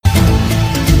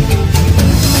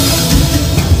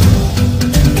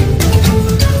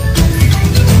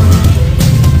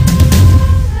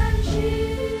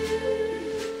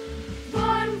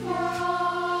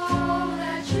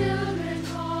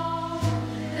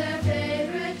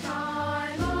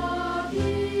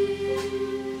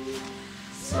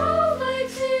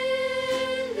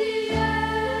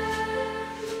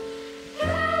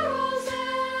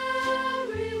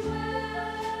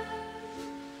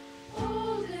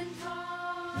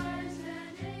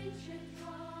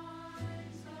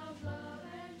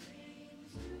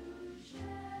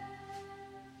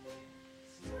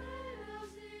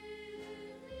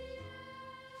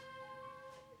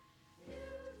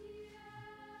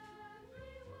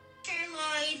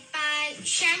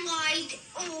Shell Lloyd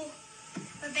or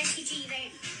Rebecca G.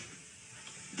 Then.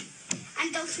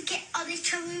 And don't forget all the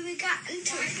trouble we got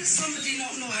into. Why does somebody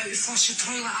not know how to flush a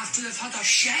toilet after they've had a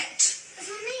shit? That's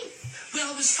what I mean.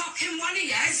 Well, it was fucking one of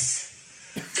yous.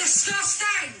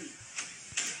 Disgusting!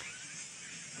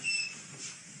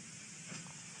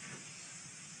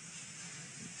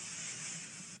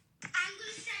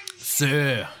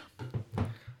 So,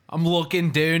 I'm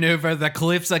looking down over the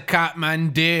cliffs of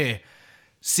Kathmandu,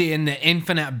 seeing the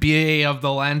infinite beauty of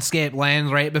the landscape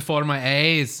land right before my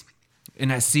eyes.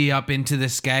 And I see up into the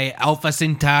sky, Alpha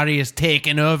Centauri is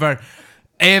taking over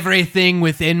everything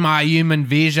within my human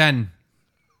vision.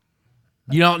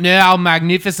 You don't know how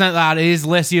magnificent that is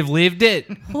unless you've lived it.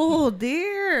 Oh,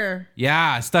 dear.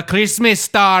 Yeah, it's the Christmas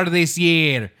star this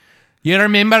year. You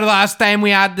remember last time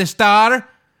we had the star?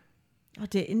 I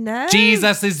didn't know.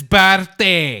 Jesus'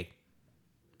 birthday.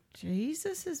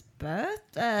 Jesus'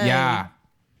 birthday. Yeah.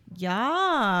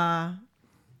 Yeah.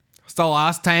 It's the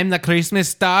last time the Christmas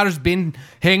star's been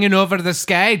hanging over the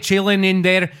sky, chilling in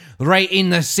there, right in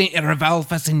the center of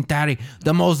Alpha Centauri.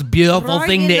 The most beautiful Right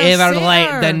thing in to the ever center.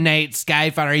 light the night sky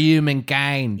for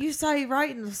humankind. You say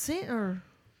right in the center.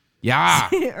 Yeah.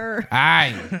 Center.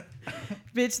 Aye.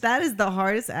 Bitch, that is the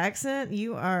hardest accent.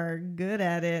 You are good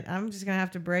at it. I'm just going to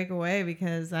have to break away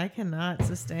because I cannot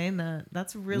sustain that.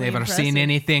 That's really Never impressive. seen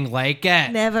anything like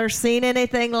it. Never seen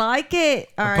anything like it.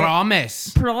 All right.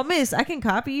 Promise. Promise. I can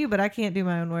copy you, but I can't do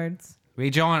my own words. What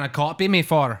do you want to copy me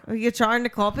for? What are you trying to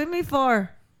copy me for?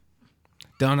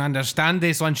 Don't understand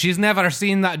this one. She's never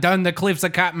seen that down the cliffs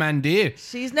of Kathmandu.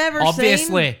 She's never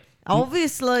Obviously. seen...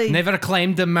 Obviously. Never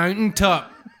climbed the mountaintop.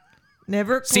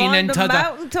 Never Seen climbed into a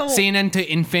mountaintop. seen into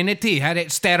infinity. Had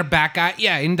it stare back at you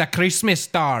in the Christmas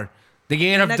star. The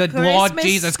year In of the the Lord Christmas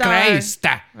Jesus star. Christ.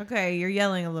 Okay, you're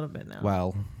yelling a little bit now.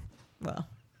 Well, Well.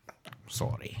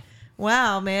 sorry.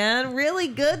 Wow, man. Really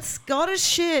good Scottish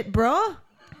shit, bro.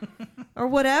 Or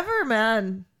whatever,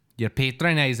 man. You're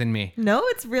patronizing me. No,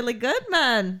 it's really good,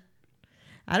 man.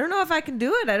 I don't know if I can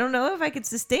do it. I don't know if I can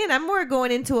sustain. I'm more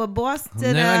going into a Boston, No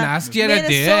one asked you to do it.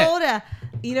 Minnesota.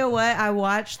 You know what? I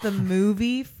watched the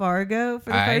movie Fargo for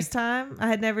the Aye. first time. I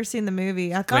had never seen the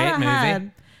movie. I thought Great I movie.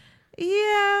 had.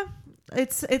 Yeah.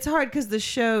 It's hard because the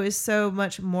show is so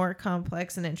much more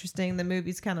complex and interesting. The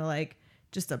movie's kind of like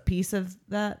just a piece of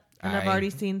that. And I've Aye. already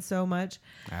seen so much.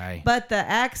 Aye. But the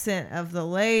accent of the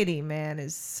lady, man,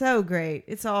 is so great.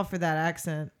 It's all for that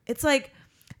accent. It's like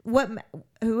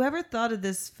whoever thought of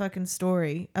this fucking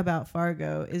story about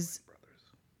Fargo is,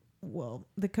 well,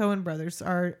 the Coen brothers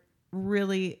are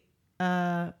really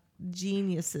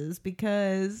geniuses,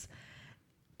 because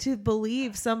to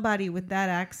believe somebody with that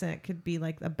accent could be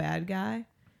like a bad guy,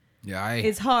 Yeah, aye.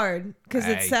 it's hard because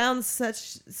it Aye. sounds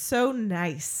so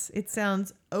nice. It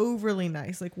sounds overly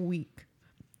nice, like weak.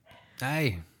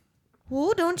 Aye.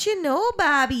 Oh, don't you know,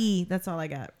 Bobby? That's all I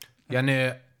got. You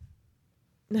know,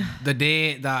 the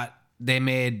day that they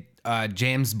made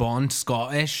James Bond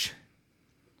Scottish,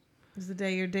 Was the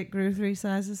day your dick grew 3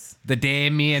 sizes? the day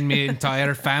me and my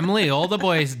entire family, all the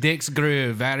boys' dicks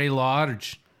grew very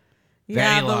large. Yeah,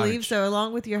 I Very believe large. so,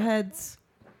 along with your heads.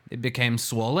 It became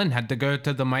swollen, had to go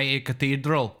to the mighty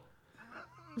cathedral.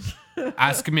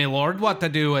 Ask me, Lord, what to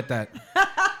do with it.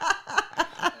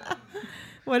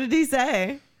 What did he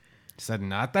say? Said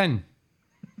nothing.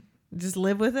 Just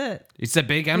live with it. It's a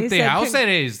big empty said, house it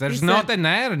is. There's said- nothing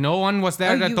there. No one was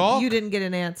there to talk. You didn't get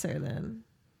an answer then.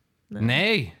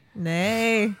 Nay.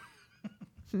 Nay.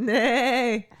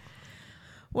 Nay.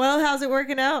 Well, how's it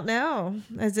working out now?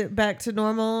 Is it back to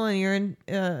normal and you're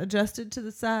adjusted to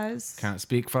the size? Can't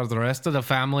speak for the rest of the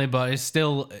family, but it's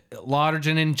still large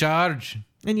and in charge.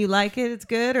 And you like it? It's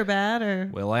good or bad or?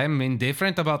 Well, I'm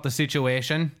indifferent about the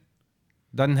situation.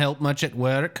 Doesn't help much at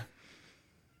work.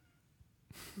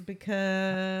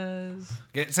 Because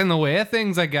Gets in the way of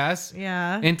things, I guess.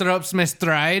 yeah, Interrupts my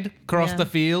stride across Yeah. the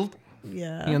field,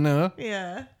 yeah, you know?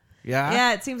 yeah, Yeah.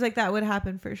 yeah. It seems like that would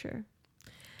happen for sure.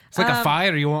 It's like a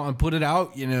fire. You want to put it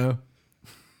out, you know?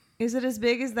 Is it as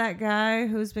big as that guy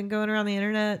who's been going around the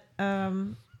internet?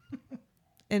 And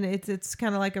it's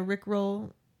kind of like a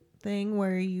Rickroll thing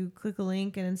where you click a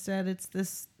link and instead it's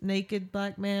this naked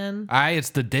black man. Aye, it's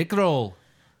the dick roll.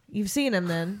 You've seen him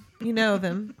then. You know of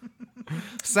him.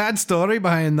 Sad story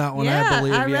behind that one, I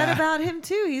believe. I read yeah. about him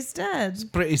too. He's dead.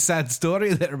 Pretty sad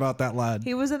story there about that lad.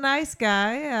 He was a nice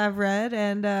guy, I've read,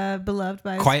 and beloved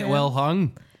by his Quite fans. well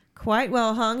hung. Quite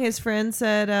well hung. His friend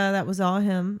said that was all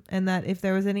him, and that if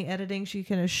there was any editing, she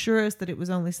can assure us that it was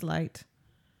only slight.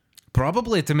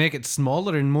 Probably to make it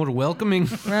smaller and more welcoming.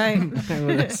 Right. I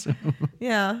would assume.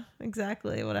 Yeah,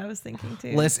 exactly what I was thinking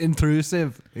too. Less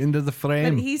intrusive into the But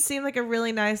frame. he seemed like a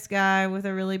really nice guy with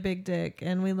a really big dick,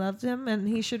 and we loved him, and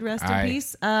he should rest Aye. in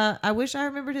peace. I wish I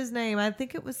remembered his name. I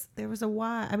think there was a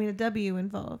Y. I mean, a W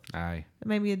involved. Aye.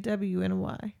 Maybe a W and a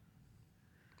Y.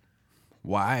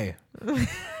 Why?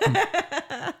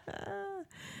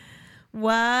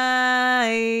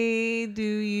 Why do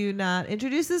you not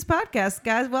introduce this podcast?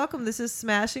 Guys, welcome. This is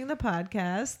Smashing the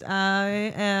Podcast. I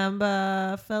am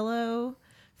a fellow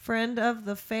friend of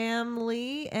the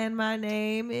family, and my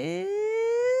name is...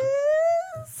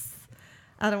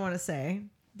 I don't want to say.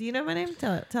 Do you know my name?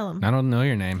 Tell him. I don't know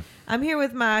your name. I'm here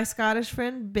with my Scottish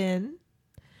friend, Ben,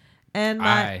 and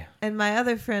Aye. my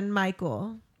other friend,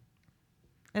 Michael.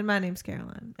 And my name's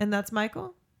Caroline. And that's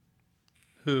Michael?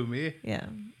 Who, me? Yeah.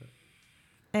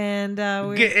 And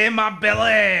we're... Get in my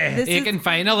belly! This He is- can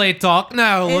finally talk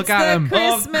now. Look it's at the him.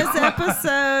 Christmas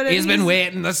episode. and He's been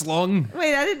waiting this long.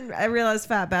 Wait, I realized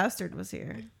Fat Bastard was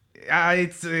here.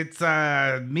 It's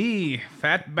me,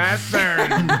 Fat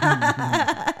Bastard.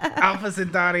 Alpha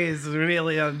Centauri is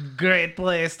really a great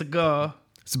place to go.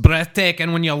 It's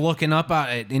breathtaking when you're looking up at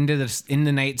it in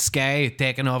the night sky,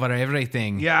 taking over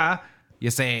everything. Yeah, You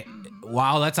say,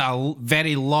 "Wow, that's a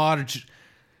very large."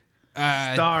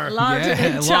 star. Larger Yeah,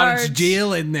 than large charge.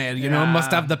 jail in there. You know, Yeah.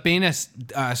 must have the penis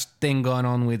thing going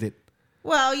on with it.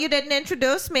 Well, you didn't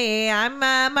introduce me. I'm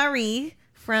Marie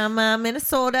from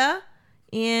Minnesota,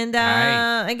 and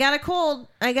Aye. I got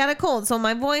a cold, so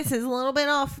my voice is a little bit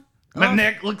off. My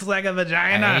neck looks like a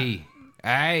vagina.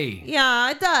 Aye.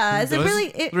 Yeah, it does. It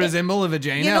really resemble a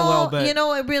vagina a little bit. You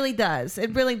know, it really does.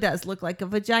 It really does look like a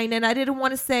vagina, and I didn't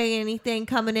want to say anything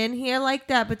coming in here like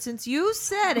that, but since you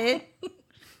said it.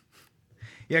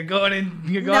 You're going in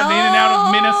and out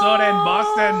of Minnesota and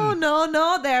Boston.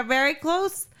 No, they're very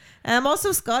close. I'm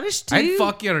also Scottish too. I'd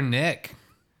fuck your neck.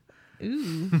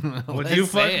 Ooh. Would Let's you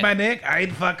say fuck it. my neck?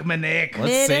 I'd fuck my neck.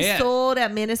 Let's say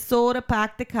it. Minnesota,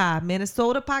 park the car.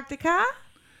 Minnesota, park the car.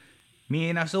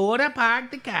 Minnesota, park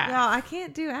the car. No, I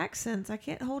can't do accents. I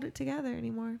can't hold it together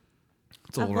anymore.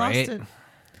 It's I've all lost right. it.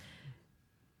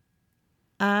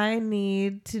 I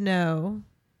need to know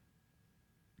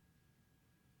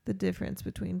the difference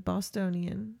between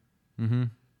Bostonian Mm-hmm.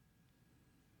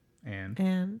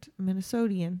 and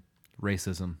Minnesotian.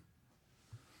 Racism.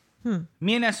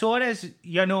 Minnesota's,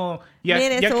 you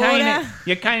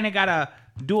Minnesota. kind of gotta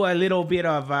do a little bit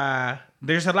of.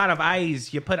 There's a lot of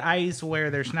eyes. You put eyes where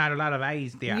there's not a lot of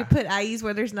eyes there. You put eyes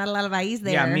where there's not a lot of eyes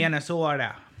there. Yeah,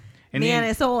 Minnesota. And then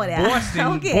Minnesota. Boston.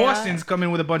 Okay. Boston's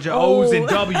coming with a bunch of O's and Oh.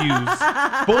 W's.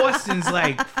 Boston's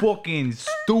like fucking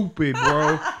stupid,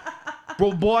 bro.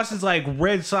 Bro, Boston's like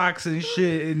Red Sox and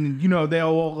shit, and they're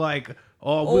all like,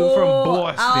 "Oh, we're from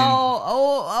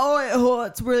Boston." It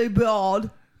hurts really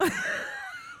bad.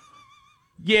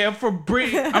 Yeah, I'm from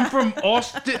I'm from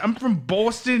Austin. I'm from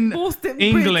Boston, Boston,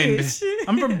 England. British.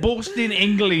 I'm from Boston,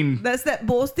 England. That's that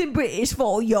Boston British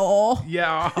for y'all.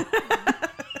 Yeah.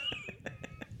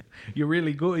 You're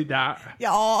really good at that.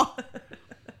 Yeah.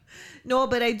 No,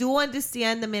 but I do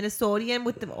understand the Minnesotian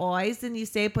with the eyes, and you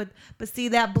say, but see,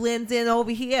 that blends in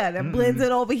over here. That blends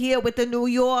in over here with the New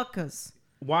Yorkers.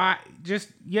 Why? Just,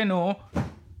 you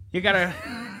gotta.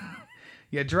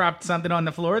 You dropped something on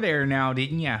the floor there now,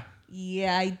 didn't you?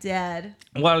 Yeah, I did.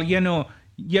 Well,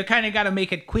 you kind of gotta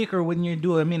make it quicker when you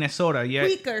do a Minnesota.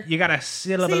 Quicker. You gotta See,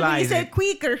 when you syllabalize said it.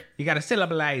 quicker, You gotta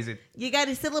syllabalize it. you got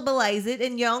to syllabalize it,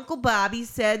 and your Uncle Bobby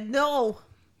said no.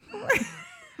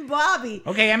 Bobby.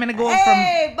 Okay, I'm gonna go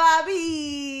Hey,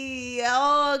 Bobby.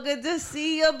 Oh, good to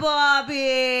see you,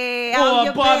 Bobby. How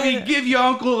you Oh, Bobby, been? give your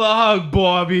uncle a hug,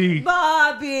 Bobby.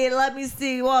 Bobby, let me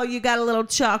see. Whoa, you got a little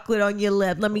chocolate on your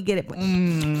lip. Let me get it.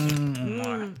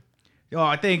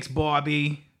 Oh, thanks,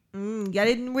 Bobby. I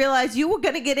didn't realize you were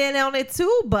going to get in on it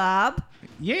too, Bob.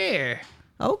 Yeah,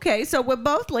 Okay, so we're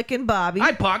both licking Bobby.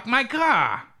 I parked my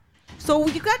car. So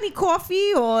you got any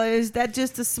coffee, or is that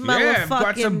just a smell Yeah, of I've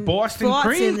fucking got some Boston thoughts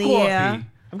cream in the coffee. air?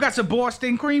 I've got some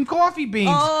Boston cream coffee beans.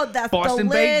 Oh, that's Boston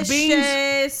baked beans.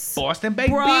 delicious. Boston baked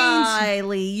beans.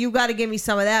 Briley, you got to give me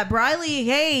some of that. Briley,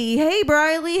 hey,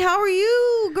 Briley, how are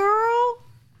you, girl?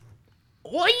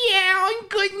 Oh yeah, I'm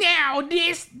good now.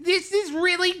 This is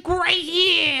really great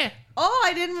here. Oh,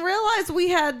 I didn't realize we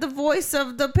had the voice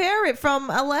of the parrot from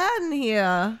Aladdin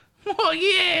here. Oh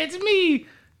yeah, it's me,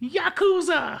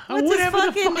 Yakuza. or What's his whatever the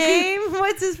fucking name?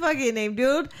 What's his fucking name,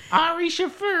 dude? Ari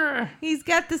Shafir. He's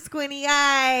got the squinty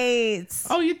eyes.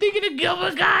 Oh, you're thinking of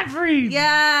Gilbert Gottfried?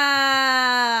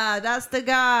 Yeah, that's the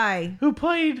guy. Who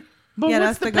played Yeah,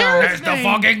 that's the guy. That's the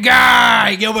fucking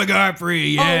guy. Gilbert Godfrey.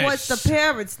 Yes. Oh, what's the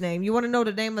parrot's name? You want to know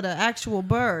the name of the actual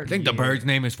bird? I think the bird's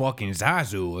name is fucking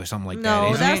Zazu or something like No,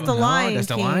 that. isn't that's it? the Lion That's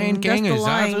the King. Lion King. That's Is the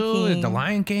Lion Zazu is the King.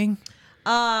 Lion King?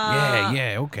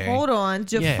 Yeah, okay. Hold on.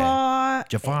 Jafar.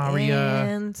 Jafaria.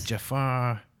 And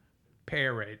Jafar.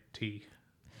 Parrot-y.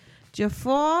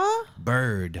 Jafar?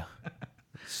 Bird.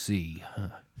 Let's see.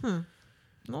 No, I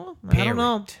don't know.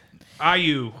 Parrot.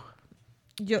 Ayu.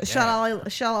 Are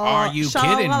you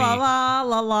kidding me? La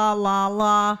la la la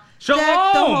la. Shalom.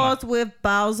 Deck the halls with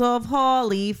boughs of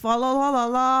holly. Fa la la la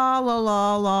la la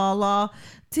la la la.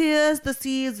 'Tis the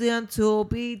season to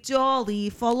be jolly.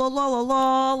 Fa la la la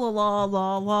la la la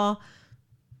la la.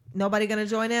 Nobody gonna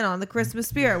join in on the Christmas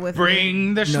spirit with me.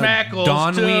 Bring the schmackles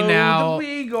Don to we now- the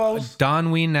Weagles.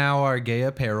 Don we now our gay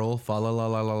apparel. Fa la la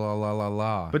la la la la la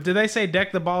la. But did they say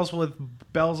deck the balls with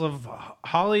bells of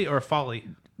holly or folly?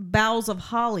 Boughs of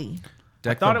holly.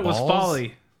 Deck I thought the it was balls?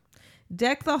 folly.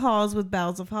 Deck the halls with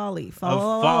boughs of holly. Fa Of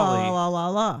la la folly. la la la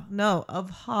la. No, of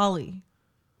holly.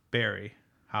 Berry.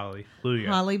 Hallelujah.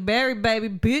 Holly Berry, baby,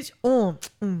 bitch.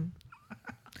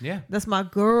 Yeah. That's my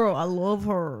girl. I love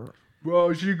her.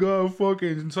 Bro, she got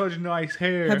fucking such nice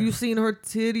hair. Have you seen her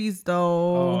titties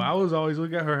though? Oh, I was always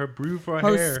looking at her beautiful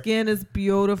her hair. skin is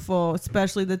beautiful,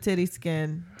 especially the titty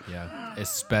skin. Yeah.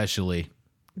 Especially.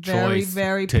 Very, choice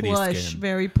very titty plush. skin.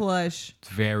 Very plush. It's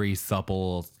very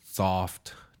supple,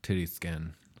 soft titty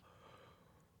skin.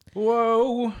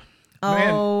 Whoa.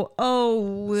 Man.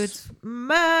 Oh, it's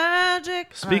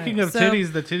magic. Speaking All of right, so-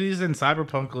 titties, the titties in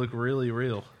Cyberpunk look really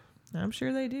real. I'm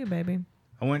sure they do, baby.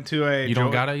 I went to a You don't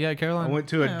got it yet, I Caroline? went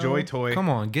to a No. Joy Toy. Come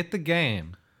on, get the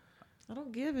game. I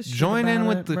don't give a shit. Join in about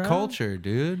with it, the bro. culture,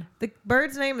 dude. The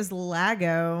bird's name is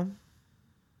Lago.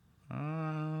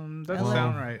 Doesn't Well,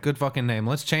 sound right. Good fucking name.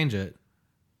 Let's change it.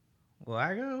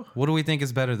 Lago? What do we think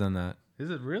is better than that? Is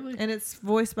it really? And it's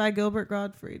voiced by Gilbert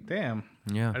Gottfried. Damn.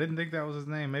 Yeah. I didn't think that was his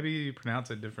name. Maybe you pronounce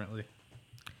it differently.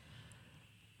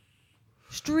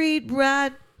 Street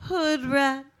rat, hood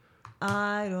rat.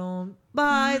 I don't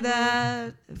buy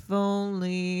that. If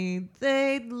only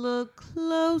they'd look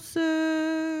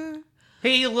closer.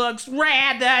 He looks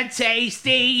rather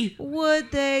tasty.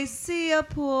 Would they see a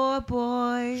poor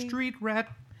boy? Street rat.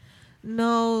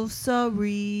 No,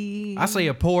 sorry. I see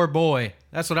a poor boy.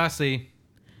 That's what I see.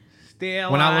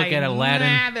 Still When I look at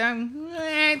Aladdin,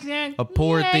 Aladdin, a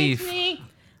poor thief.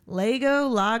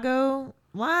 Lago.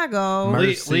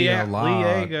 Mercy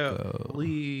Liego.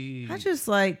 Lee. I just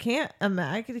can't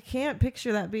imagine. I can't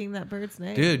picture that being that bird's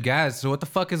name. Dude, guys, so what the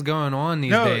fuck is going on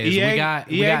these No, days? we got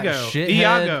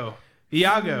shithead.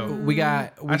 Iago. We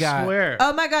got I swear.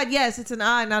 Oh my God! Yes, it's an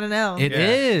I, not an L. It Yeah,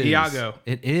 is. Iago.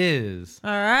 It is.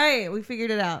 All right, we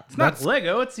figured it out. It's not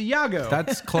Lego, it's Iago.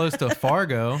 That's close to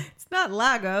Fargo. It's not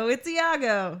Lago. It's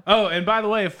Iago. Oh, and by the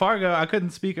way, Fargo, I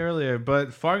couldn't speak earlier,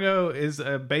 but Fargo is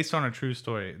based on a true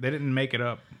story. They didn't make it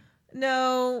up.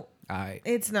 No, Right.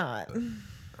 it's not.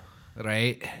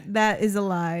 Right. That is a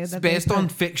lie. It's based on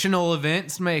fictional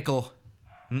events, Michael.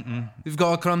 You've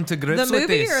got to come to the grips with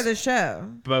movie this. or the show.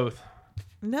 Both.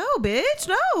 No, bitch,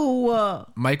 no.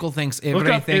 Michael thinks Look up,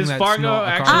 everything is that's Fargo not a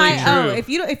actually cartoon.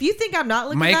 true? If you think I'm not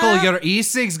looking Michael, that up, your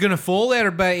E6's gonna fall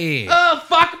there, buddy. Oh,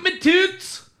 fuck me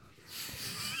toots!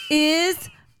 is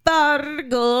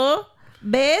Fargo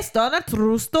based on a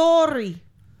true story.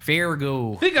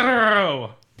 Fargo.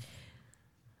 Figaro!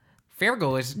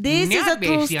 Fargo is This is not a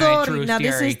true based on a story. true Now,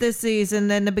 this story. is the season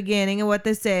and the beginning and what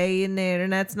they say in there,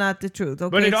 and that's not the truth.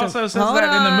 Okay, But it so also says hold that in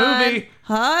the on. movie.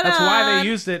 Hold That's why on. they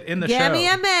used it in the Give show. me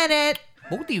a minute.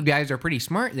 Both of you guys are pretty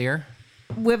smart there.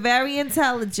 We're very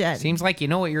intelligent. Seems like you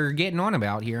know what you're getting on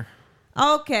about here.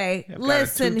 Okay, got a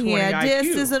listen 220 here. IQ.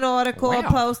 This is an article Wow.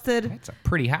 posted That's a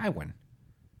pretty high one.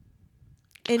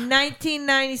 in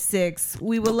 1996.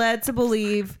 We were led to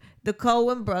believe the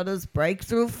Coen brothers'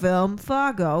 breakthrough film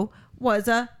Fargo was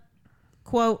a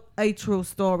quote a true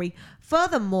story.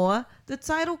 Furthermore, the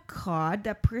title card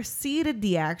that preceded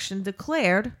the action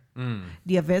declared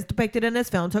the events depicted in this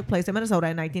film took place in Minnesota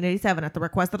in 1987. At the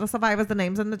request of the survivors, the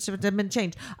names and the ship have been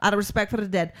changed out of respect for the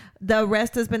dead. The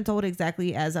rest has been told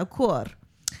exactly as occurred.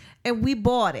 And we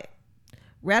bought it.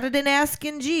 Rather than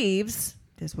asking Jeeves,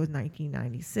 this was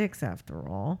 1996 after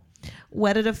all,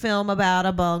 whether the film about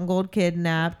a bungled,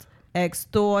 kidnapped,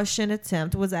 extortion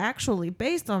attempt was actually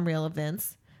based on real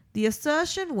events, the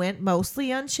assertion went mostly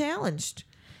unchallenged.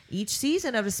 Each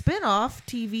season of the spin-off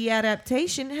TV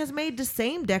adaptation has made the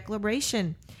same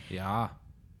declaration Yeah.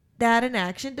 that an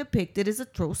action depicted is a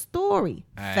true story.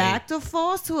 Aye. Fact or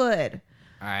falsehood?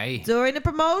 Aye. During the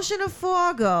promotion of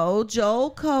Fargo, Joel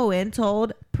Cohen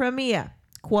told Premiere,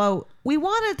 Quote, we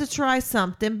wanted to try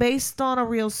something based on a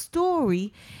real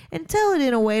story and tell it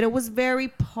in a way that was very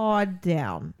pared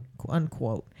down,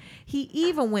 unquote. He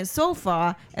even went so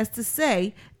far as to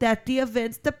say that the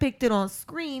events depicted on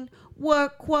screen were,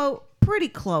 quote, pretty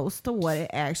close to what it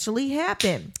actually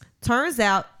happened. Turns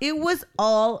out it was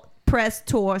all press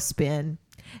tour spin.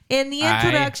 In the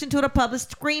introduction to the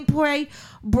published screenplay,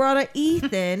 brother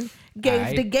Ethan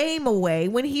gave the game away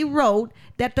when he wrote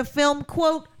that the film,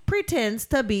 quote, pretends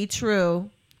to be true,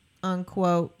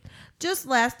 unquote. Just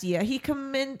last year, he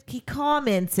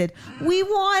commented, we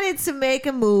wanted to make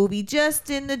a movie just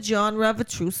in the genre of a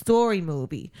true story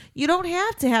movie. You don't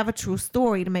have to have a true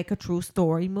story to make a true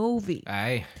story movie.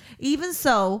 Aye. Even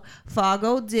so,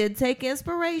 Fargo did take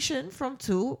inspiration from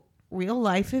two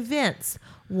real-life events.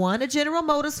 One, a General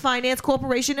Motors Finance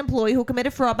Corporation employee who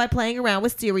committed fraud by playing around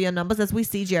with serial numbers, as we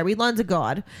see Jerry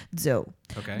Lundegaard do.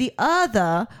 Okay. The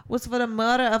other was for the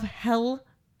murder of Helle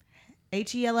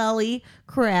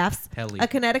Crafts, Helly. a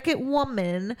Connecticut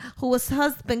woman whose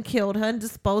husband killed her and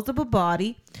disposed of her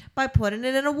body by putting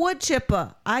it in a wood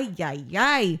chipper. Ay, ay,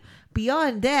 ay.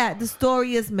 Beyond that, the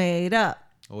story is made up.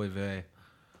 Oy vey.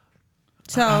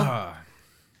 So,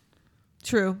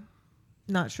 true.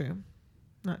 Not true.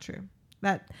 Not true.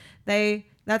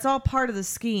 That's all part of the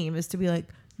scheme, is to be like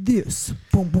this.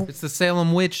 Boom, boom. It's the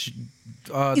Salem witch.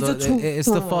 It's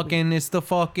the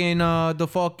fucking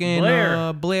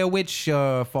Blair Witch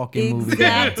fucking movie.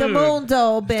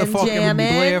 Exactamundo, The fucking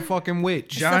Benjamin. Blair fucking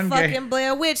witch. The fucking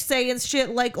Blair Witch saying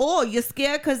shit like, "Oh, you're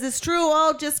scared because it's true."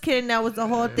 Oh, just kidding. That was the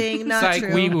whole thing. Not Psych,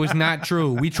 true. we was not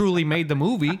true. We truly made the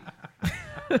movie.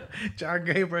 John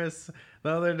Gabris the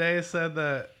other day said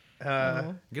that.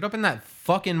 Get up in that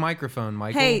fucking microphone,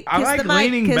 Michael. Hey, I kiss like the mic.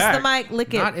 leaning Kiss back. the mic.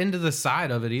 Lick it. Not into the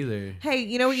side of it either. Hey,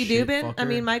 you know what you do, Shit Ben? I fucker.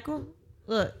 mean, Michael.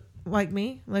 Look, like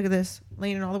me. Look at this,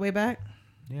 leaning all the way back.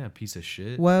 Yeah, piece of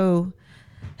shit. Whoa.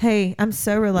 Hey, I'm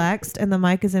so relaxed, and the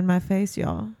mic is in my face,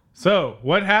 y'all. So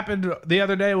what happened the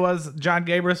other day was John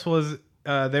Gabris was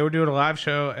they were doing a live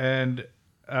show, and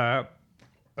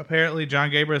apparently John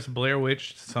Gabris Blair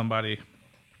Witched somebody,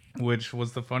 which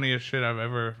was the funniest shit I've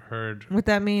ever heard. What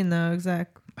that mean, though,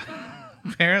 exactly?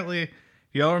 Apparently,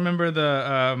 y'all remember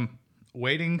the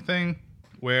waiting thing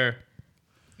where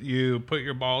you put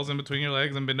your balls in between your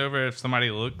legs and bend over if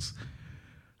somebody looks.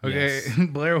 Okay, Yes.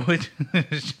 Blair Witch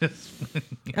is just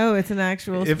Oh, it's an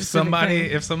actual. if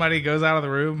specific thing. somebody goes out of the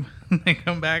room, they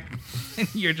come back and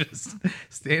you're just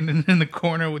standing in the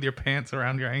corner with your pants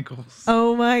around your ankles.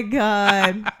 Oh my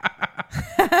god.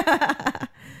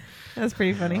 That's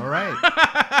pretty funny. All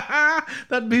right.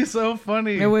 That'd be so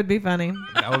funny. It would be funny.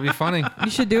 That would be funny. You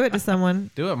should do it to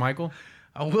someone. Do it, Michael.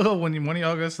 I will when one of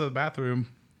y'all goes to the bathroom.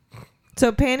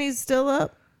 So panties still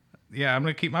up? Yeah, I'm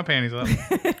gonna keep my panties up.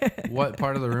 What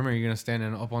part of the room are you going to stand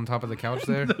in? Up on top of the couch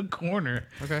there? The corner.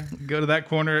 Okay. Go to that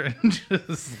corner and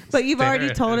just. But you've stare already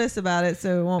at told it. us about it,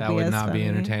 so it won't That be would as not funny. be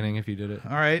entertaining if you did it.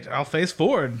 All right, I'll face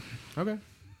forward. Okay.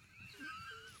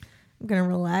 I'm gonna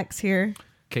relax here.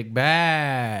 Kick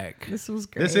back. This was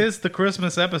great. This is the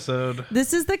Christmas episode.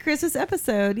 This is the Christmas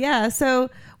episode. Yeah. So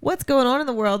what's going on in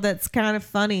the world that's kind of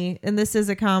funny, and this is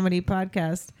a comedy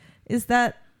podcast, is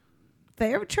that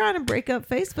they're trying to break up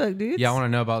Facebook, dudes. Yeah, I want to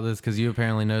know about this because you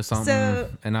apparently know something, So,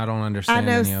 and I don't I understand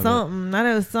know any of something. I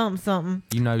know something.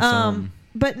 it. You know something.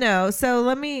 But no,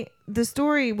 so the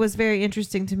story was very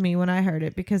interesting to me when I heard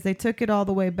it because they took it all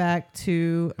the way back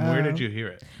to. Where did you hear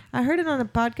it? I heard it on a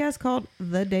podcast called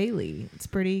The Daily. It's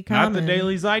pretty Not common. the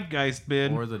Daily Zeitgeist,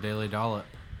 Ben. Or the Daily Dollop.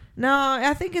 No,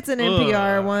 I think it's an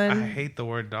NPR Ugh, one. I hate the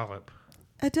word dollop.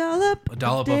 A dollop. A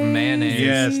dollop of mayonnaise. daisy.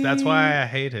 Yes, that's why I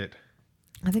hate it.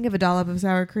 I think of a dollop of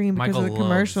sour cream because Michael of the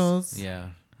commercials. loves- Yeah.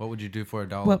 What would you do for a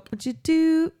dollop? What would you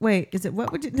do? Wait, is it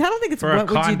what would you? I don't think it's For a what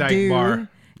would you Klondike do. bar.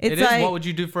 It's It is like what would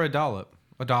you do for a dollop?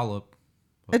 A dollop.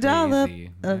 of a dollop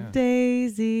Daisy. of Yeah.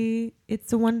 daisy.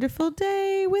 It's a wonderful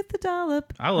day with a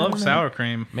dollop. I love don't know. sour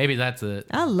cream. Maybe that's it.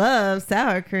 I love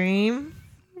sour cream.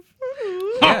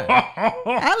 Yeah.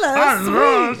 I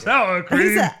love sweet. sour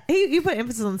You put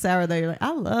emphasis on sour though. You're like,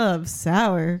 I love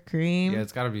sour cream. Yeah,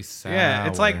 it's got to be sour. Yeah,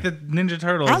 it's like the Ninja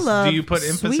Turtles. I love do you put sweet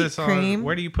emphasis on cream.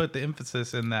 where do you put the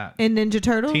emphasis in that? And Ninja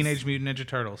Turtles. Teenage Mutant Ninja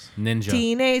Turtles. Ninja.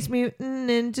 Teenage Mutant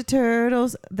Ninja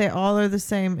Turtles. They all are the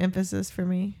same emphasis for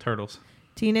me. Turtles.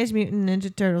 Teenage Mutant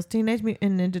Ninja Turtles. Teenage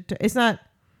Mutant Ninja Turtles. It's not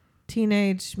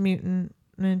Teenage Mutant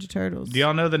Ninja Turtles. Do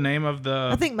y'all know the name of the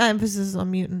I think my emphasis is on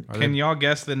mutant. Are Can they- y'all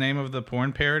guess the name of the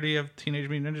porn parody of Teenage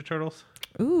Mutant Ninja Turtles?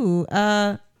 Ooh,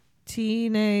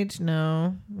 teenage.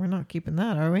 No, we're not keeping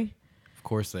that, are we? Of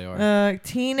course they are.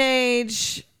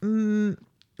 Teenage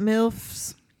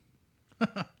milfs.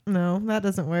 No, that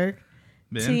doesn't work.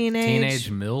 Ben? Teenage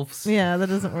MILFs. Yeah, that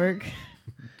doesn't work.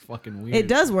 It's fucking weird. It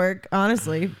does work,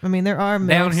 honestly. I mean, there are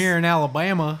Down MILFs. here in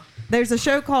Alabama. There's a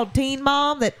show called Teen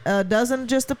Mom that doesn't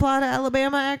just apply to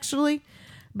Alabama, actually,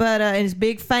 but it's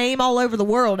big fame all over the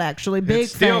world. Actually, big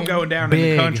It's still fame. going down in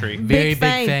the country. Very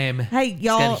big fame. Hey, It's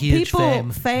y'all, got huge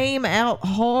people fame. out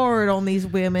hard on these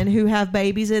women who have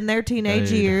babies in their teenage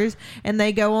Dude. years, and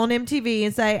they go on MTV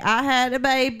and say, "I had a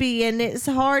baby, and it's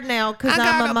hard now because I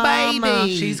I'm got a a mama."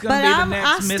 baby. She's gonna But be the I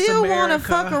next Miss still want to America.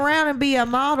 fuck around and be a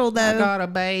model, though. I got a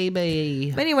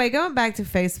baby. But anyway, going back to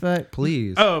Facebook.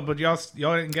 Please. Oh, but y'all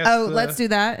didn't guess. Oh, the let's do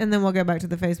that, and then we'll go back to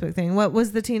the Facebook thing. What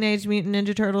was the Teenage Mutant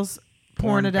Ninja Turtles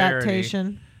porn Porn parody.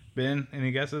 adaptation? Ben,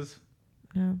 any guesses?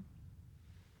 No.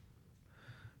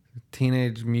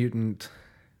 Teenage Mutant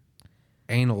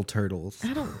Anal Turtles.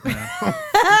 I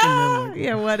don't.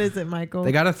 Yeah, what is it, Michael?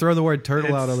 They got to throw the word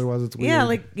turtle out, It's- otherwise it's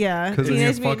weird. yeah, 'Cause they're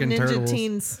Teenage fucking Mutant Ninja turtles.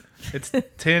 Teens. It's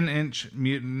 10-inch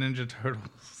Mutant Ninja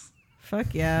Turtles.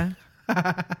 Fuck yeah,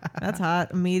 that's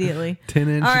hot immediately.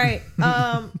 10-inch. All right,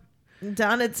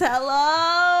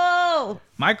 Donatello.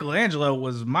 Michelangelo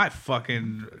was my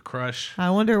fucking crush I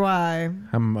wonder why.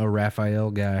 I'm a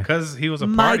Raphael guy. because he was a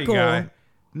party Michael. guy.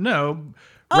 No,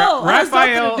 Oh, that's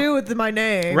nothing Raphael. to do with my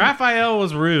name. Raphael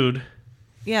was rude.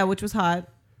 Yeah, which was hot.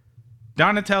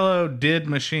 Donatello did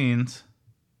machines.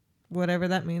 Whatever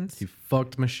that means. He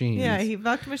fucked machines. Yeah, he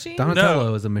fucked machines.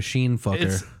 Donatello is a machine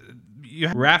fucker.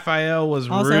 Raphael was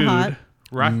Also rude. hot.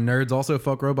 Nerds also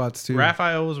fuck robots too.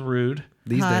 Raphael was rude.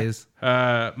 these Hot. days.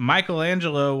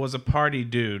 Michelangelo was a party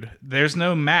dude. There's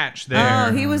no match there.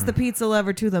 Oh, he was the pizza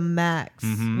lover to the max.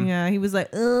 Mm-hmm. Yeah, he was like,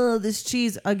 oh, this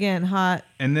cheese again, hot,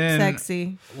 And then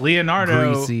sexy,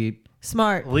 Leonardo. Greasy,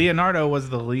 smart, Leonardo was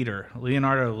the leader.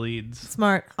 Leonardo leads.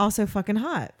 smart, also fucking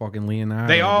hot. fucking Leonardo.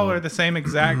 They all are the same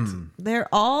exact, They're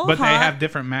all but hot. they have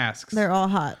different masks. They're all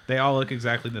hot. They all look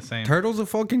exactly the same. Turtles are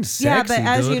fucking sexy. Yeah, but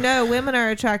as dude. you know, women are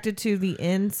attracted to the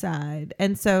inside,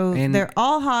 and so And- they're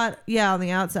all hot. Yeah, on the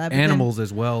outside. But then animals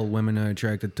as well. Women are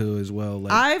attracted to as well.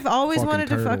 Like I've always fucking wanted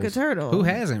to fuck a turtles. turtle. Who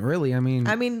hasn't really? I mean,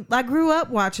 I grew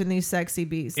up watching these sexy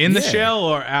beasts. In the Yeah. shell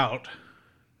or out?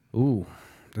 ooh,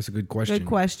 that's a good question. Good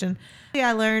question.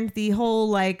 I learned the whole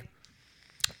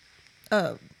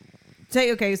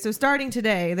okay, so starting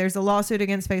today, there's a lawsuit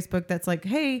against Facebook that's like,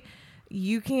 hey,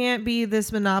 you can't be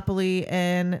this monopoly,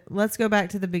 and let's go back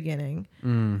to the beginning.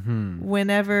 Mm-hmm.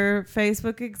 Whenever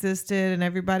Facebook existed and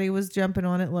everybody was jumping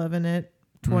on it, loving it,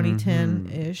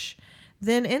 2010-ish,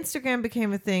 then Instagram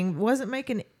became a thing, wasn't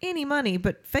making any money,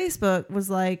 but Facebook was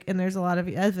like, and there's a lot of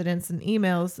evidence and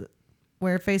emails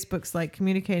where Facebook's like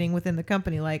communicating within the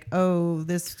company, like, oh,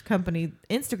 this company,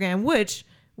 Instagram, which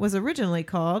was originally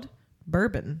called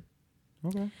Bourbon.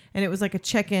 Okay. And it was like a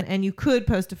check-in, and you could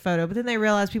post a photo, but then they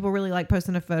realized people really like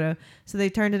posting a photo, so they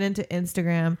turned it into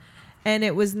Instagram, and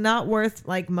it was not worth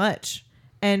like much.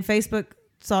 And Facebook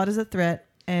saw it as a threat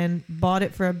and bought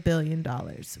it for $1 billion,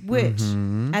 which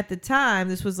at the time,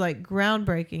 this was like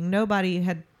groundbreaking. Nobody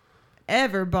had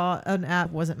ever bought an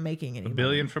app wasn't making any $1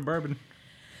 billion for bourbon.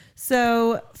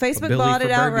 So Facebook Billy bought for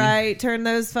it Bourbon. outright, turned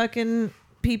those fucking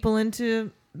people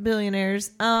into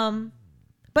billionaires.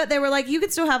 But they were like, you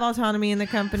could still have autonomy in the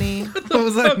company. What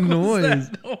was that noise?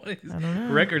 I don't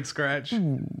know. Record scratch.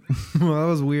 Well, that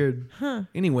was weird.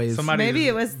 Anyways, Somebody Maybe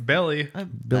it was belly.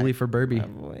 Billy for Burby.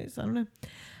 voice. I don't know.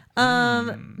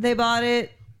 They bought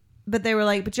it, but they were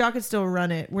like, but y'all could still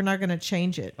run it. We're not going to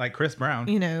change it. Like Chris Brown.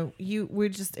 You know,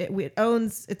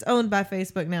 it's owned by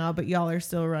Facebook now, but y'all are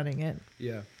still running it.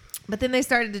 Yeah. But then they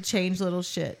started to change little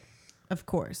shit. Of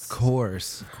course. Of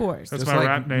course. Of course. That's Just my like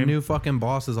rap name. new fucking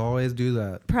bosses always do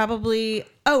that. Probably.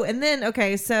 Oh, and then,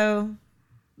 okay, so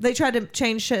they tried to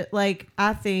change shit. Like,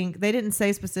 I think they didn't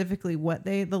say specifically what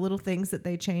the little things that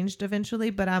they changed eventually,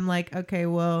 but I'm like, okay,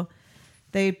 well,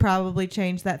 they probably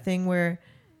changed that thing where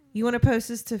you want to post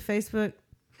this to Facebook.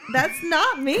 That's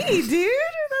not me, dude.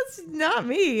 That's not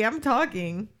me. I'm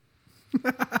talking.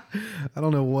 I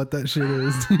don't know what that shit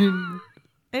is.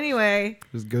 Anyway,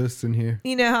 There's ghosts in here.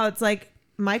 you know how it's like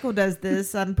Michael does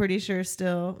this, I'm pretty sure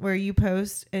still, where you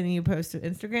post to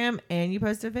Instagram and you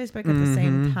post to Facebook at the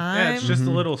same time. Yeah, it's just a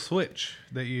little switch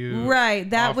that you Right.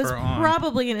 That was offer on.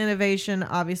 probably an innovation,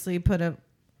 obviously put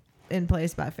in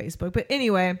place by Facebook. But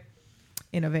anyway,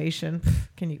 innovation.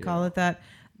 Can you call it that?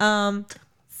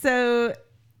 So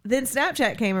then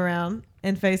Snapchat came around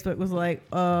and Facebook was like,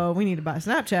 we need to buy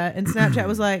Snapchat. And Snapchat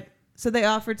was like, so they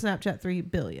offered Snapchat $3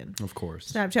 billion. Of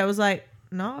course. Snapchat was like,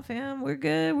 no, fam, we're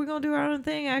good. We're going to do our own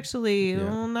thing, actually. Yeah.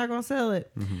 I'm not going to sell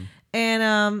it.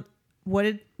 And what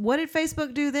did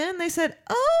Facebook do then? They said,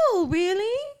 oh,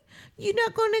 really? You're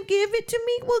not going to give it to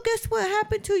me? Well, guess what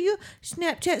happened to your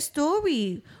Snapchat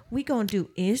story? we gonna do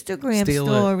Instagram Steal it.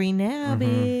 story now,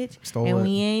 bitch. Stole and it.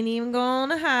 we ain't even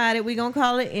gonna hide it. We gonna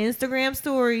call it Instagram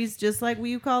stories, just like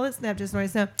we call it Snapchat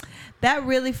stories. So that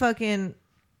really fucking,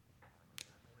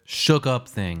 Shook up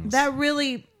things. that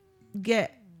really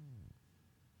get.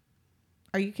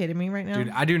 Are you kidding me right now? Dude,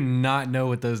 I do not know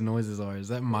what those noises are. Is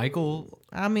that Michael?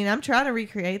 I mean, I'm trying to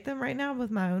recreate them right now with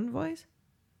my own voice.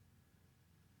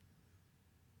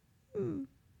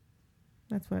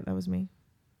 That was me.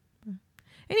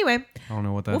 Anyway, I don't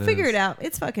know what that is. we'll figure it out.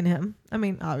 It's fucking him. I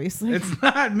mean, obviously. It's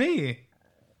not me.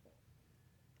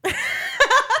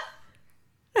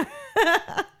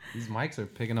 These mics are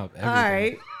picking up everything. All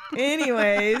right.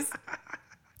 Anyways.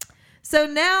 So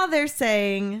now they're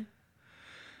saying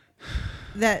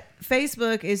that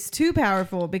Facebook is too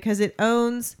powerful because it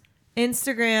owns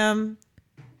Instagram.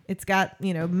 It's got,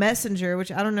 Messenger,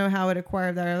 which I don't know how it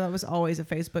acquired that. That was always a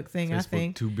Facebook thing, I Facebook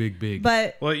think. too big.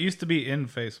 But Well, it used to be in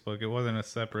Facebook. It wasn't a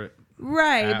separate.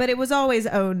 right, app. but it was always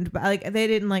owned by, they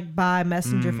didn't buy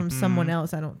Messenger from someone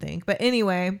else, I don't think. But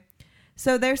anyway,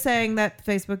 so they're saying that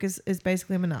Facebook is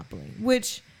basically a monopoly,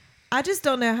 which I just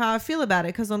don't know how I feel about it,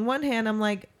 because on one hand, I'm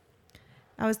like,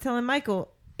 I was telling Michael,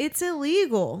 it's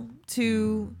illegal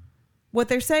to, what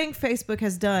they're saying Facebook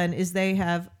has done is they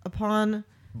have, upon,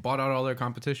 Bought out all their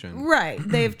competition. right,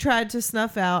 they've tried to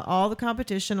snuff out all the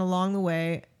competition along the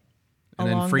way. And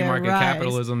then along free their market rise.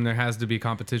 capitalism, there has to be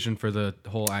competition for the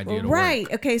whole idea to Right.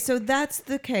 work. Okay. So that's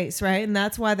the case, right? And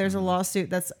that's why there's a lawsuit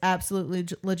that's absolutely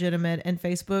legitimate. And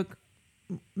Facebook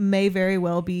may very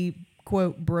well be,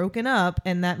 quote, broken up.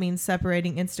 And that means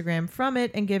separating Instagram from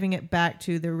it and giving it back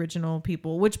to the original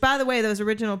people, which, by the way, those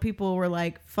original people were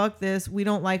like, fuck this. We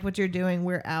don't like what you're doing.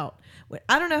 We're out.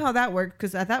 I don't know how that worked,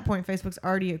 because at that point, Facebook's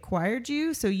already acquired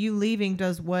you. So you leaving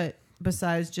does what?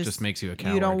 Besides just makes you a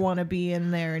You don't coward. want to be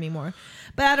in there anymore.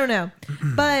 But I don't know.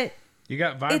 But You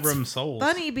got Vibram Souls.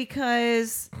 funny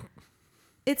because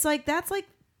it's like that's like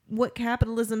what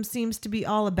capitalism seems to be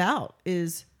all about,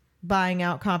 is buying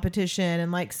out competition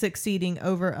and like succeeding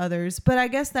over others. But I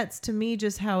guess that's, to me,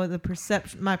 just how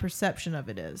my perception of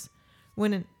it is.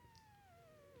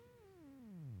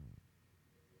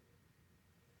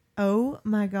 Oh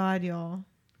my God, y'all.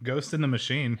 Ghost in the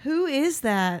Machine. Who is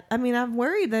that? I mean, I'm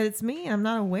worried that it's me. I'm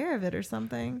not aware of it or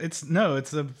something. It's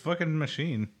a fucking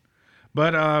machine.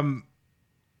 But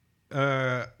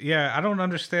yeah, I don't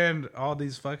understand all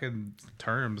these fucking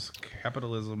terms.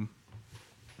 Capitalism.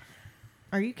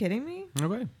 Are you kidding me?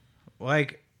 Okay.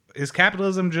 Like, is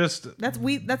capitalism just That's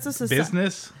a society.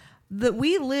 business? That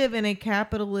we live in a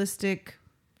capitalistic,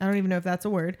 I don't even know if that's a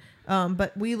word,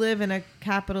 but we live in a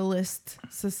capitalist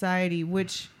society,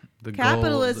 which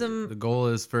capitalism. The goal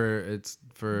is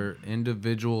for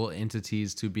individual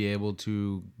entities to be able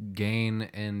to gain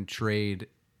and trade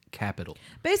capital.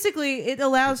 Basically, it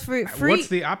allows for free. What's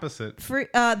the opposite? Free,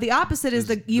 the opposite is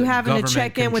you the having to government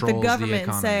check in with the controls the government and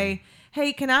economy. say,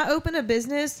 "Hey, can I open a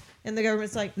business?" And the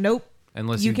government's like, "Nope,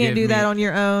 Unless you can't give do that me- on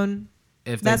your own."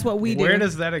 If That's they- what we do. Where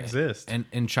does that exist? and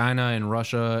in China and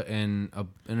Russia and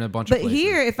a bunch But of places.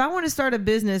 here, if I want to start a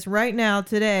business right now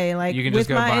today, like You can with just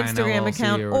go my buy an Instagram LLC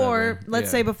account, or or whatever. let's Yeah.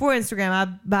 say before Instagram, I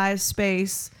buy a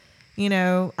space,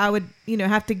 I would,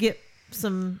 have to get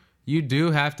some, you do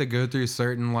have to go through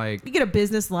certain like you get a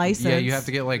business license. yeah, you have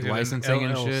to get like Get an licensing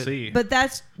and shit. LLC. But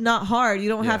that's not hard. You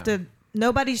don't have Yeah. to,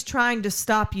 nobody's trying to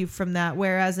stop you from that.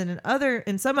 Whereas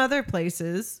in some other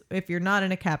places, if you're not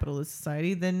in a capitalist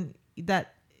society, then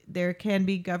that there can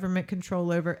be government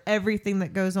control over everything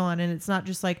that goes on. And it's not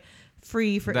just like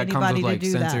free for That comes anybody with like to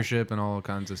do that. censorship and all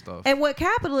kinds of stuff. And what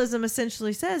capitalism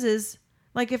essentially says is,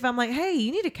 like, if I'm like, hey, you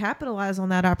need to capitalize on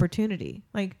that opportunity.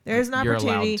 Like, there's an You're allowed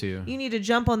opportunity. to. You need to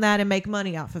jump on that and make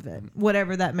money off of it,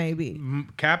 whatever that may be.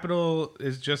 Capital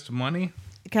is just money.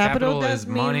 Capital does is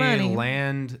mean money.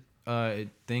 land,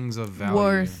 things of value,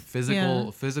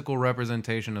 Worth, physical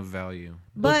representation of value.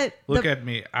 But Look at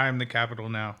me. I'm the capital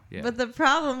now. Yeah. But the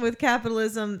problem with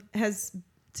capitalism has,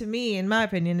 to me, in my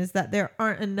opinion, is that there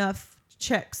aren't enough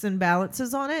checks and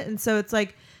balances on it. And so it's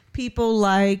like people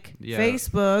like Yeah.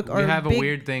 Facebook or we have a big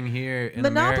weird thing here in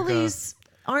monopolies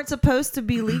aren't supposed to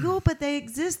be legal, but they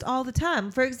exist all the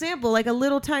time. For example, like a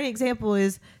little tiny example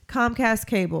is Comcast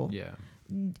Cable. America.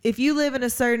 If you live in a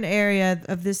certain area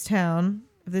of this town,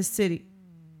 of this city,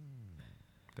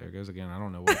 There it goes again. I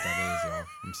don't know what that is, y'all.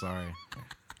 I'm sorry.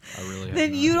 I really have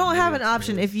then no you idea. don't have an Maybe it's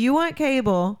option. this. If you want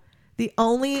cable, the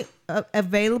only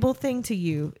available thing to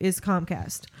you is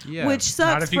Comcast, Yeah. which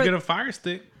sucks. Not if you for- get a Fire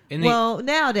Stick. In the, well,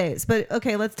 nowadays, but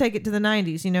okay, let's take it to the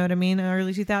 90s. You know what I mean?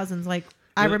 Early 2000s, like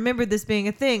I remember this being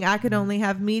a thing. I could only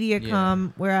have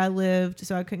Mediacom where I lived,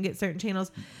 so I couldn't get certain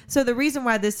channels. So the reason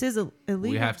why this is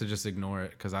illegal, We have to just ignore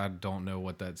it because I don't know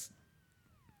what that's.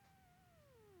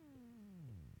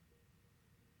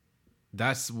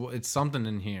 It's something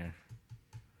in here.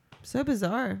 so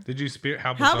bizarre. Did you spill?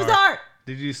 How How bizarre!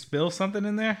 Did you spill something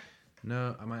in there?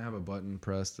 No, I might have a button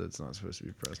pressed that's not supposed to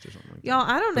be pressed or something like Y'all,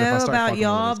 that. I don't But if I know start about fucking with it,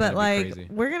 y'all, it's but gonna be like, crazy.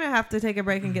 we're gonna have to take a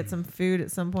break and get some food at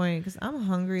some point because I'm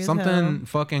hungry as Something hell.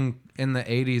 fucking in the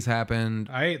 80s happened.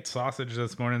 I ate sausage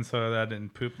this morning so that I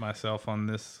didn't poop myself on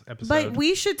this episode. But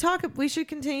we should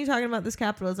continue talking about this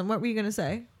capitalism. What were you gonna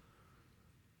say?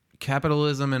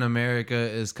 Capitalism in America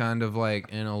is kind of like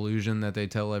an illusion that they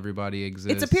tell everybody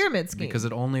exists. It's a pyramid scheme. Because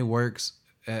it only works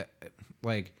at,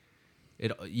 like,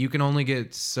 you can only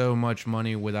get so much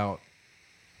money without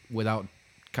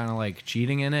kind of like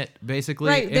cheating in it, basically,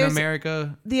 Right, in there's-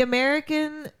 America. The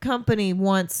American company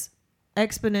wants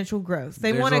exponential growth.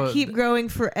 They There's want to a- keep growing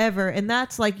forever, and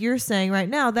that's like you're saying right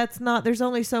now. That's not. There's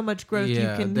only so much growth you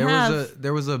can have.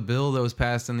 There was a bill that was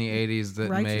passed in the 80s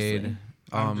that Righteously. made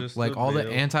I'm just like a all the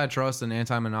bill. antitrust and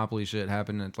anti-monopoly shit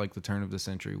happened at like the turn of the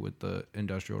century with the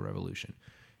Industrial Revolution.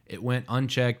 It went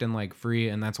unchecked and like free,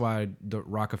 and that's why the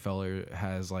Rockefeller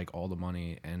has like all the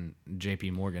money and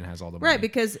JP Morgan has all the money. Right,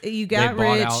 because you got They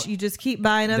bought rich, out- you just keep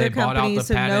buying other they bought out companies, the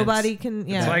so patents. nobody can.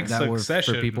 Yeah, It's like that were for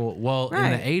Succession. people. Well,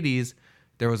 Right. in the 80s,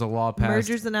 there was a law passed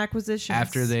mergers and acquisitions.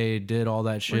 after they did all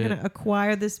that we're shit. gonna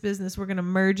acquire this business. We're gonna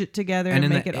merge it together And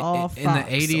and in make the, it all. in the Fox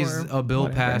 80s, or a bill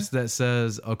whatever. passed that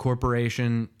says a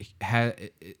corporation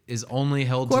is only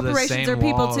held to the Corporations same are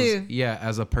people laws, too. yeah,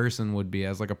 as a person would be,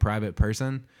 as like a private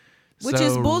person. Which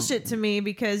is So- bullshit to me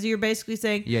because you're basically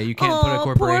saying, Yeah, you can't put a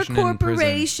corporation poor in prison."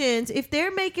 corporations. If they're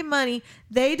making money,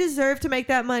 they deserve to make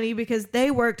that money because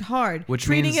they worked hard. Which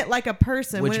treating means- it like a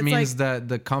person, Which when it's means like, that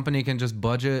the company can just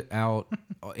budget out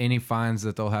any fines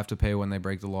that they'll have to pay when they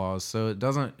break the laws. So it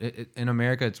doesn't. In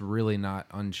America, it's really not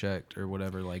unchecked or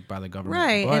whatever, like by the government.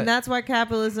 right, But and that's why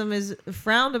capitalism is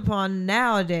frowned upon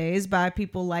nowadays by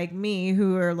people like me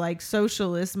who are like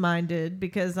socialist minded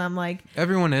because I'm like,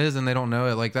 everyone is, and they don't know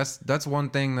it. Like that's one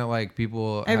thing that like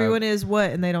people. have- everyone is what,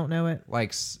 and they don't know it.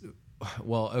 like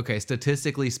well, okay,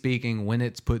 statistically speaking, when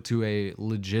it's put to a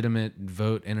legitimate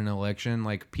vote in an election,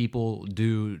 like people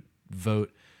do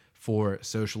vote for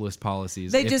socialist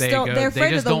policies. They If just don't- they're afraid they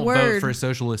just of the don't word. vote for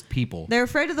socialist people. They're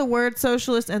afraid of the word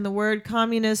socialist and the word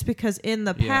communist because in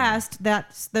the Yeah. past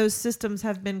those systems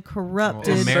have been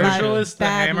corrupted Well, by America- Socialist, the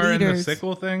bad hammer and the leaders.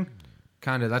 sickle thing.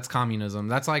 Kind of, that's communism.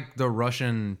 That's like the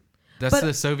Russian. That's But-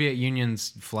 the Soviet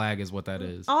Union's flag, is what that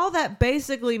is. All that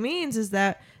basically means is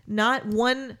that not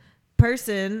one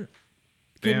person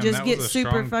can Damn, just that get was a super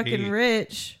strong fucking P.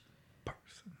 rich.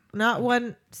 Not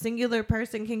one singular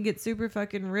person can get super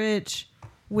fucking rich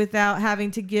without having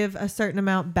to give a certain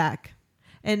amount back.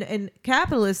 And in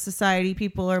capitalist society,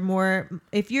 people are more,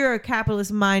 if you're a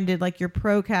capitalist minded, like you're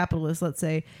pro-capitalist, let's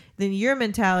say, then your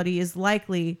mentality is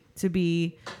likely to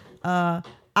be,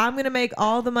 I'm going to make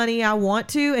all the money I want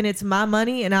to, and it's my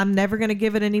money, and I'm never going to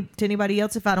give it to anybody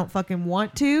else if I don't fucking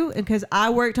want to, because I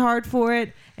worked hard for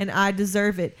it, and I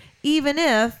deserve it. Even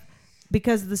if,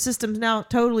 because the system's now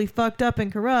totally fucked up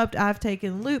and corrupt, I've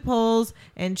taken loopholes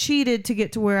and cheated to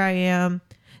get to where I am.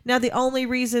 Now, the only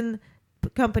reason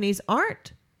companies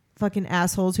aren't fucking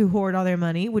assholes who hoard all their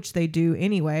money, which they do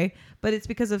anyway, but it's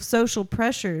because of social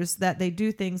pressures that they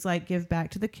do things like give back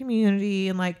to the community,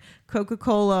 and like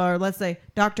Coca-Cola or let's say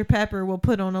Dr. Pepper will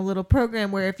put on a little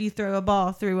program where if you throw a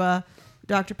ball through a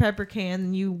Dr. Pepper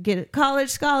can, you get a college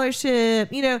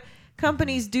scholarship. You know,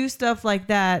 companies do stuff like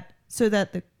that so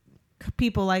that the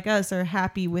people like us are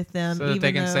happy with them. So that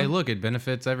they can though- say, look, it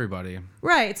benefits everybody.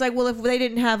 Right. It's like, well, if they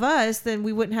didn't have us, then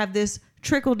we wouldn't have this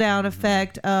trickle down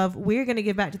effect of we're going to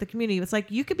give back to the community. It's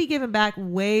like you could be giving back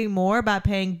way more by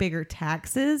paying bigger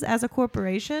taxes as a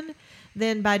corporation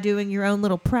than by doing your own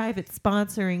little private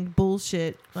sponsoring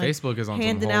bullshit. Like Facebook is on some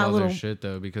handing whole out other little shit,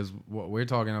 though, because what we're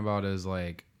talking about is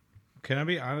like, Can I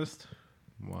be honest?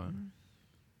 what?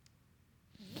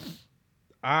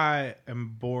 I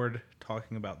am bored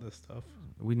talking about this stuff.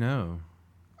 We know.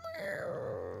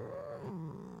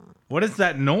 What is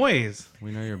that noise?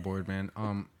 We know you're bored, man.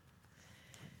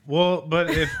 Well, but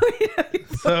if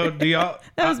so, do y'all?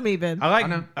 That was me, Ben. I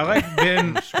like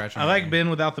Ben. Scratching I my like head. Ben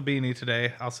without the beanie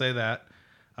today. I'll say that.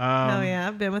 Oh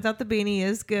yeah, Ben without the beanie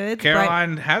is good. Bright-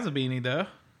 Caroline has a beanie though.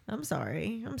 I'm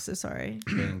sorry. I'm so sorry.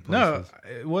 Getting No, places.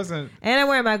 it wasn't. And I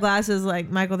wear my glasses. Like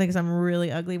Michael thinks I'm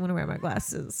really ugly when I wear my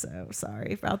glasses. So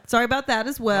sorry about that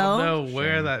as I well. don't know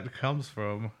where that comes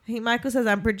from. Michael says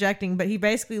I'm projecting, but he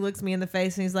basically looks me in the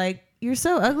face and he's like, You're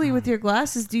so ugly with your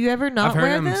glasses. Do you ever not I've heard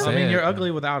wear him them? say I mean, it. you're ugly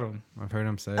without them. I've heard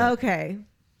him say it. Okay.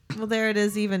 Well, there it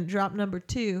is. Even drop number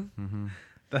 2.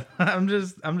 I'm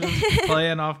just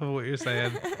playing off of what you're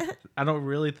saying. I don't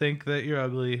really think that you're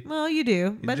ugly. Well, you do,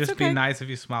 It'd but just it's okay. be nice if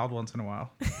you smiled once in a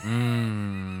while.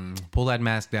 Pull that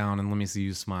mask down and let me see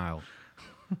you smile.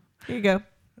 Here you go.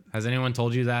 Has anyone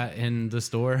told you that in the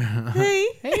store? Hey.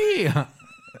 Hey.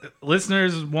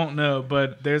 Listeners won't know,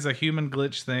 but there's a human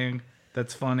glitch thing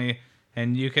that's funny,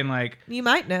 and you can like, You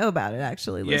might know about it,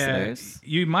 actually, listeners.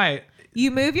 you might. You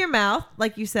move your mouth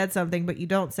like you said something, but you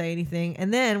don't say anything.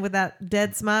 And then with that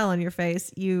dead smile on your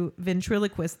face, you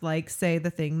ventriloquist-like say the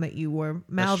thing that you were That's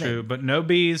mouthing. true, but no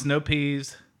B's, no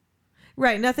P's.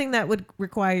 Right. Nothing that would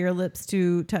require your lips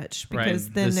to touch because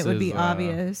Right. then This it would be is,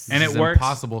 obvious. And It's it works.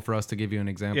 impossible for us to give you an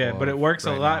example. Yeah, but it works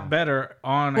a right lot now. better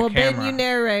on well, a camera. Ben, you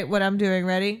narrate what I'm doing.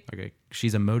 Ready? Okay,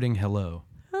 she's emoting hello,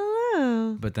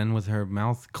 Hello. but then with her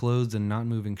mouth closed and not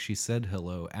moving, she said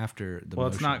hello after the. Well,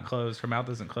 it's motion. not closed. Her mouth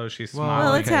isn't closed. She's Well, smiling.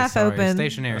 Well, it's half open.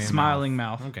 Stationary. A smiling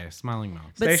mouth. Okay, smiling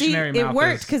mouth. But see, Stationary it mouth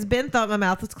worked is- because Ben thought my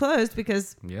mouth was closed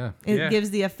because Yeah, it Yeah. gives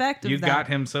the effect of You that. got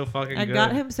him so fucking I good.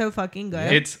 got him so fucking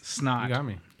good. It's you snot. got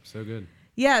me. So good.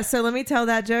 Yeah, so let me tell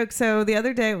that joke. So the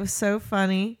other day it was so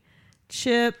funny.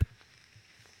 Chip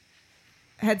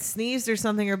had sneezed or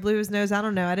something or blew his nose. I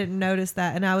don't know. I didn't notice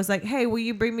that. And I was like, "Hey, will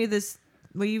you bring me this?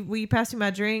 Will you pass me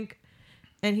my drink?"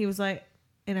 And he was like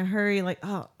in a hurry, like,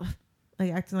 "Oh,"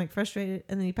 like acting like frustrated.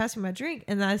 And then he passed me my drink,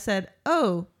 and I said,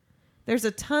 "Oh, there's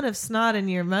a ton of snot in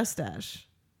your mustache."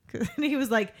 And he was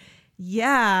like,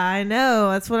 "Yeah, I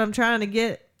know. That's what I'm trying to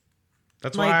get."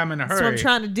 That's Like, why I'm in a That's what I'm hurry.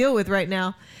 trying to deal with right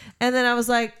now. And then I was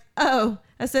like, oh,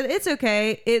 I said, it's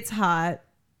okay. It's hot.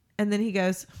 And then he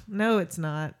goes, no, it's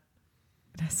not.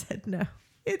 And I said, no,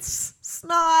 it's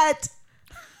snot.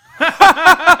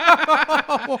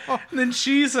 And then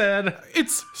she said,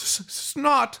 It's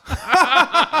snot. No,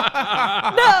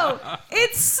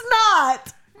 it's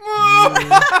snot.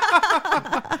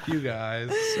 you guys,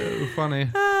 So funny.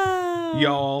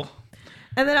 y'all.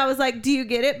 And then I was like, do you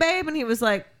get it, babe? And he was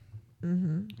like,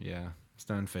 Yeah,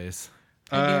 stone face.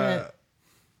 I get it.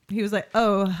 He was like,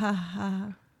 oh, ha,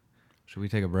 ha. Should we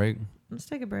take a break? Let's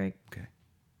take a break. Okay.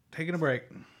 Taking a break.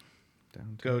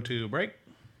 Down to Go to break.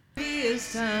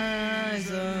 Happiest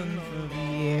times of the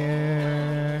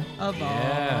year, of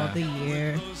Yeah. all the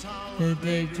year. The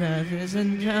day drivers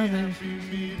and drivers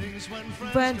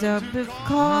went up with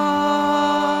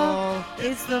call.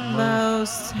 It's the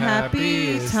most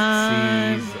happy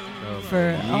time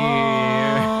for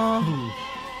all.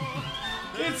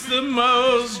 It's the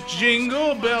most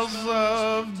jingle bells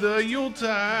of the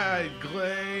Yuletide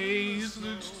glaze.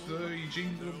 It's the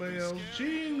jingle bells,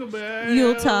 jingle bells.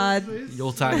 Yuletide.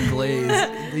 Yuletide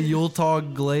glaze. The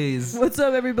Yuletide glaze. What's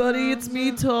up, everybody? It's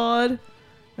me, Todd.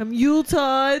 I'm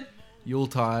Yuletide.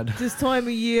 Yuletide. This time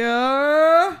of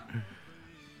year.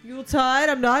 Yuletide.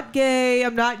 I'm not gay.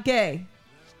 I'm not gay.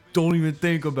 Don't even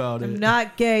think about I'm it.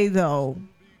 not gay though,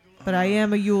 but I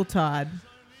am a Yuletide.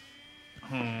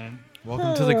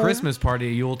 Welcome to the Christmas party,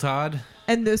 Yuletide.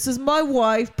 And this is my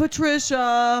wife,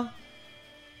 Patricia.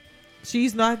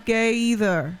 She's not gay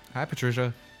either. Hi,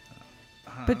 Patricia.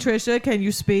 Patricia, can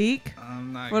you speak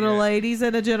I'm not for gay. the ladies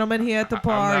and the gentlemen here at the I'm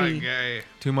party? not gay.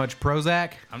 Too much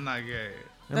Prozac? I'm not gay.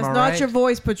 That's Am I not right? your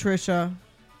voice, Patricia.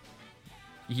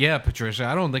 Yeah, Patricia.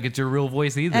 I don't think it's your real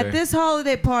voice either. At this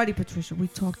holiday party, Patricia, we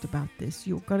talked about this.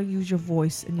 You're gonna use your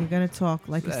voice and you're gonna talk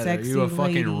like a Are sexy you a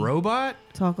fucking lady. robot?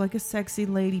 Talk like a sexy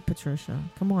lady, Patricia.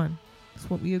 Come on. That's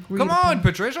what we agreed Come on, upon.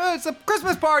 Patricia. It's a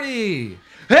Christmas party.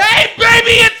 Hey,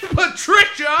 baby, it's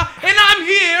Patricia, and I'm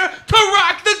here to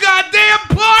rock the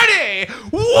goddamn party.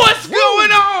 What's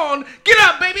going on? Get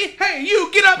up, baby. Hey, you,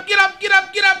 get up, get up, get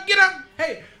up, get up, get up.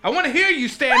 Hey, I want to hear you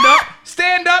stand up.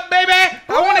 Stand up, baby.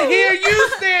 I want to hear you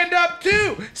stand up,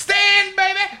 too. Stand,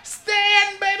 baby.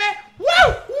 Stand, baby.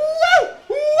 Woo, woo,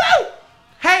 woo.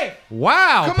 Hey.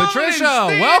 Wow, Come on and Patricia.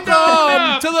 stand Welcome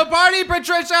up. to the party,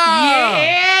 Patricia.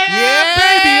 Yeah,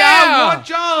 baby. I want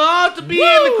y'all all to be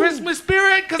in the Christmas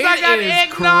spirit because I It got is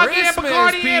eggnog and Christmas,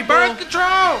 Bacardi and people. birth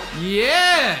control.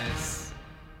 Yes.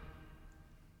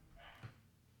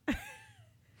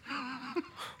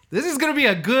 This is going to be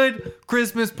a good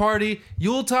Christmas party.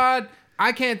 Yuletide,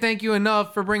 I can't thank you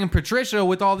enough for bringing Patricia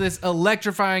with all this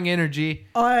electrifying energy.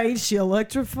 Ain't she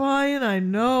electrifying? I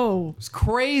know. It's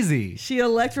crazy. She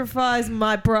electrifies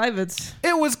my privates.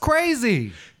 It was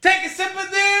crazy. Take a sip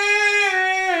of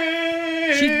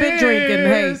this. She's been drinking.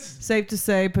 Hey, safe to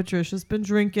say, Patricia's been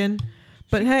drinking.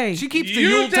 But hey, She keeps the You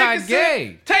Yuletide take a gay.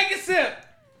 sip. Take a sip.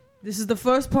 This is the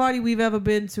first party we've ever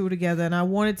been to together, and I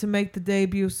wanted to make the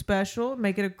debut special,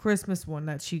 make it a Christmas one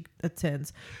that she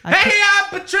attends. Hey, I'm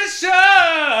Patricia.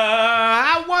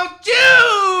 I want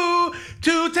you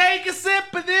to take a sip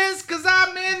of this because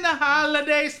I'm in the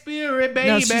holiday spirit, baby.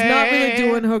 No, she's not really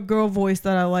doing her girl voice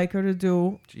that I like her to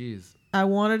do. Jeez. I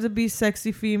want her to be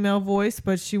sexy female voice,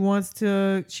 but she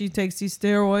takes these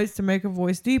steroids to make her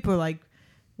voice deeper. Like,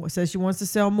 says she wants to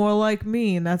sound more like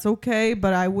me, and that's okay,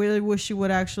 but I really wish she would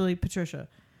actually. Patricia,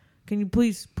 can you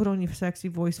please put on your sexy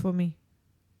voice for me?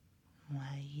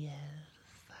 Why, yes,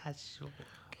 I sure.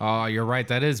 Oh, you're right.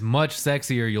 That is much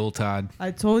sexier, Yuletide. I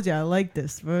told you I like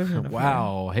this version of her.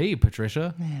 Wow. Hey,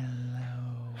 Patricia.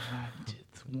 Hello, I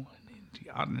just wanted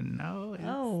y'all to know it's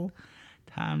Oh.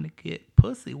 time to get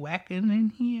pussy whacking in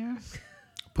here.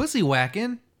 Pussy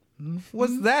whacking?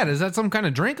 What's that? Is that some kind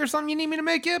of drink or something you need me to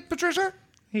make you, Patricia?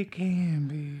 It can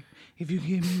be if you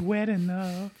get me wet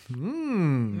enough.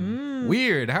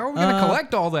 Weird. How are we going to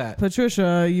collect all that?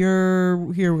 Patricia,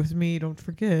 you're here with me, don't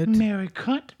forget. Merry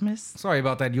Christmas. Sorry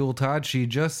about that, Yuletide. She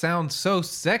just sounds so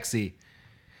sexy.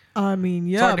 I mean,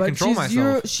 yeah, hard to but control she's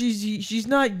myself. she's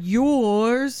not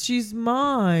yours. She's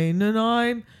mine, and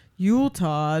I'm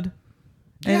Yuletide.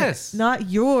 And Yes. not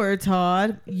your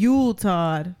Todd.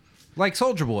 Yuletide. Like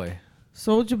Soldier Boy.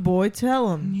 Soldier Boy,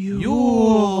 tell him.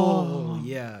 Yule.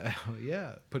 Yeah.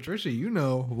 Yeah. Patricia, you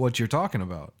know what you're talking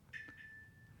about.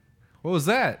 What was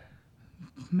that?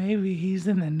 Maybe he's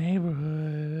in the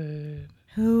neighborhood.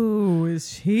 Who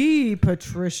is he,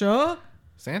 Patricia?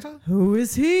 Santa? Who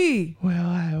is he? Well,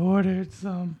 I ordered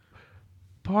some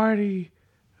party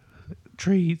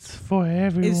treats for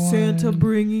everyone. Is Santa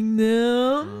bringing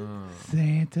them?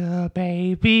 Santa,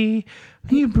 baby,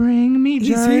 you bring me He's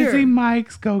Jersey here.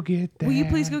 Mike's. Go get that. Will you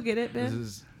please go get it, This Ben?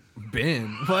 is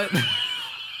Ben. What?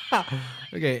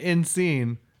 Okay, in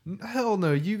scene. Hell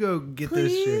no, you go get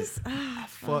this Please? shit.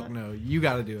 Fuck no, you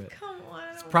gotta do it. Come on.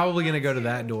 It's Probably gonna go to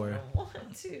that door. I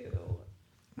want to.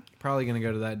 Probably gonna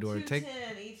go to that door.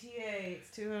 210 ETA. It's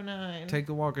 209. Take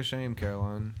the walk of shame,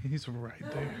 Caroline. He's right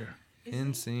there.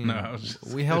 In scene. No, I was just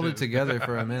We held it together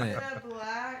for a minute. A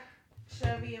black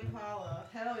Chevy Impala.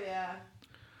 Hell yeah.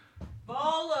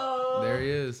 Bolo. There he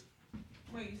is.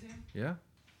 Wait, you see him? Yeah.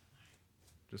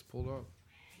 Just pulled up.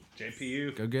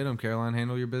 JPU. Go get him, Caroline.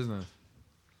 Handle your business.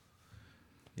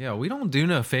 Yeah, we don't do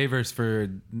no favors for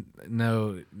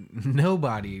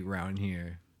nobody around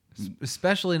here.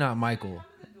 Especially not Michael.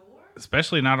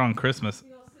 Especially not on Christmas.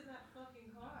 You don't sit in that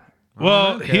fucking car.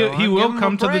 Well, Okay, he well, give will him a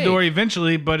come to the break. door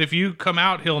eventually, but if you come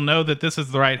out, he'll know that this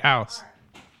is the right house.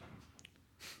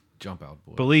 Jump out,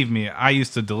 boy. Believe me, I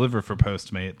used to deliver for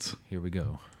Postmates. Here we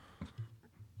go.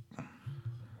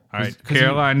 All right, 'cause you-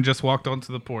 Caroline just walked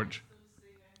onto the porch.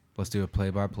 Let's do a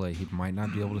play-by-play. He might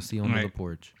not be able to see onto the Right.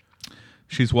 porch.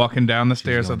 She's walking down the She's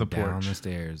stairs of the going down porch. the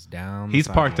stairs. Down. The He's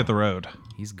parked at the sidewalk. road.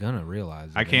 He's gonna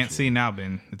realize. I can't eventually. see now,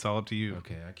 Ben. It's all up to you.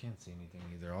 Okay, I can't see anything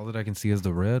either. All that I can see is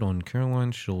the red on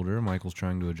Caroline's shoulder. Michael's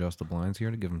trying to adjust the blinds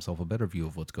here to give himself a better view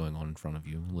of what's going on in front of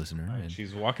you, listener. And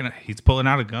She's walking. He's pulling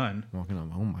out a gun. walking up.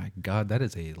 Oh my God, that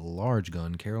is a large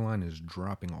gun. Caroline is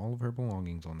dropping all of her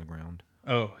belongings on the ground.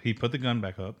 Oh, he put the gun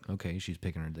back up. Okay, she's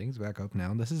picking her things back up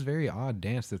now. This is very odd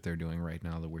dance that they're doing right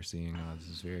now that we're seeing. This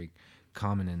is very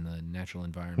common in the natural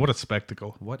environment. What a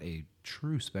spectacle. What a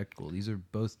true spectacle. These are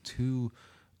both two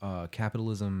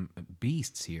capitalism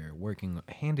beasts here working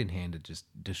hand in hand to just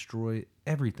destroy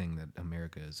everything that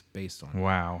America is based on.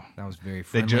 Wow. That was very They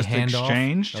friendly just handoff.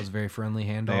 exchanged? That was very friendly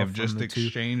handoff. They have from just the two.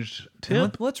 exchanged And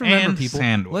tip let's remember and people.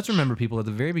 sandwich. Let's remember people at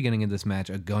the very beginning of this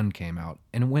match, a gun came out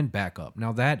and it went back up.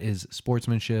 Now that is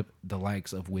sportsmanship, the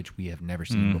likes of which we have never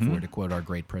seen before. To quote our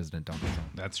great president Donald Trump.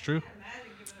 That's true.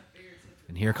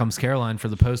 And here comes Caroline for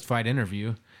the post-fight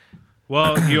interview.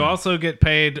 Well, you also get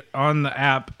paid on the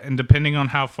app, and depending on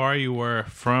how far you were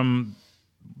from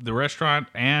the restaurant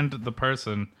and the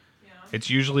person, it's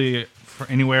usually for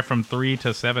anywhere from $3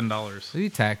 to $7. Are you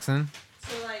taxing?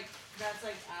 So that's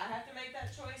I have to make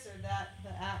that choice, or that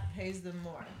the app pays them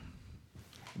more.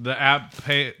 The app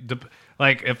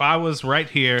like if I was right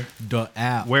here The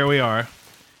app. where we are,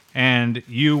 and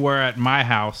you were at my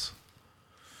house,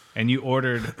 and you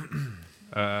ordered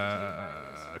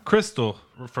Crystal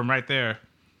from right there,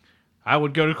 I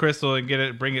would go to Crystal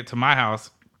and bring it to my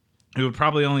house. It would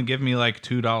probably only give me like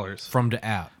 $2. From the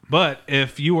app. But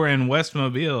if you were in West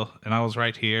Mobile and I was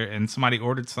right here, and somebody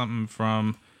ordered something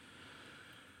from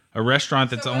a restaurant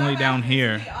that's only down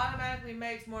here, He automatically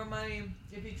makes more money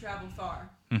if he traveled far.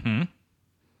 but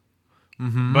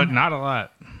not a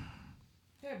lot.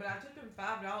 Yeah, but I took him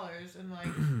 $5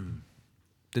 and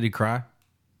Did he cry?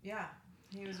 yeah.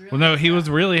 He was really Well, no, he upset. was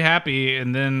really happy,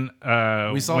 and then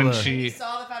We saw when the- He she,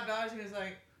 saw the $5. He was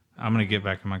like, I'm gonna get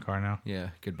back in my car now. Yeah,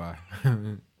 goodbye.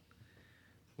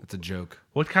 That's a joke.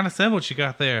 What kind of sandwich you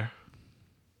got there?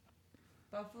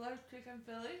 Buffalo chicken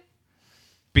Philly.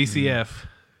 BCF,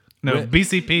 no Wait.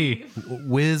 BCP.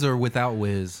 Whiz or without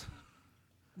whiz?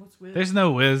 What's with? There's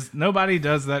no whiz. Nobody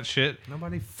does that shit.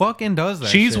 Nobody fucking does that.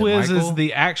 Cheese shit, whiz Michael. is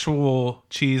the actual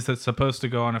cheese that's supposed to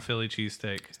go on a Philly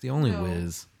cheesesteak. It's the only No.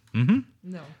 whiz.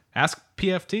 No. Ask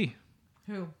PFT,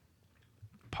 Who?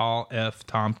 Paul F.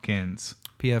 Tompkins.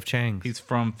 PF Chang's. He's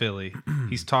from Philly.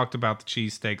 He's talked about the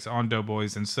cheesesteaks on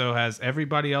Doughboys, and so has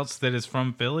everybody else that is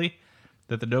from Philly.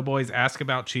 That the Doughboys ask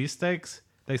about cheesesteaks,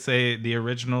 they say the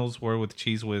originals were with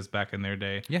Cheese Whiz back in their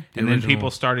day. Yeah, the and then original.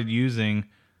 people started using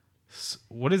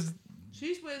what is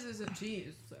Cheese Whiz isn't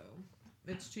cheese, though.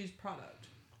 It's cheese product.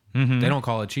 They don't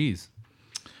call it cheese.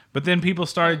 But then people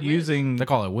started Whiz. using. They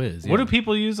call it whiz. What yeah. do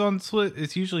people use on Swiss?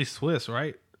 It's usually Swiss,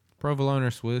 right? Provolone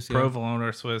or Swiss? Yeah. Provolone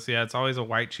or Swiss. Yeah, it's always a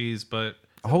white cheese, but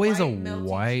Always a melty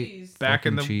white cheese. back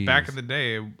in the fucking back cheese. in the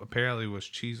day, it apparently was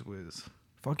Cheese Whiz.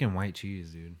 fucking white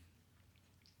cheese, dude.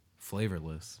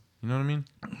 Flavorless. You know what I mean?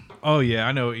 Oh yeah,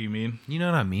 I know what you mean, You know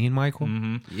what I mean, Michael?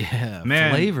 Mm-hmm. Yeah,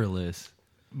 Man. flavorless.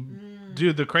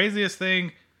 dude. The craziest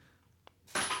thing,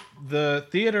 the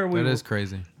theater That is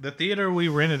crazy. the theater we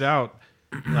rented out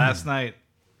last night,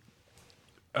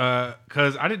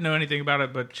 because I didn't know anything about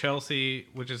it, but Chelsea,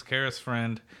 which is Kara's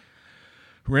friend,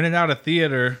 rented out a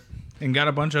theater and got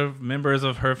a bunch of members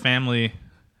of her family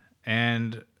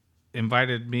and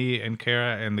invited me and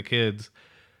Kara and the kids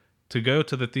to go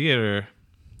to the theater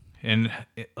and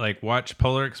like watch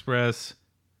Polar Express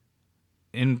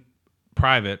in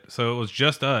private. So it was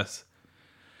just us.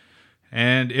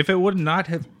 And if it would not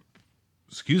have,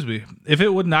 if it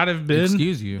would not have been,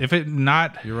 Excuse you. if it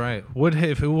not, You're right.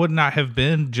 if it would not have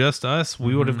been just us,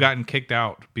 we would have gotten kicked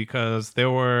out because there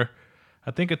were,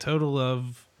 I think, a total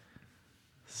of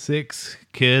 6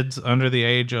 kids under the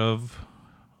age of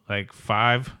like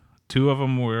 5. Two of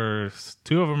them are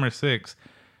 6,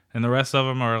 and the rest of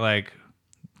them are like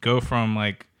go from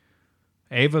like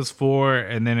Ava's 4,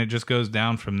 and then it just goes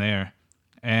down from there.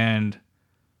 And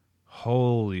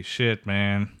holy shit,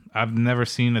 man. I've never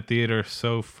seen a theater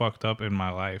so fucked up in my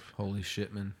life. Holy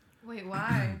shit, man. Wait,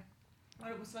 why?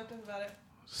 What was fucked up about it?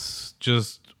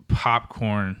 Just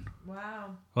popcorn,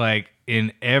 Wow. like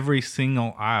in every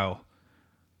single aisle.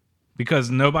 Because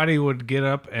nobody would get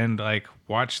up and like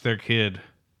watch their kid.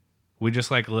 We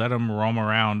just like let them roam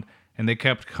around, and they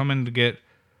kept coming to get.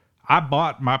 I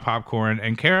bought my popcorn,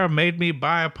 and Kara made me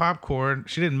buy a popcorn.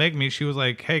 She didn't make me. She was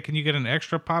like, "Hey, can you get an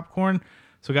extra popcorn?"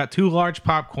 So I got 2 large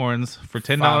popcorns for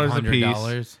 $10 a piece.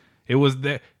 $500. It was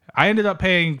I ended up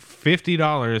paying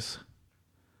 $50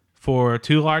 for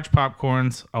 2 large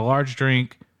popcorns, a large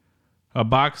drink, a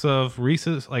box of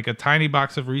Reese's, like a tiny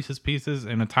box of Reese's Pieces,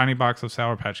 and a tiny box of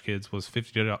Sour Patch Kids was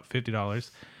 $50.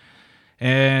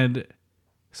 And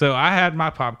so I had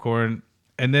my popcorn,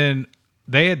 and then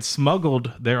they had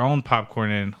smuggled their own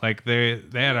popcorn in. Like they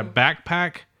had a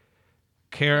backpack.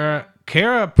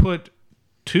 Kara put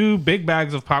 2 big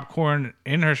bags of popcorn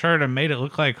in her shirt and made it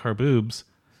look like her boobs.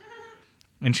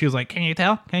 And she was like, "Can you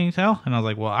tell? Can you tell?" And I was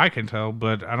like, "Well, I can tell,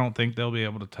 but I don't think they'll be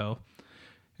able to tell."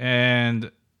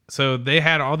 And so they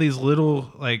had all these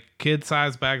little like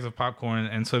kid-sized bags of popcorn,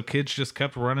 and so kids just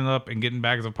kept running up and getting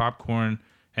bags of popcorn,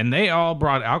 and they all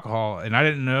brought alcohol, and I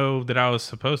didn't know that I was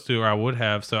supposed to or I would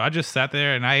have. So I just sat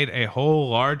there and I ate a whole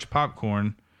large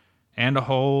popcorn and a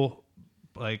whole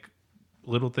like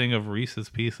little thing of Reese's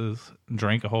Pieces,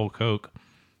 drank a whole Coke.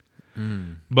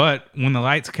 But when the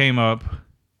lights came up,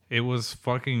 it was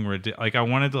fucking ridiculous. Like I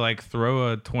wanted to like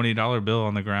throw a $20 bill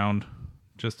on the ground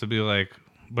just to be like,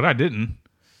 but I didn't.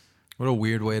 What a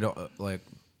weird way to like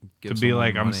give To be someone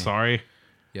like, I'm money. sorry.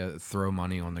 Yeah, throw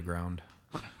money on the ground.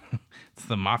 It's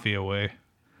the mafia way.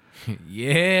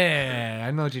 Yeah,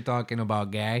 I know what you're talking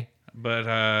about, guy.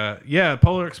 But yeah,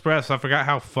 Polar Express, I forgot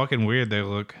how fucking weird they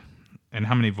look and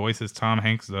how many voices Tom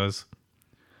Hanks does.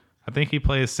 I think he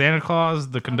plays Santa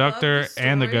Claus, the conductor,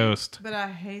 and the story, ghost. But I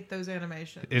hate those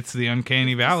animations. It's the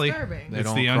Uncanny Valley. Disturbing. They It's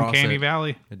don't the cross Uncanny it.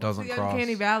 Valley. It doesn't The cross.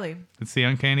 Uncanny Valley. It's the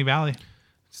Uncanny Valley.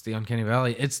 It's the Uncanny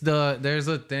Valley. There's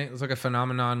a thing. It's like a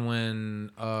phenomenon when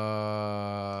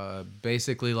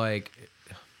basically like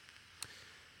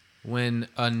when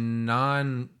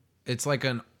it's like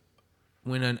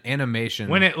when an animation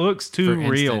When it looks too for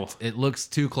real. instance, it looks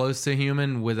too close to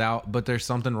human but there's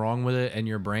something wrong with it and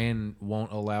your brain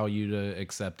won't allow you to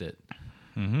accept it.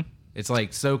 Mm-hmm. It's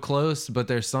like so close, but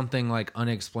there's something like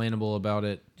unexplainable about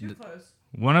it. Too close.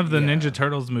 One of the Yeah. Ninja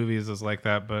Turtles movies is like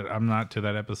that, but I'm not to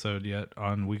that episode yet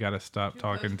on We Gotta Stop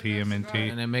Talking TMNT.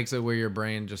 And it makes it where your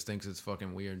brain just thinks it's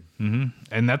fucking weird.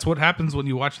 And that's what happens when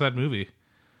you watch that movie.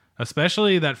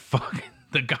 Especially that fucking,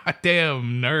 the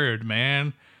goddamn nerd,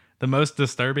 man. The most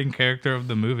disturbing character of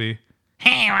the movie.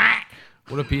 Hey,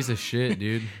 what? What a piece of shit,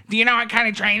 dude. Do you know what kind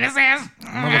of train this is?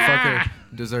 Motherfucker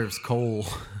deserves coal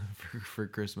for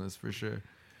Christmas, for sure.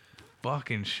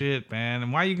 Fucking shit, man.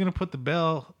 And why are you going to put the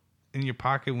bell in your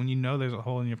pocket when you know there's a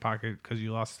hole in your pocket because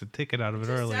you lost the ticket out of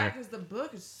it earlier? Because the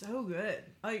book is so good.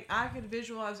 Like, I could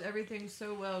visualize everything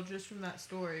so well just from that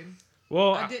story.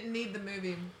 Well, I didn't need the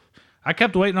movie. I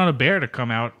kept waiting on a bear to come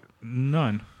out.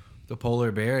 None. The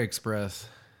Polar Bear Express.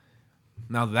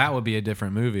 Now that would be a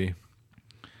different movie.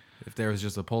 If there was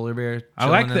just a polar bear I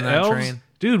like chilling the in that elves. train.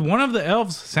 Dude, one of the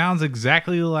elves sounds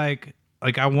exactly like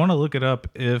I want to look it up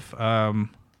if oh no,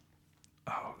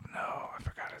 I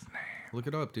forgot his name. Look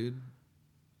it up, dude.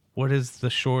 What is the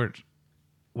short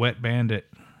Wet Bandit?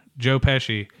 Joe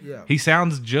Pesci. Yeah. He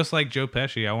sounds just like Joe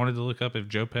Pesci. I wanted to look up if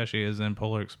Joe Pesci is in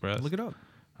Polar Express. Look it up.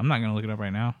 I'm not going to look it up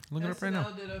right now. Look it up right now.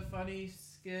 SNL did a funny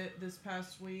skit this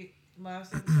past week,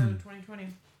 last episode of 2020,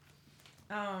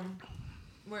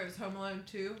 where it was Home Alone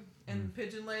 2 and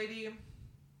Pigeon Lady,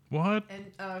 What?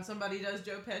 and somebody does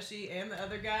Joe Pesci and the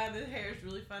other guy. The hair is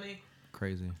really funny,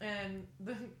 Crazy. and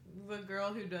the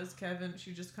girl who does Kevin,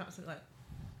 she just constantly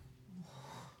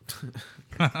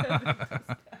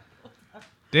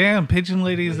Damn, Pigeon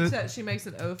Ladies. she makes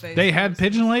an O face. They had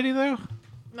Pigeon Lady though?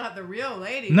 Not the real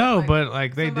lady. No, but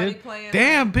like they somebody did. playing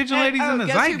Damn, Pigeon And- Lady's in the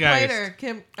guess zeitgeist. Who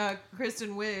played her?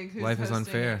 Kristen Wiig. Who's Life is hosting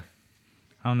unfair. it.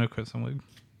 I don't know Kristen Wiig.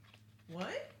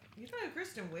 What? You don't know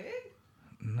Kristen Wiig?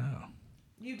 No.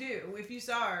 You do. If you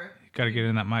saw her. Got to get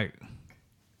in that mic.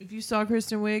 If you saw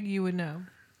Kristen Wiig, you would know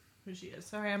who she is.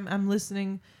 Sorry, I'm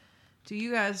listening to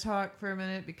you guys talk for a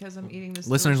minute because I'm eating this.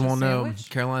 Listeners delicious won't know. sandwich.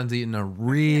 Caroline's eating a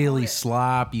really it.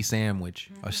 sloppy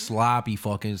sandwich. A sloppy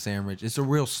fucking sandwich. It's a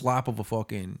real slop of a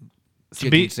fucking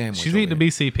chicken B- sandwich. She's over eating here. a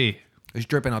BCP. It's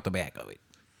dripping out the back of it.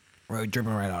 Right,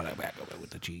 dripping right out the back of it with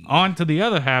the cheese. On to the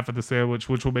other half of the sandwich,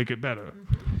 which will make it better.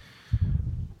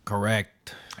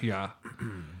 Correct. Yeah.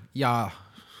 Yeah.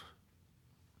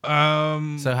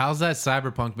 Um. So how's that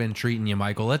Cyberpunk been treating you,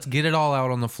 Michael? Let's get it all out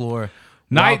on the floor.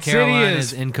 Night while Caroline City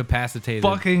is is incapacitated.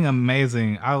 fucking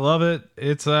amazing. I love it.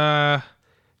 It's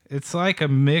like a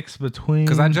mix between.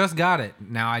 Because I just got it.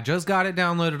 Now I just got it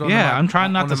downloaded on yeah, my, I'm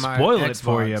trying not to onto my spoil it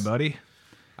for Xbox. you, buddy.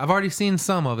 I've already seen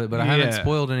some of it, but I haven't Yeah.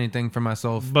 spoiled anything for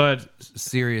myself But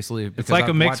seriously. it's because like a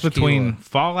I've mix watched between Kilo.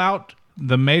 Fallout,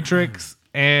 The Matrix,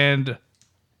 and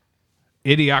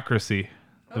Idiocracy,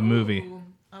 the movie. Ooh,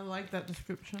 I like that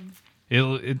description.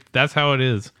 That's how it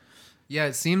is. Yeah,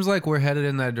 it seems like we're headed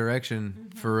in that direction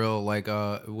for real. Like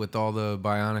with all the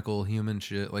bionicle human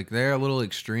shit, like they're a little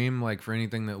extreme, like for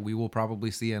anything that we will probably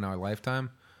see in our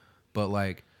lifetime. But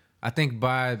like, I think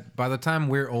by the time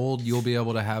we're old, you'll be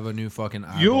able to have a new fucking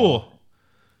eyeball.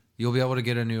 You'll be able to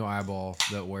get a new eyeball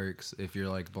that works if you're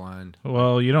like blind.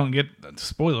 Well, you don't get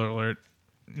spoiler alert.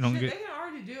 You don't Shit, get they can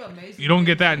already do amazing. you don't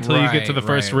get things. that until you get to the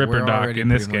first Ripper We're doc already in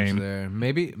this pretty much game. there.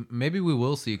 Maybe we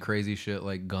will see crazy shit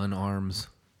like gun arms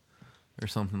or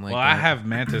something like Well, that. I have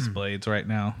mantis blades right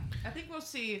now. I think we'll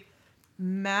see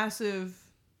massive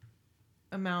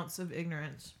amounts of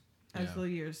ignorance as Yeah. the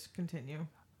years continue.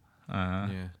 Yeah.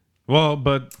 Well,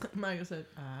 but Michael said,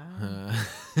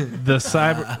 the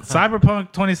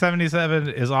Cyberpunk 2077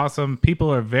 is awesome.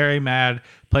 People are very mad.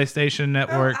 PlayStation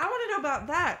Network. I want to know about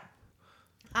that.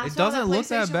 I It saw doesn't look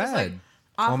that PlayStation was, like, bad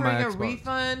on my offering a Xbox.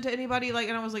 refund to anybody, like,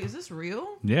 and I was like, "Is this real?"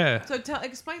 Yeah. So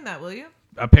explain that, will you?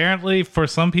 Apparently, for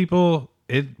some people,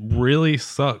 it really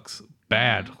sucks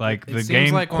bad. Like It the seems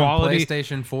game like quality, on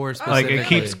PlayStation 4 like specifically. it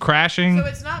keeps crashing. So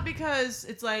it's not because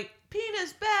it's like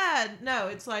penis bad. No,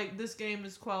 it's like this game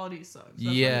is quality sucks. That's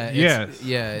what Yeah, it is.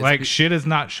 Yes. it's like be- shit is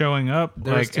not showing up.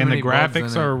 There's Like too and the many bugs in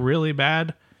graphics it. are really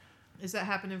bad. Is that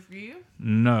happening for you?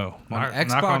 No. on Knock on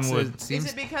Xbox. wood. It seems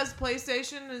Is it because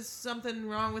PlayStation is something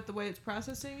wrong with the way it's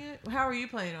processing it? How are you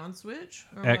playing on Switch?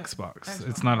 Or what? Xbox.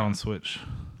 It's not on Switch.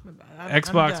 My bad. I'm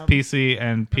Xbox, dumb. PC,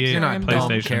 and you're not I'm dumb, dumb,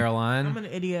 PlayStation. Caroline. I'm an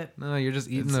idiot. No, you're just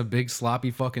eating a big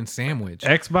sloppy fucking sandwich.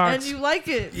 Xbox, And you like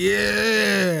it.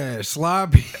 Yeah,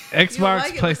 sloppy. Xbox, You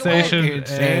like it with the PlayStation, fucking and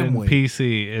sandwich.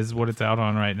 PC is what it's out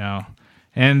on right now.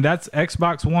 And that's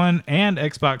Xbox One and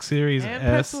Xbox Series And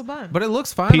S, pretzel bun. But it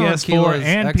looks fine on PS4 Kilo's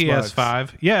and Xbox.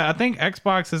 PS5. Yeah, I think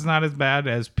Xbox is not as bad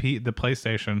as the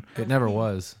PlayStation. It never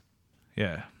was.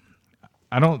 Yeah.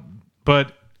 I don't,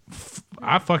 but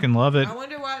I fucking love it. I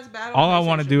wonder why it's bad. All I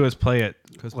want to do is play it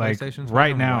Because like PlayStation's right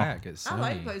fucking now. whack at I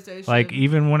like Sony. PlayStation. Like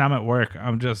even when I'm at work, I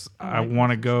like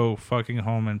want to go fucking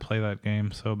home and play that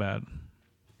game so bad.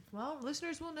 Well,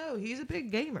 listeners will know he's a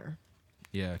big gamer.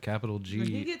 Yeah, capital G. When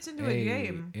he gets into a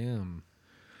game- M.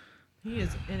 He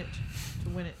is in it to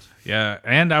win it. Yeah,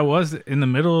 and I was in the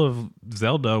middle of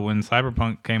Zelda when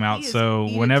Cyberpunk came out. He is So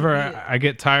eager to whenever beat it. I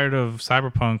get tired of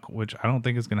Cyberpunk, which I don't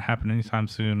think is going to happen anytime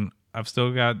soon, I've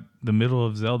still got the middle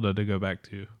of Zelda to go back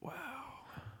to.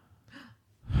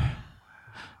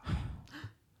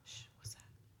 Shh, what's that?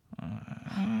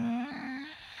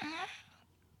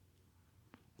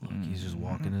 Look, he's just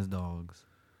walking his dogs.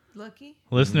 Lucky?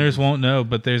 Listeners won't know,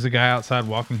 but there's a guy outside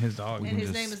walking his dog. We And can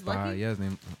his just name is spy- Lucky? Yeah, his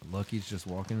name Lucky's just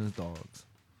walking his dogs.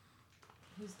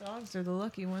 His dogs are the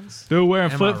lucky ones. They're wearing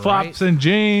Am I flip flops right? and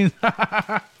jeans.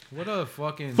 What a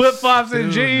fucking Flip flops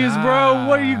and jeans, bro.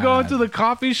 What are you going to the? the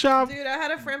coffee shop? Dude, I had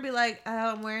a friend be like,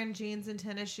 oh, I'm wearing jeans and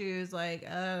tennis shoes. Like,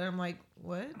 I'm like,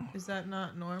 what? Is that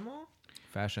not normal?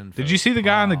 Fashion. Did you see the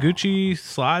guy on the faux Gucci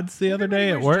slides the other Everybody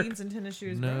day at wears work? Jeans and tennis pas.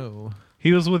 shoes, bro. No.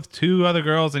 He was with 2 other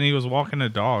girls and he was walking a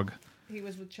dog. He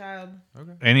was with child.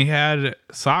 Okay. And he had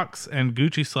socks and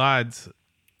Gucci slides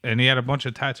and he had a bunch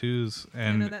of tattoos You know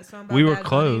and that song by we were Bad Bunny?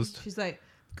 closed. She's like,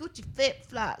 Gucci flip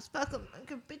flops. Fuck 'em. I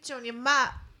can bitch on your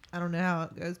mop. I don't know how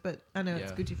it goes, but I know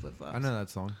it's Yeah. Gucci flip flops. I know that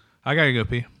song. I gotta go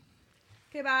pee.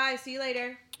 Okay, bye. See you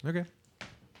later. Okay.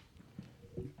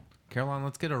 Caroline,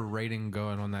 let's get a rating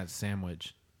going on that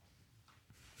sandwich.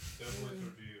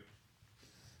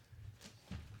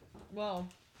 Well,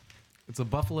 It's a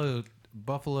buffalo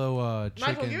chicken.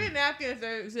 Michael, give me a napkin if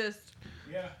they exist.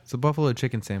 It's a buffalo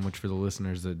chicken sandwich for the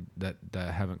listeners that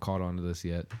haven't caught on to this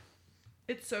yet.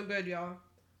 It's so good, y'all.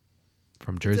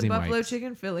 From It's Jersey a buffalo Mike's.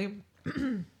 chicken Philly.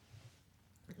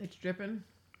 It's dripping.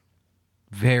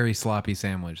 Very sloppy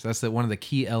sandwich. That's one of the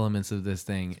key elements of this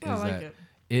thing Oh, I is like that it.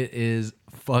 it is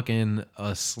fucking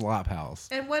a slop house.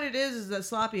 And what it is that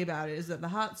sloppy about it is that the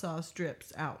hot sauce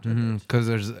drips out. of it. Because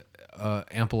there's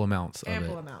ample amounts of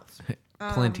Ample it. amounts.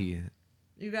 Plenty.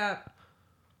 You got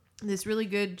this really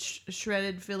good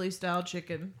shredded Philly style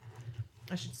chicken.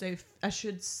 I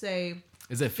should say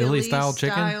Is it Philly style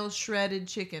chicken? style shredded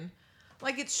chicken.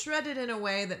 Like it's shredded in a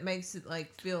way that makes it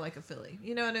like feel like a Philly.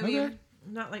 You know what I mean? Okay.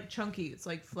 Not like chunky. It's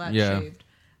like flat Yeah. shaved.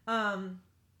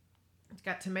 It's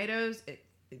got tomatoes. It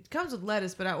comes with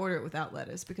lettuce, but I order it without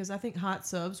lettuce because I think hot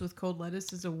subs with cold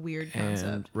lettuce is a weird concept.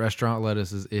 And restaurant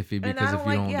lettuce is iffy And I because don't if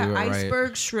you don't do it iceberg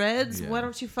right. shreds. Yeah. Why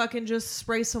don't you fucking just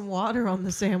spray some water on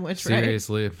the sandwich, right?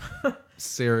 Seriously. Put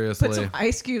Seriously. some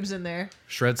ice cubes in there.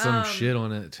 Shred some shit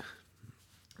on it.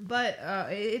 But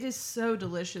it is so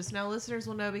delicious. Now, listeners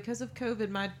will know because of COVID,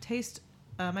 my taste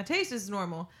is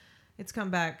normal. It's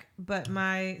come back, but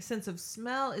my sense of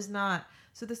smell is not.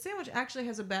 So the sandwich actually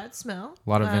has a bad smell. A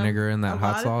lot of vinegar in that a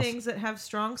hot lot sauce. of things that have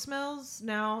strong smells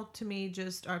now to me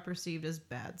just are perceived as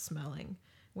bad smelling,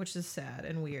 which is sad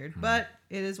and weird. But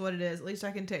it is what it is. At least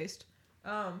I can taste.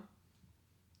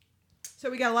 So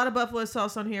we got a lot of buffalo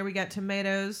sauce on here. We got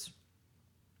tomatoes.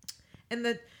 And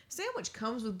the sandwich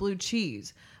comes with blue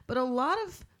cheese. But a lot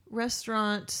of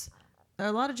restaurants,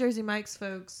 a lot of Jersey Mike's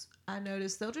folks, I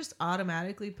noticed they'll just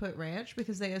automatically put ranch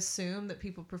because they assume that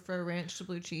people prefer ranch to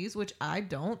blue cheese, which I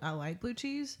don't. I like blue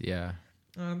cheese. Yeah.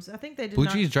 So I think they did Blue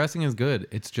not cheese dressing is good.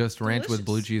 It's just ranch with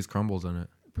blue Delicious. cheese crumbles in it.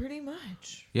 pretty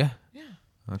much. Yeah. Yeah.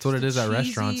 That's what it is Just at a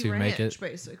restaurants cheesy who make ranch, it.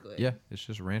 basically. Yeah, it's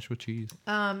just ranch with cheese.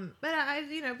 But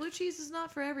blue cheese is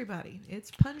not for everybody. It's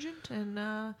pungent,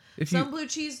 and If some you- blue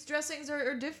cheese dressings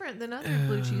are different than other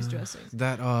blue cheese dressings.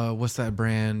 That what's that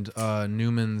brand?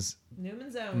 Newman's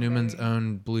Newman's Own.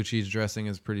 own blue cheese dressing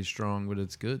is pretty strong, but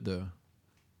it's good though.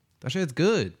 That shit's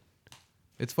good.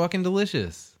 It's fucking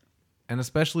delicious. And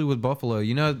especially with buffalo.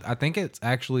 You know, I think it's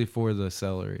actually for the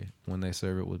celery when they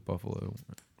serve it with buffalo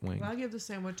wings. Well, I give the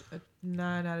sandwich a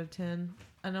 9 out of 10,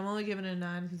 and I'm only giving it a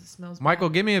 9 because it smells. bad. Michael,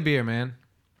 give me a beer, man.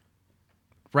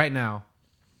 Right now.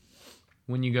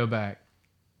 When you go back.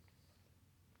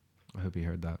 I hope he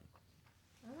heard that.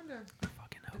 I wonder I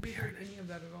fucking hope if he you heard heard it. any of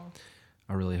that at all.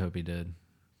 I really hope he did.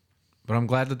 But I'm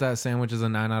glad that sandwich is a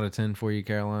 9 out of 10 for you,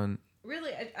 Caroline.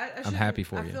 Really, I I'm happy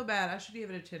for I you. feel bad. I should give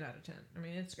it a 10 out of 10. I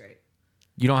mean, it's great.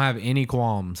 You don't have any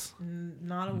qualms.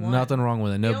 Not a 1. Nothing wrong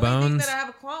with it. No the only thing bones. that I have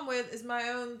a qualm with is my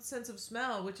own sense of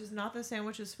smell, which is not the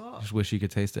sandwich's fault. Just wish you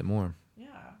could taste it more. Yeah,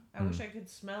 I wish I could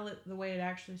smell it the way it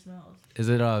actually smells. Is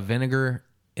it vinegar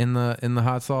in the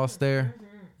hot sauce there?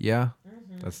 Yeah,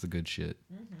 that's the good shit.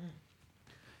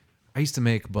 I used to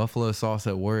make buffalo sauce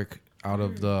at work out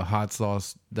of the hot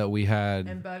sauce that we had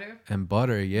And butter. and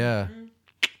butter. Yeah,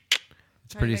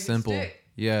 it's How you pretty make it simple. stick.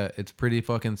 Yeah, it's pretty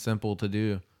fucking simple to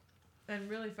do. And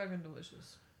really fucking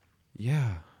delicious.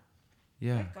 Yeah,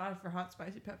 Yeah, Thank God for hot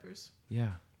spicy peppers. yeah.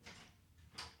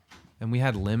 And we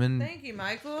had lemon. Thank you,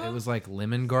 Michael. It was like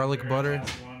lemon garlic butter. Last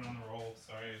one on the roll.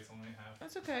 Sorry, it's only half.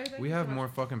 That's okay. Thank We you have so much. more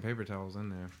fucking paper towels in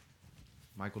there.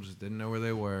 Michael just didn't know where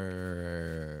they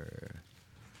were.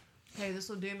 Hey, this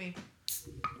will do me.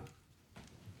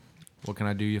 What can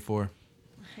I do you for?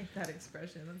 I hate that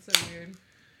expression. That's so weird.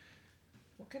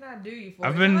 What can I do you for?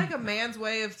 I've Is been- it like a man's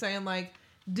way of saying like,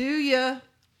 do ya?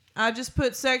 I just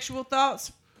put sexual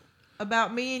thoughts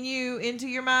about me and you into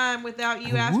your mind without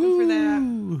you asking for that.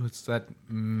 Woo! It's that Like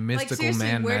mystical seriously,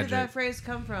 man where magic. did that phrase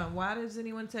come from? Why does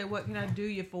anyone say, what can I do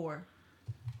you for?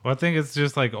 Well, I think it's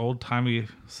just like old timey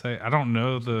say. I don't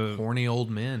know the Horny old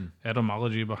men.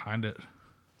 etymology behind it.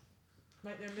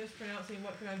 Like they're mispronouncing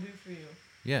what can I do for you?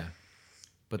 Yeah.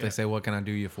 But Yeah. they say, what can I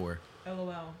do you for?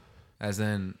 LOL. As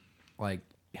in, like,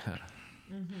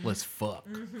 Mm-hmm. let's fuck.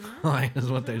 Like,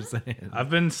 is what they're saying. I've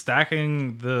been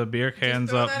stacking the beer cans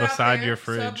Just throw up that out beside there, your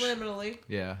fridge. Subliminally.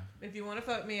 Yeah. If you want to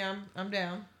fuck me, I'm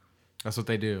down. That's what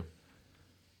they do.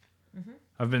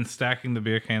 I've been stacking the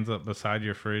beer cans up beside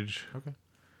your fridge. Okay.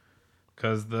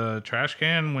 Because the trash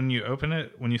can, when you open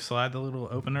it, when you slide the little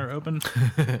opener open,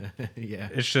 Yeah.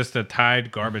 it's just a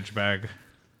Tide garbage bag.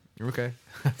 Okay.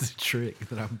 That's a trick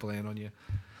that I'm playing on you.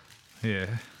 Yeah.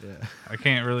 Yeah. I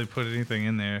can't really put anything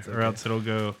in there, or okay. else it'll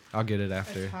go. I'll get it A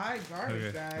after. Tide garbage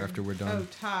Okay. bag. After we're done. Oh,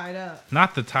 tied up.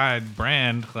 Not the Tide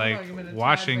brand, like you meant a Tide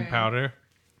washing brand. powder.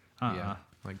 Yeah.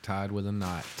 Like tied with a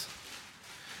knot.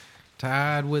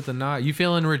 Tied with a knot. You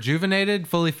feeling rejuvenated,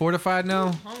 fully fortified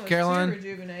now, Almost Caroline? too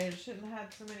rejuvenated. Shouldn't have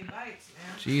had so many bites,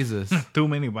 man. Jesus. Too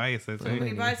many bites, I Too think.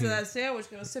 many bites of that sandwich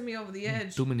gonna send me over the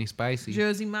edge. Too many spicy.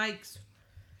 Jersey Mike's.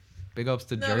 Big ups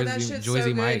to No, but that Jersey, shit's Jersey so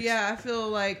good. Mike's. Yeah, I feel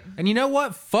like And you know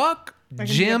what? Fuck I can be a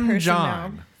Jim person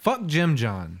John. now. Fuck Jim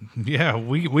John. Yeah,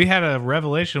 we had a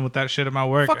revelation with that shit at my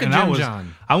work. Fucking and Jim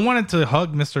John. I wanted to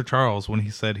hug Mr. Charles when he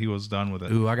said he was done with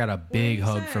it. Ooh, I got a big you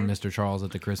hug say? from Mr. Charles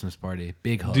at the Christmas party.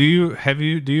 Big hug. Do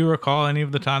you recall any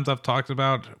of the times I've talked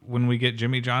about when we get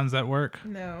Jimmy John's at work?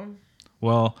 no.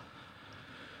 Well,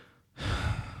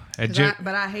 at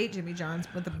But I hate Jimmy John's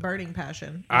with a burning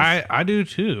passion. I do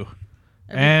too.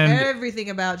 And Everything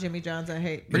about Jimmy John's I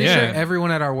hate. Pretty Yeah. sure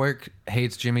everyone at our work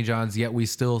hates Jimmy John's, yet we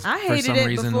still, I for hated some it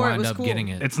reason, before it wind was up cool. getting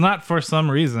it. it's not for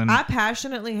some reason. I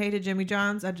passionately hated Jimmy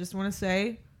John's. I just want to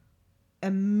say,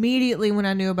 immediately when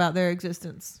I knew about their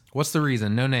existence. What's the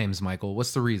reason? No names, Michael.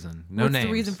 What's the reason? No What's names.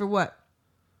 the reason for what?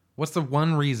 What's the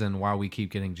one reason why we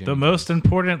keep getting Jimmy? the most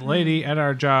important lady at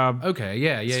our job, Okay,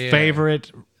 yeah.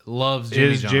 favorite Loves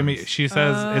Jimmy is John's. Jimmy. She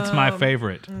says it's my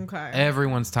favorite. Okay.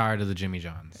 Everyone's tired of the Jimmy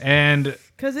John's. And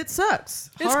Because it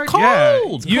sucks. It's Hard-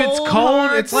 cold. yeah, Cold, it's cold.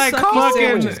 hard, It's like sucky fucking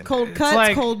sandwiches, cold it's cuts,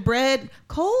 like- cold bread,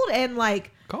 cold and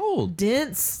like Cold.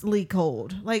 densely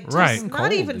cold. Like just Right. not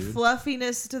Cold, even dude.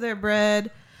 fluffiness to their bread.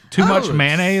 too much it's-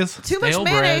 mayonnaise. Too much Stale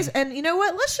mayonnaise, bread. and you know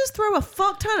what? Let's just throw a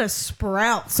fuck ton of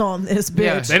Sprouts on this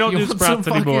bitch. They don't You do want Sprouts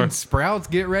some anymore. fucking Sprouts,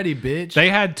 get ready, bitch. They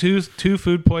had two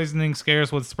food poisoning scares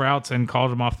with Sprouts and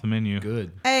called them off the menu.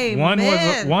 Good. Hey, One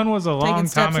man. was a long Taking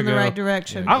steps time in the ago. right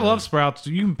direction. I love Sprouts.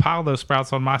 You can pile those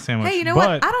Sprouts on my sandwich. Hey, you know but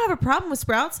what? I don't have a problem with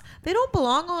Sprouts. They don't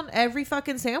belong on every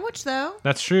fucking sandwich, though.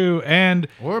 That's true. And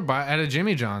Or at a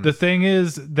Jimmy John's. the thing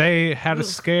is, they had a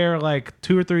scare like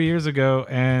 2 or 3 years ago,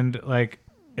 and like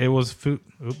it was food.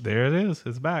 Oop, there it is.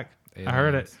 It's back. I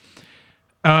heard it.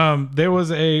 There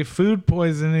was a food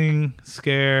poisoning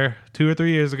scare 2 or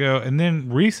 3 years ago, and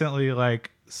then recently,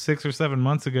 like 6 or 7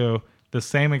 months ago, the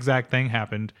same exact thing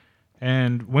happened.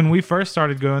 And when we first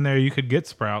started going there, you could get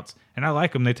Sprouts, and I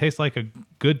like them. They taste like a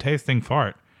good tasting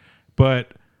fart,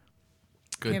 but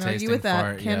Good Can't tasting argue with that.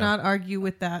 fart, yeah. Cannot argue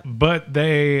with that.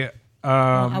 they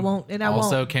I won't. And I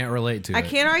Also won't. can't relate to I it.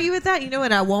 can't argue with that. You know,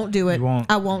 and I won't do it. You won't.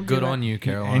 I won't do Good it. on you,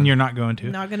 Caroline. and you're not going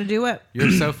to. Not gonna do it. You're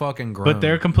so fucking grown. But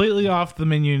they're completely off the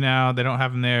menu now. They don't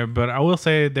have them there. But I will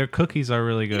say their cookies are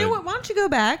really good. You know what? Why don't you go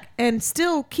back and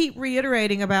still keep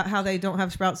reiterating about how they don't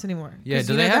have Sprouts anymore? Yeah, 'Cause,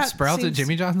 do you they know, have that Sprouts at seems-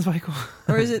 Jimmy John's, Michael?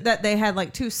 Or is it that they had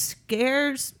like two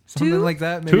scares? Something Two? like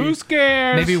that? Maybe, Two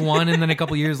scares. maybe one, and then a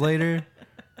couple years later,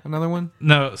 another one?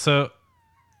 No, so.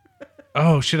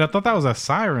 Oh, shit. I thought that was a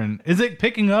siren. Is it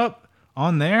picking up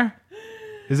on there?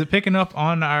 Is it picking up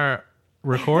on our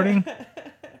recording?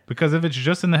 Because if it's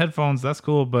just in the headphones, that's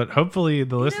cool. But hopefully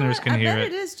the listeners can hear I bet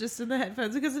it. it is just in the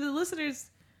headphones because the listeners.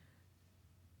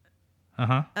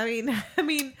 Uh-huh. I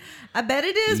mean, I bet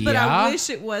it is, but Yeah. I wish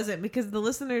it wasn't because the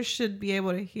listeners should be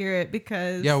able to hear it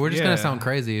because. Yeah, we're just Yeah. going to sound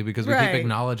crazy because we Right. keep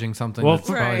acknowledging something Well, that's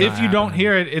probably Right. if not you don't happening.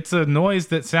 hear it, it's a noise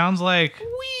that sounds like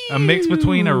a mix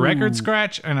between a record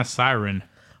scratch and a siren.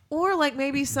 Or like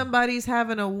maybe somebody's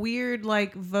having a weird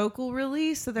like vocal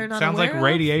release, so they're not. Sounds aware like of.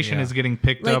 radiation Yeah. is getting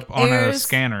picked Like up on a airs-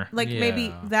 scanner. Like Yeah.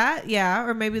 maybe that, yeah,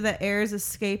 or maybe the air is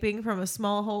escaping from a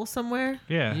small hole somewhere,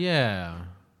 Yeah. Yeah.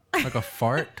 Like a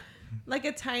fart. like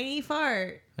a tiny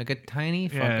fart, Like a tiny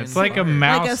fucking Yeah, it's like a fart.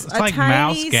 mouse. like it's like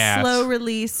mouse tiny, gas. slow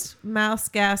release mouse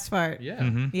gas fart.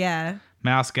 Yeah. Yeah.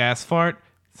 Mouse gas fart.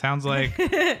 Sounds like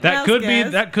that Mouse could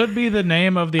gas. be the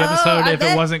name of the episode I if it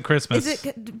bet- wasn't Christmas. Is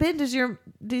it Ben?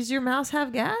 Does your mouse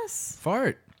have gas?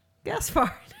 Fart. Gas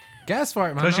fart. Gas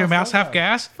fart. Does your mouse have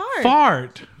gas? Fart.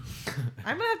 Fart.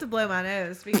 I'm gonna have to blow my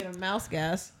nose. Speaking of mouse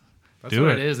gas. That's Do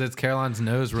what it. it is. It's Caroline's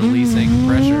nose releasing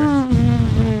pressure.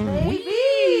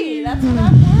 Baby, that's what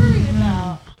I'm worried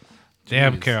about.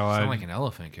 Damn, Jeez, Caroline. Sound like an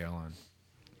elephant, Caroline.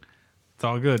 It's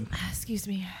all good. Excuse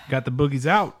me. Got the boogies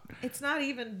out. It's not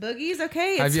even boogies,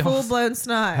 okay? Have It's y'all- full blown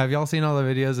snot. Have y'all seen all the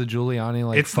videos of Giuliani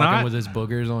like It's fucking not- with his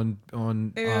boogers on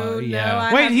Ew, yeah. no,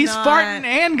 I Wait, have he's not. farting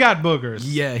and got boogers.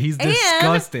 Yeah, he's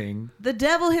disgusting. The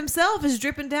devil himself is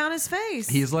dripping down his face.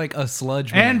 He's like a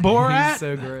sludge And man. Borat? He's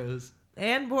so gross.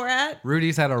 and Borat.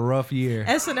 Rudy's had a rough year.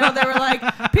 SNL, they were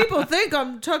like, people think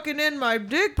I'm tucking in my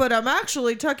dick, but I'm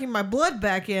actually tucking my blood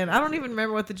back in. I don't even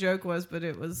remember what the joke was, but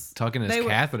it was Tucking his they were-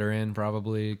 catheter in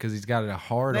probably because he's got it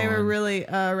hard They on. were really with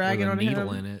ragging a on needle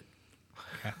him. in it.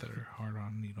 Catheter, hard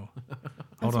on needle.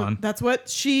 That's Hold what- on. That's what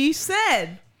she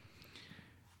said.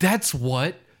 That's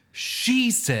what she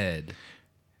said.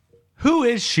 Who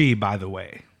is she, by the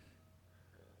way?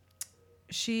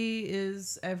 She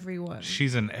is everyone.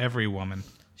 She's an every woman.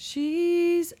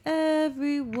 She's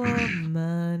every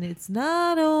woman. It's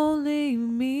not only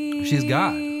me. She's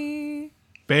God.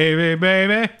 Baby,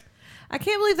 baby. I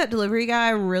can't believe that delivery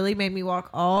guy really made me walk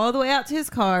all the way out to his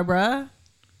car, bruh.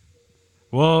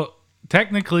 Well,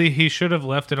 technically, he should have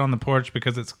left it on the porch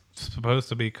because it's supposed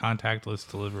to be contactless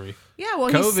delivery. Yeah, well,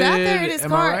 he sat there in COVID, his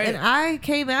am I car, right? and I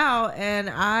came out, and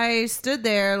I stood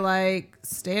there, like,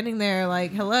 standing there,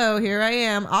 like, hello, here I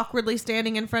am, awkwardly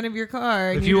standing in front of your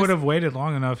car. And If you would have waited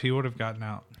long enough, he would have gotten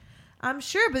out. I'm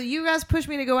sure, but you guys pushed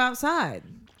me to go outside.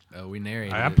 Oh, we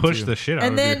narrated. I it, pushed too. the shit out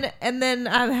And of then, you. and then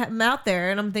I'm out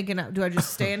there, and I'm thinking, do I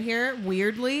just stand here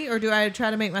weirdly, or do I try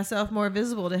to make myself more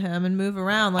visible to him and move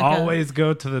around like Always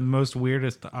go to the most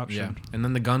weirdest option. Yeah, and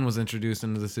then the gun was introduced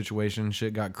into the situation.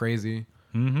 Shit got crazy,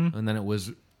 and then it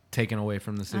was taken away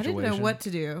from the I situation. didn't know what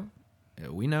to do. Yeah,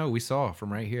 we know. We saw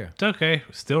from right here. It's okay.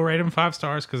 Still rate him 5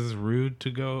 stars because it's rude to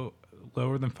go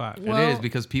lower than 5. Well- it is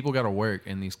because people got to work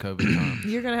in these COVID times.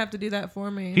 You're gonna have to do that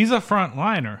for me. He's a front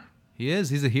liner. He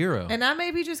is. He's a hero. And I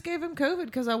maybe just gave him COVID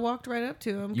because I walked right up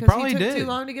to him You because probably he took did. too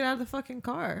long to get out of the fucking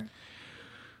car.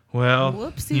 Well,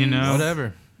 Whoopsies. you know.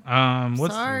 Whatever.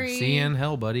 What's Sorry. See you in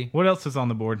hell, buddy. what else is on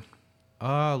the board?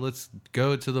 Let's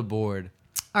go to the board.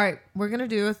 All right, we're gonna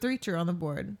do a threecher on the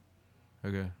board.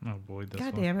 Okay. Oh boy, this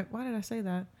God one. damn it! Why did I say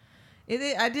that?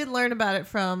 I did learn about it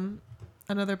from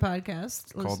another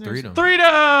podcast. Called Listeners-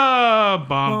 Threedom. Bum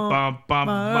bum bum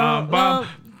bum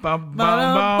bum bum bum bum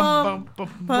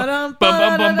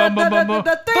bum bum bum.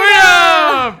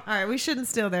 All right, we shouldn't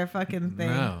steal their fucking thing.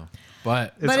 No.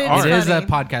 But It's it art. is a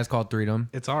funny. podcast called Threedom.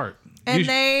 It's art. And you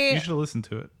they- you should listen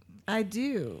to it. I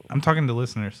do. I'm talking to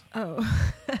listeners. Oh.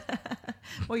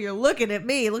 Well, you're looking at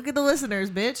me. Look at the listeners,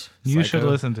 bitch. You should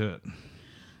Psycho. listen to it.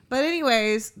 But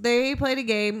anyways, they played a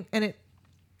game, and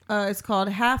it's called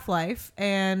Half-Life,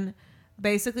 and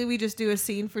basically we just do a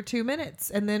scene for 2 minutes,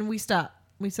 and then we stop.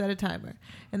 We set a timer,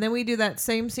 and then we do that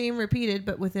same scene repeated,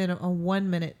 but within a 1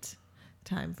 minute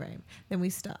time frame. Then we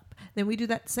stop. Then we do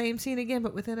that same scene again,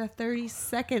 but within a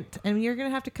 30-second. And you're gonna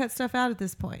have to cut stuff out at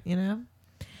this point, you know.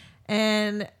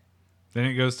 And Then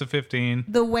it goes to 15.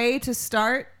 the way to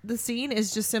start the scene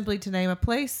is just simply to name a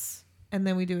place, and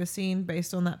then we do a scene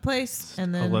based on that place,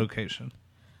 and A then location.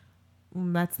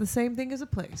 that's the same thing as a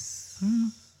place.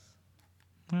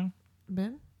 Well,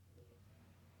 Ben?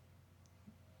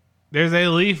 there's a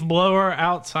leaf blower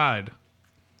outside.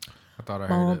 I thought I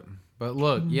heard it. But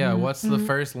look, yeah, what's the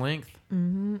first length?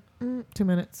 2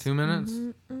 minutes. 2 minutes?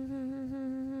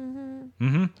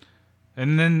 Mm-hmm.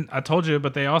 And then I told you,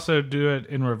 but they also do it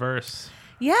in reverse.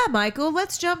 Yeah, Michael,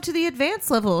 let's jump to the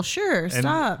advanced level. Sure, And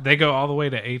stop. they go all the way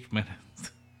to 8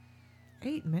 minutes.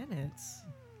 8 minutes.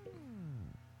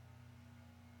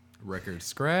 Record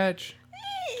scratch.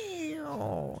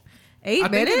 Ew. I 8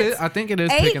 think minutes? it is, I think it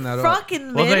is 8 picking that up.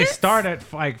 fucking minutes? Well, they start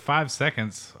at like 5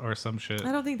 seconds or some shit.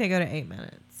 I don't think they go to 8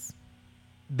 minutes.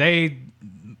 They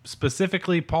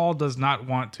specifically, Paul does not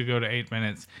want to go to 8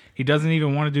 minutes. He doesn't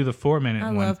even want to do the 4 minute I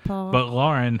one. love Paul. But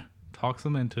Lauren talks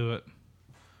him into it.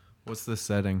 What's the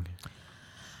setting?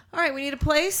 All right, we need a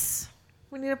place.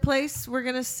 We're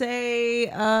going to say...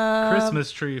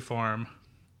 Christmas tree farm.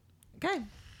 Okay.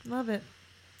 Love it.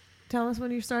 Tell us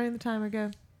when you're starting the timer.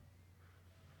 Go.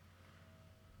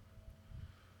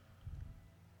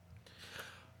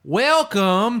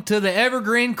 Welcome to the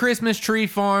Evergreen Christmas Tree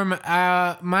Farm.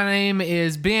 My name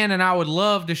is Ben, and I would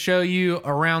love to show you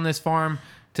around this farm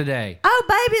today. Oh,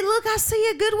 baby, look, I see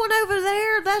a good one over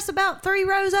there. That's about 3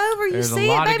 rows over. You There's see a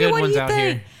lot it, of baby? good What do ones you out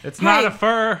think? here. It's not a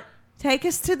fur. Take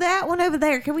us to that one over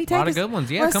there. Can we take A lot us? of good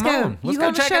ones. Yeah, Let's come go. on. Let's You go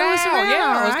wanna check it show us out. around? Yeah,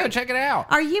 All let's go right. check it out.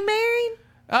 Are you married?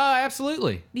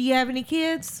 Absolutely. Do you have any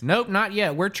kids? Nope, not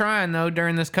yet. We're trying, though,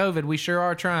 during this COVID. We sure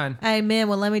are trying. Amen.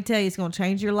 Well, let me tell you, it's going to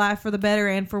change your life for the better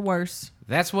and for worse.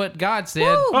 That's what God said. Woo,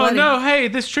 Oh buddy. no! Hey,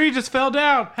 this tree just fell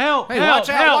down. Help! Hey, help, watch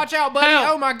out, help, watch out, buddy. help.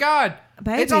 Oh, my God.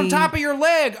 It's on Baby. top of your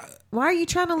leg. Why are you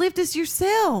trying to lift this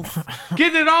yourself?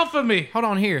 Get it off of me! Hold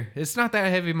on here. It's not that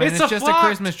heavy, man. It's a just flocked. a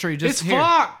Christmas tree. Just it's here.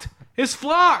 flocked. It's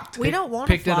flocked. We don't want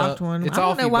a picked it flocked up. one. It's I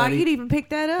don't off know you, why buddy. you'd even pick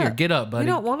that up. Here, get up, buddy.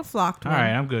 We don't want a flocked All one. right,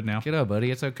 I'm good now. Get up,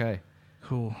 buddy. It's okay.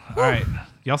 Cool. All right,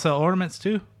 y'all sell ornaments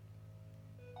too?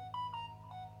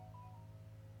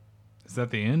 Is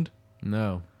that the end?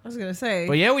 No. I was going to say.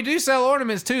 But yeah, we do sell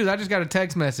ornaments, too. I just got a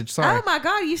text message. Sorry. Oh my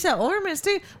God, you sell ornaments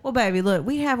too? Well, baby, look,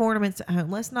 we have ornaments at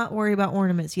home. Let's not worry about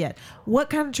ornaments yet. What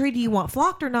kind of tree do you want?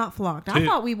 Flocked or not flocked? I Two.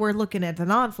 thought we were looking at the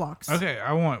non-flocks. Okay,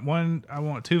 I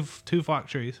want two flock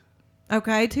trees.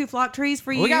 Okay, 2 flock trees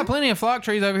for you. We got plenty of flock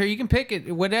trees over here. You can pick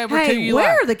it, whatever two Hey, you where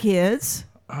like. are the kids?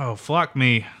 Oh, flock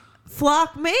me.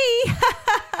 Flock me.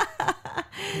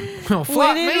 Flock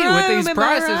When in me with Rome, these am I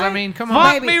prices. I right? mean, come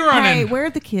Flock on. me running. Hey, where are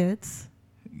the kids?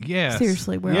 Yes.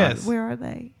 Seriously, where yes. are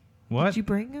they? What? Did you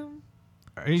bring them?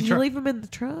 Are Did you you leave them in the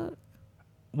truck?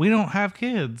 We don't have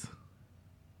kids.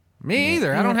 Me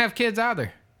either. I don't have kids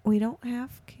either. We don't have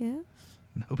kids.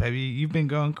 No, baby, you've been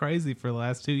going crazy for the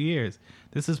last 2 years.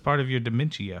 This is part of your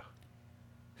dementia.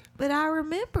 But I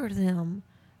remember them.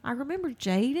 I remember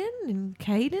Jaden and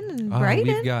Caden and We've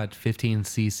Brayden. got 15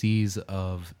 cc's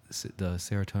of the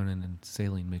serotonin and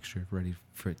saline mixture ready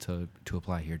for it to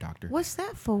apply here, doctor. What's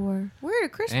that for? We're at a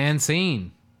Christmas. And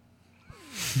scene.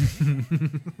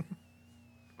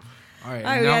 All right,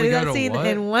 All right, we now gotta we do go that to scene what?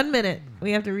 in 1 minute.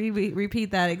 We have to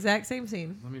repeat that exact same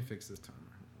scene. Let me fix this timer.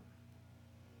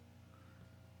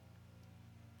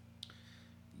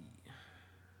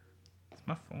 Is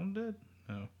my phone dead?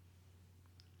 No.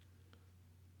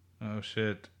 Oh,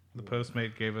 shit. The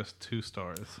Postmate gave us 2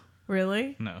 stars.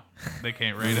 Really? No, they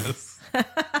can't rate us.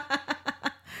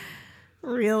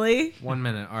 Really? 1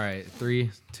 minute. All right,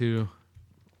 3, 2.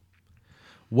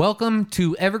 Welcome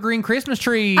to Evergreen Christmas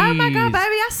Trees. Oh my God, baby!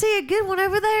 I see a good one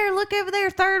over there. Look over there,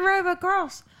 3rd row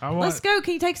across. Let's go.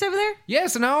 Can you take us over there?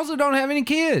 Yes, and I also don't have any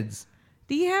kids.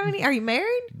 Do you have any? Are you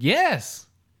married? Yes,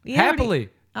 Do you have any- happily.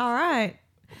 All right.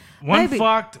 One Baby.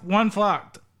 flocked,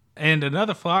 and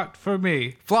another flocked for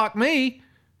me. Flock me.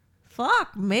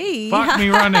 Fuck me. Flock me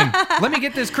running. Let me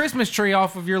get this Christmas tree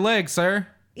off of your leg, sir.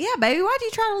 Yeah, baby. Why'd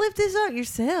you try to lift this up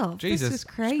yourself? Jesus. This is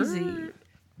crazy. Skirt.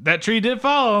 That tree did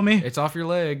follow me. It's off your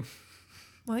leg.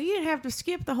 Well, you didn't have to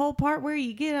skip the whole part where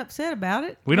you get upset about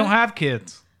it. We don't have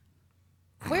kids.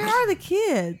 Where are the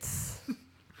kids?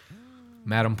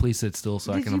 Madam, please sit still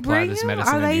so I Did can you apply bring this them?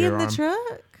 medicine Are into they your in the arm.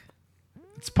 truck?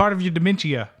 It's part of your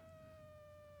dementia.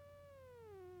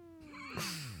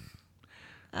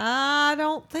 I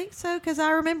don't think so, because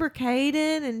I remember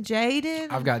Caden and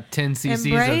Jaden. I've got 10 cc's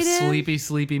of Brayden?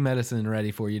 sleepy medicine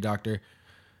ready for you, doctor.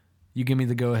 You give me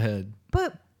the go ahead.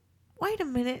 But wait a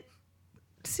minute.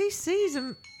 CC's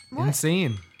and what?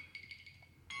 Insane.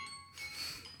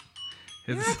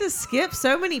 You It's, have to skip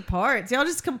so many parts. Y'all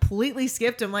just completely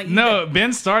skipped them. Like you no, did.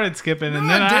 Ben started skipping, and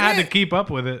No, then I I had to didn't. keep up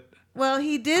with it. Well,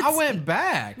 he did. I went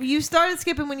back. You started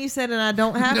skipping when you said, "And I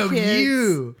don't have No, kids."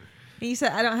 you. And you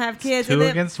said, "I don't have kids." 2 and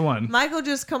then against 1. Michael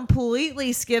just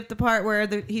completely skipped the part where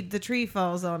the tree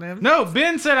falls on him No,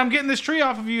 Ben said, I'm getting this tree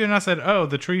off of you. And I said, oh,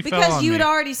 the tree fell because on you me. had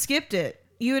already skipped it.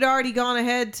 You had already gone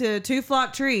ahead to 2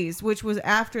 flock trees, which was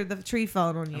after the tree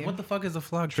fell on you. What the fuck is a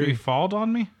flog Tree tree? falled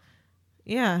on me?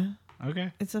 Yeah,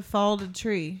 Okay. it's a folded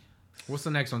tree. What's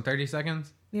the next one? 30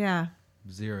 seconds? Yeah.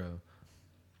 0.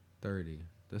 30.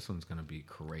 This one's going to be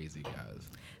crazy, guys.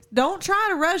 Don't try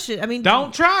to rush it. I mean,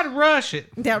 Don't try to rush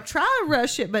it. Now try to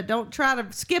rush it, but don't try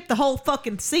to skip the whole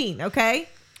fucking scene, okay?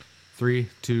 3,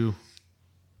 2.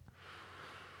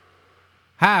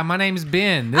 Hi, my name's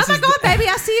Ben. Oh my God, baby,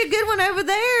 I see a good one over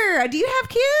there. Do you have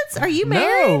kids? Are you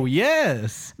married? No,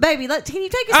 yes. Baby, can you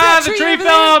take us to that The tree tree over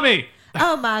fell there? on me.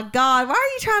 Oh my God, why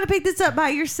are you trying to pick this up by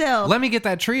yourself? Let me get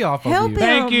that tree off Help of you. him.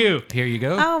 Thank you. Here you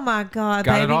go. Oh my God,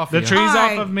 Got baby. it off The you. tree's All off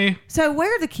right. of me. So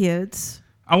where are the kids?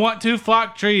 I want 2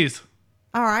 flock trees.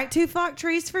 All right, 2 flock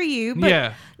trees for you. But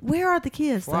Yeah. where are the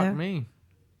kids, Flock though? me.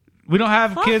 We don't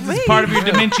have Fuck kids as me. part of your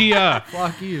dementia.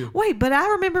 Fuck you. Wait, but I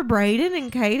remember Braden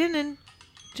and Caden and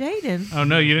Jaden. Oh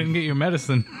no, you didn't get your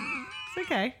medicine. It's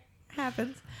okay.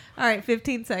 Happens. All right,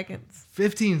 15 seconds.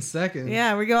 15 seconds.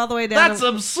 Yeah, we go all the way down. That's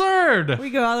absurd. We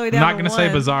go all the way I'm down. not gonna say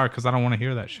one. bizarre because I don't want to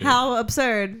hear that shit. How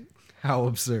absurd. How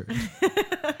absurd.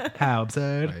 How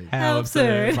absurd. Right. How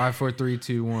absurd. 5, 4, 3,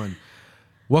 2, 1.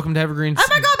 Welcome to Evergreen. Oh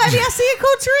my God, baby! I see a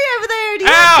cool tree over there. Do you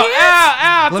Ow! have kids? Ow!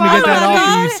 Ow! Let me it's get that all off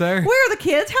right. of you, sir. Where are the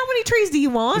kids? How many trees do you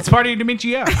want? It's part of your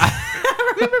dementia.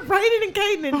 I remember Braden and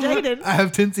Caden and Jaden. I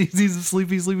have 10 cc's of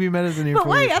sleepy medicine here But for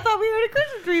wait, you. I thought we were at a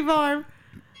Christmas tree farm.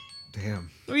 Damn.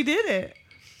 We did it.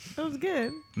 That was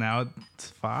good. Now it's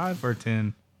 5 or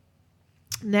 10.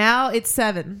 Now it's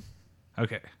 7.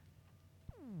 Okay.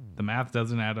 The math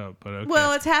doesn't add up, but okay.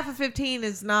 Well, it's half of 15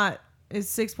 is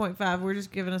 6.5. We're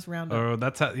just giving us round up. Oh,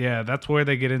 that's where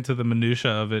they get into the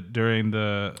minutia of it during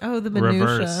the The minutia.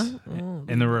 reverse.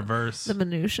 In the reverse. The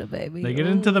minutia, baby. They get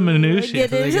into the minutia. Get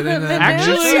Do they into get the into that?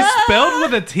 Actually, minutia. spelled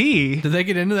with a T. Did they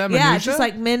get into that minutia? Yeah, it's just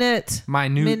like minute.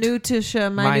 Minute. Minutia.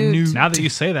 Minute. Now that you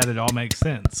say that, it all makes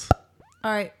sense.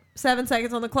 All right. 7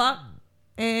 seconds on the clock.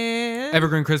 And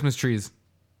Evergreen Christmas trees.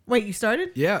 wait, you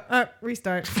started? Yeah.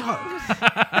 Restart.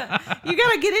 You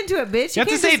gotta get into it, bitch. You have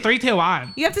to can't say just- 3, 2,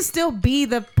 1. You have to still be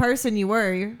the person you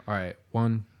were. All right.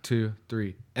 1, 2,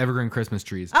 3. Evergreen Christmas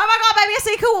trees. Oh my God, baby! I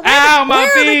see cool. Ow, my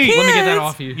where are the feet! Let me get that kids?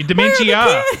 off you. You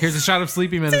dementia. kids? Here's a shot of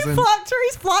sleepy See, medicine. flock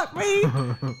trees, flock me.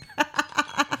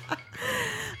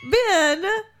 Ben.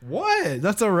 What?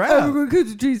 That's a wrap. Evergreen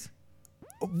Christmas trees.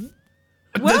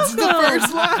 That's the Welcome.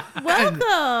 first line.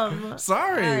 Welcome.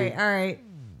 Sorry. All right.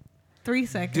 3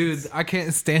 seconds. Dude, I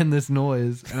can't stand this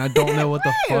noise, and I don't know what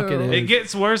the fuck it is. It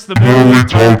gets worse the more we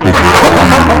talk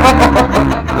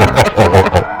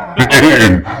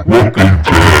Hey, welcome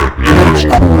back. That's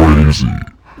crazy.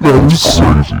 That is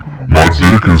crazy. My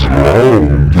dick is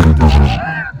long.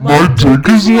 My dick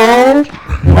is long.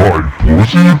 My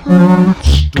pussy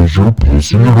hurts. Does your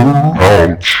pussy hurt?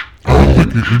 Ouch. I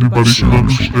don't think anybody can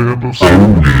understand us.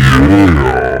 Oh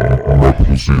yeah. My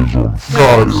pussy is on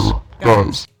fire.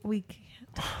 Guys. We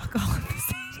can't talk all at the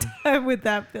same time with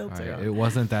that All filter. right, it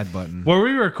wasn't that button. Were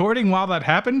we recording while that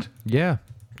happened? Yeah.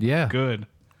 Yeah. Good.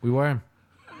 We were.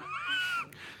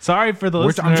 Sorry for the I'm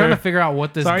listener. trying to figure out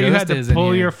what this Sorry ghost you had is to in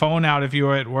pull here. your phone out if you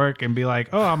were at work and be like,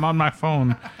 oh, I'm on my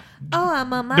phone. Oh,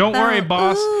 I'm on my Don't worry, phone.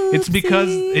 boss. It's because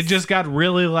Oopsies. it just got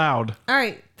really loud. All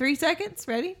right. 3 seconds.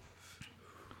 Ready?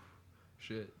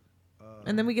 Shit.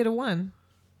 And then we get a 1.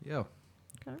 Yeah.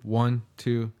 1,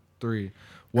 2, 3.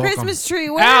 Welcome. Christmas tree.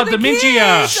 Where Ow, are the dementia.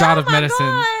 kids? Shot Oh of my medicine.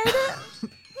 God.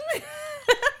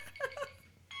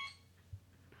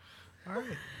 All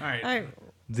right. All right.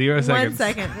 0 1 seconds.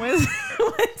 second. 1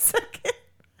 second.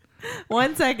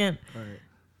 1 second. All right.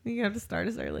 You have to start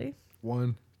us early.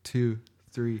 1, 2,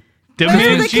 3. Where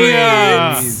are the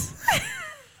Dementia. kids?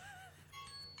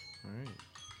 All right.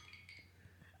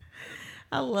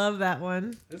 I love that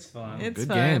one. It's fun. It's Good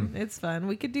fun. game. It's fun.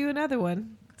 We could do another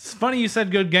one. It's funny you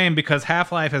said good game because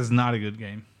Half-Life is not a good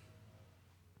game.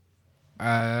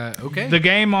 Okay. It's a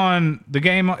game on Can't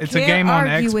Xbox.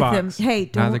 argue with them. Hey,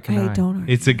 Neither don't. can Hey, I. don't.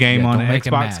 Argue. It's a game Yeah, on don't make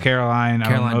him Xbox, mad. Caroline. I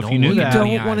don't Caroline, know if you don't knew look that. at him in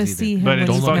Don't the wanna eyes see either. him But when it's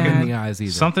Don't he's look him in mad. the eyes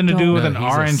either. Something to do Don't. with No, an he's a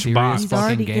orange serious box. He's fucking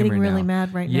already gamer getting really now.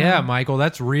 mad right now. Yeah, Michael,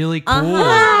 that's really cool. We love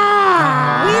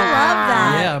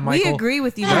that. Yeah, we Michael. agree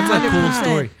with you. That's a cool 100%.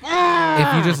 story.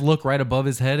 If you just look right above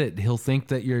his head, he'll think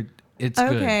that it's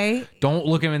Okay. good. Don't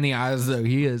look him in the eyes though.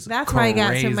 He is That's why he got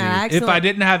so crazy. mad. If I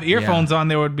didn't have earphones on,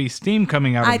 there would be steam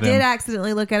coming out I of them. did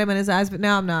accidentally look at him in his eyes, but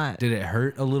now I'm not. Did it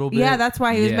hurt a little bit? Yeah, that's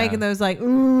why he was Yeah. making those like,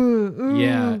 ooh.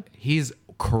 Yeah, he's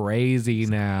crazy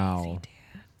now.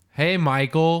 Hey,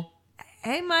 Michael.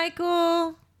 Hey,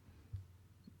 Michael.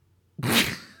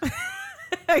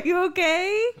 Are you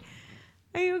okay?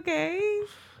 Are you okay?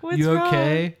 What's You wrong?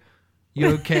 okay? You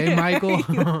okay, Michael?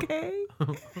 Are you okay?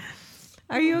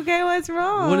 Are you okay? What's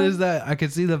wrong? What is that? I can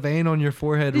see the vein on your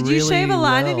forehead. Did you shave a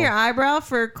line in well. your eyebrow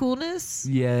for coolness?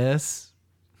 Yes.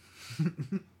 He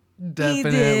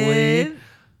Definitely. did.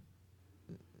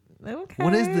 Okay.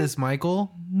 What is this,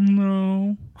 Michael?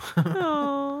 No.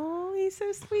 Oh, he's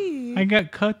so sweet. I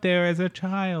got cut there as a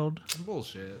child.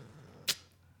 Bullshit.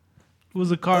 It was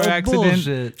a car Oh, accident.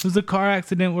 bullshit. It was a car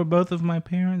accident where both of my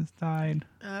parents died.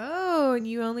 Oh, and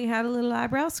you only had a little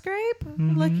eyebrow scrape?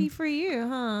 Lucky for you,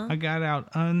 huh? I got out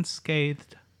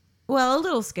unscathed. Well, a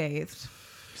little scathed.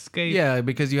 Scathed. Yeah,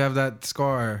 because you have that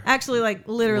scar. Actually, like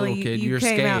literally, Little kid, you you're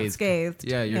came out scathed.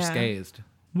 scathed. Yeah, you're scathed.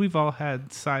 We've all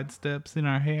had side steps in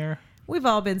our hair. We've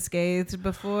all been scathed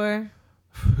before.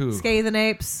 Who? Scathing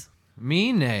apes.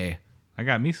 Me, nay. I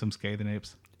got me some scathing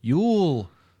apes. You'll.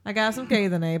 I got some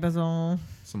scathing apes on.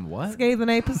 Some what? Scathing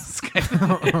apes.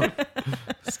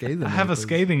 Scathing. I have a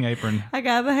scathing apron. I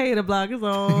got the hater blockers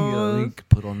on.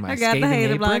 Put on my I got the scathing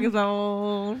hater apron. blockers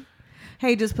on.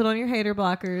 Hey, just put on your hater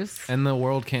blockers. And the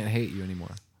world can't hate you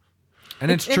anymore. And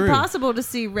it's It's true. impossible to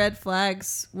see red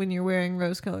flags when you're wearing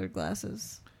rose-colored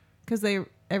glasses because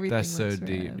everything. That's so looks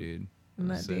deep, red. dude. Isn't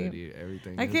That's that so deep? deep.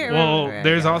 Everything. I is can't red. Well, remember.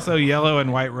 there's also yellow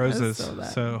and white roses. so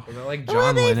bad. So Is that like Oh,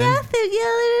 John they Lennon? got the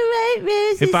yellow and white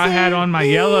roses. if I had on my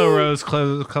yellow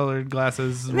rose-colored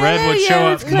glasses, red would show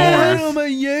up more. my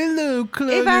yellow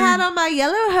clothes. If I had on my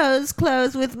yellow hose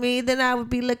clothes with me, then I would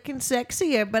be looking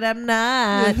sexier, but I'm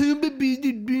not.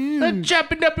 I'm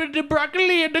chopping up the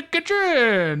broccoli in the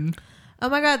kitchen. Oh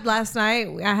my God, last night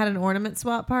I had an ornament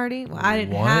swap party. Well, I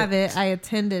didn't What? have it. I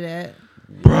attended it.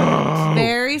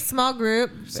 Very small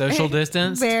group. Social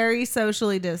distance? Very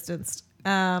socially distanced.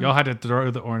 Y'all had to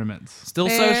throw the ornaments. Still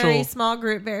Very social. small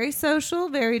group. Very social.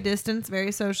 Very distanced.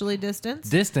 Very socially distanced.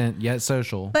 Distant yet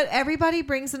social. But everybody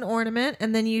brings an ornament,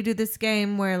 and then you do this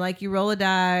game where, like, you roll a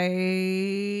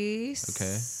dice.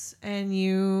 Okay. And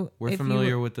you. We're if familiar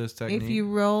you, with this technique. If you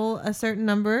roll a certain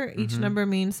number, each number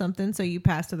means something. So you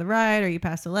pass to the right, or you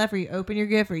pass to the left, or you open your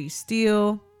gift, or you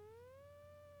steal.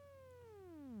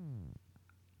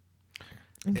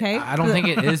 Okay. I don't think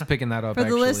it is picking that up. For the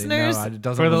actually. listeners- no, it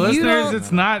doesn't For the look- You listeners, don't-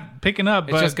 it's not picking up,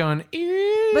 it's but just going.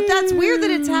 But that's weird that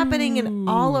it's happening in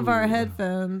all of our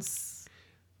headphones.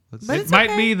 But it it's might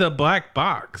okay. be the black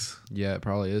box. Yeah, it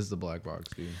probably is the black box,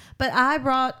 dude. But I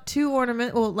brought two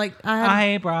ornaments. Well, like I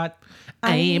had. brought.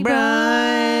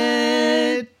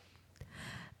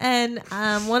 And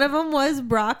one of them was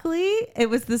broccoli. It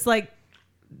was this like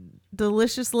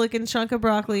delicious looking chunk of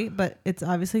broccoli, but it's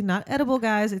obviously not edible,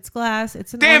 guys. It's glass.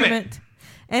 It's an Damn it. ornament.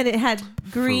 And it had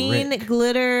green Frick.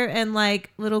 glitter and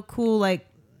like little cool like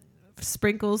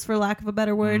sprinkles, for lack of a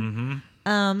better word.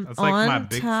 That's like on my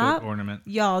Bigfoot top, ornament.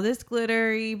 y'all, this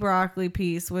glittery broccoli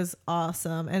piece was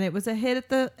awesome, and it was a hit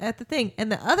at the thing.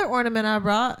 And the other ornament I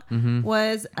brought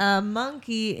was a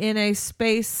monkey in a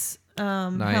space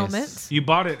helmet. You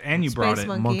bought it and you brought Space it.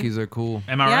 monkey. Monkeys are cool.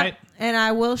 Am I Yep. right? And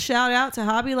I will shout out to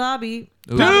Hobby Lobby.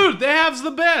 Dude, they have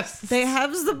the best. They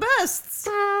have the best.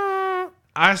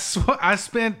 I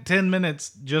spent 10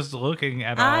 minutes just looking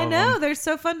at all I of know. them. They're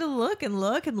so fun to look and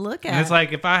look and look at. And it's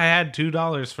like if I had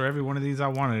 $2 for every one of these I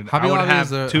wanted, Hobby I would Lobby have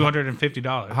is a-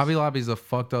 $250. Hobby Lobby's a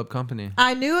fucked up company.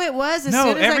 I knew it was as No,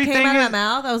 soon as I came everything out of my is-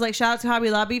 mouth. I was like, shout out to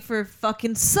Hobby Lobby for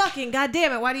fucking sucking. God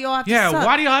damn it. Why do you all have to Yeah, suck?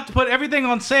 why do you have to put everything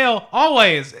on sale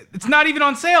always? It's not even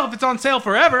on sale if it's on sale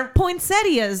forever.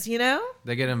 Poinsettias, you know?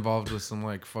 They get involved with some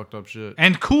like fucked up shit.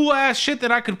 And cool ass shit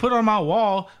that I could put on my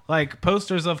wall, like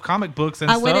posters of comic books and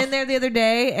I stuff. went in there the other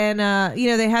day and,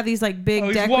 they have these like big Oh,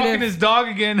 he's decorative. walking his dog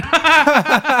again.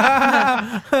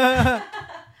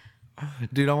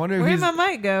 Dude, I wonder if Where he's. did my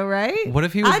mic go, right? What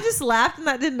if he was- I just laughed and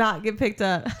that did not get picked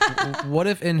up. What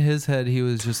if in his head he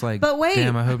was just like, But wait,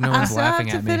 damn, I hope no I one's still laughing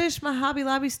have at to me. finish my Hobby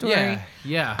Lobby story.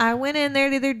 Yeah. I went in there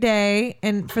the other day,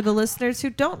 and for the listeners who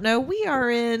don't know,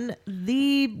 we're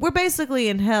basically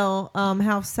in hell.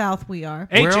 How south we are.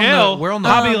 HL, we're on the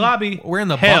Hobby Lobby. We're in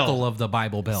the hell. buckle of the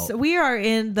Bible Belt. So we are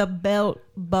in the belt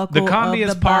buckle. The combi of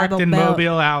is the parked Bible in Belt.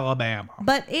 Mobile, Alabama.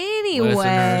 But Listeners will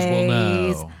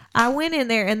anyways, know. I went in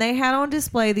there and they had on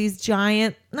display these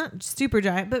giant, not super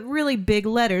giant, but really big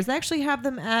letters. They actually have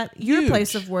them at your Huge.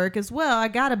 place of work as well. I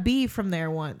got a B from there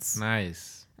once.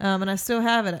 Nice. And I still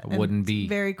have it. And wooden it's bee.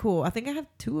 very cool. I think I have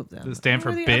two of them. Does it stand I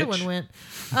don't know for where the other bitch? one went.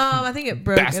 I think it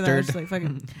broke. And I was Bastard. just like,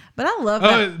 fucking. But I love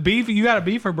Oh, that. beef? You got a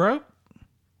beef for broke?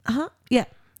 Yeah.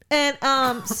 And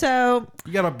so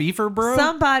You got a beefer, bro?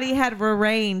 somebody had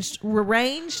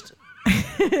rearranged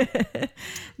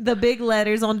the big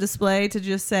letters on display to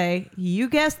just say, you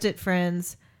guessed it,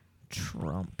 friends,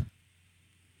 Trump.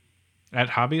 At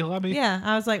Hobby Lobby? Yeah,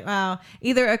 I was like, wow.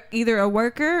 Either a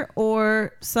worker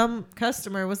or some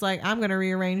customer was like, I'm going to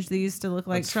rearrange these to look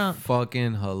like That's Trump.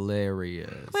 fucking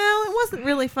hilarious. Well, it wasn't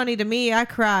really funny to me. I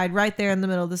cried right there in the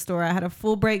middle of the store. I had a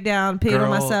full breakdown, peed on Girl,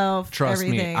 myself, trust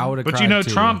everything. me, I would have. But you know,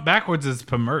 Trump backwards is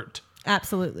Pemert.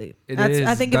 Absolutely. It I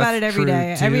is. think about it That's every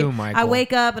day. true too, Michael. I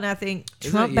wake up and I think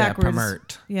Is Trump it? Yeah, backwards.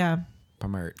 Pemert. Yeah.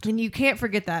 Pemert. And you can't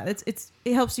forget that.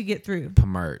 It helps you get through.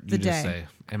 Pemert. The You just day. say.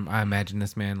 And I imagine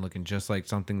this man looking just like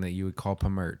something that you would call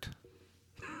Pemert.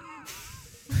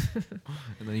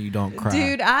 And then you don't cry.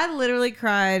 Dude, I literally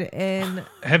cried and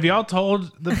Have y'all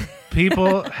told the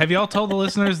people, have y'all told the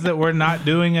listeners that we're not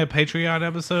doing a Patreon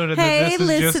episode and hey that this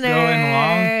is just going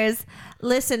along? listeners,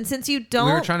 listen, since you don't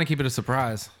we were trying to keep it a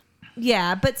surprise.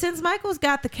 Yeah, but since Michael's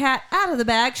got the cat out of the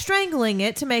bag, strangling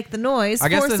it to make the noise, I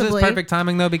guess this is forcibly, perfect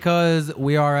timing though, because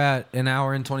we are at an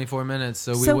hour and 24 minutes,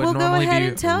 so we would we'll go normally ahead be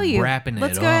and tell you. wrapping it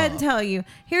Let's up. go ahead and tell you.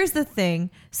 Here's the thing: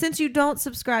 since you don't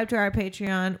subscribe to our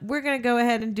Patreon, we're gonna go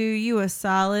ahead and do you a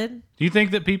solid, Do you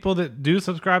think that people that do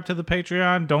subscribe to the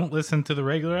Patreon don't listen to the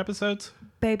regular episodes?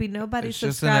 baby. Nobody It's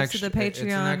just an subscribes extra, to the It's an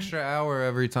Patreon. extra hour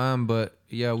every time, but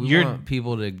yeah, we You're- want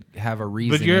people to have a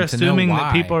reason. But you're and to know assuming why.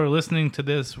 that people are listening to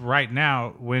this right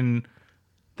now when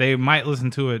they might listen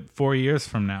to it 4 years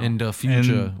from now. In the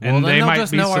future. Well, And then they they'll might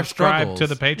just be know our subscribed to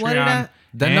the struggles. What did Patreon.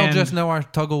 Then they'll and- just know our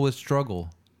tuggle with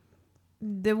struggle.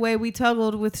 The way we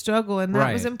tuggled with struggle, and that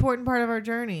Right. was an important part of our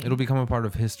journey. It'll become a part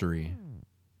of history.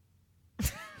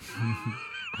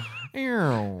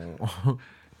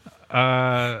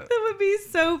 Uh, That would be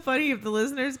so funny if the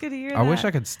listeners could hear. I wish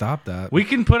I could stop that. we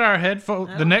can put our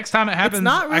headphones. The next time it happens, It's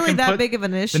not I really can that put- big of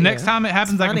an issue. The next time it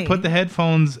happens, It's I can funny. put the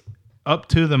headphones up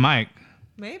to the mic.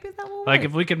 Maybe that will Like work.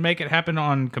 if we could make it happen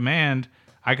on command,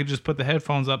 I could just put the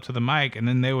headphones up to the mic, and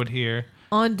then they would hear.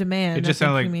 On demand. It just I think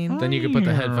sounded you like- mean. Then you could put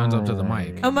the headphones up to the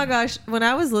mic. Oh my gosh, when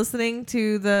I was listening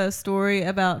to the story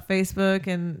about Facebook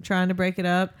and trying to break it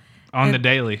up On and- the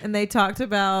daily. and they talked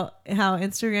about how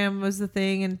Instagram was the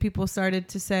thing and people started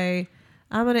to say,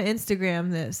 I'm going to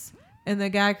Instagram this. And the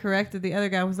guy corrected the other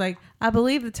guy, was like, I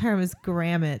believe the term is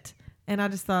gram it. And I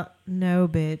just thought, no,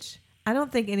 bitch. I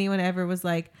don't think anyone ever was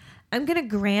like, I'm going to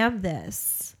gram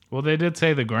this. Well, they did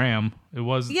say the gram. It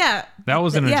was. Yeah. That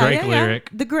was in a Drake lyric.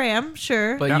 The gram,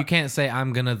 sure. But Yeah. you can't say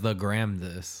I'm gonna the gram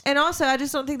this. And also, I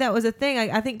just don't think that was a thing.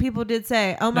 I think people did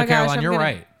say, "Oh my No, gosh, Caroline, I'm you're gonna,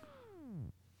 right.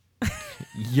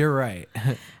 You're right.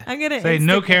 I'm gonna Say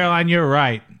no, Caroline. You're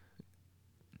right.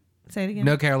 Say it again.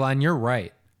 No, Caroline, you're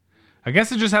right. I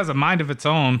guess it just has a mind of its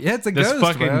own. Yeah, it's a this ghost,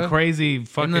 fucking bro. crazy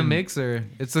fucking In the mixer,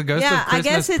 it's the ghost Yeah, of Christmas I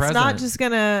guess it's present. not just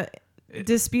gonna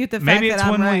dispute the fact Maybe that it's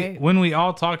I'm when right. when we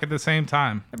all talk at the same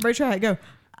time. Everybody try it. Go.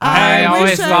 I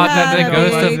always wish I thought that the had a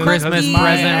ghost of big Christmas monkey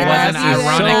present as was an you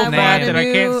ironic should name. have that I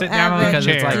wanted can't to sit down on the Because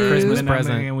chair. it's like do. Christmas And then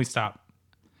present. And we stop.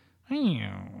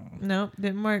 Nope,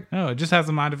 didn't work. No, it just has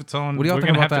a mind of its own. What do y'all We're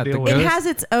think gonna about have to that? deal The with It it. ghost- has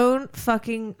its own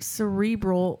fucking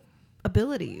cerebral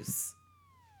abilities.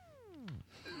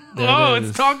 There Oh, it is.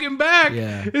 it's talking back.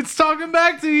 Yeah. It's talking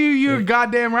back to you. You're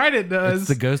goddamn right it does. It's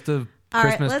the ghost of All right,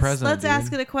 Christmas let's present. let's dude.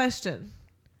 ask it a question.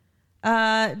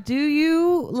 Do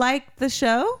you like the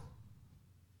show?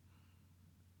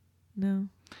 No.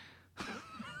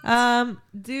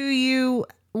 Do you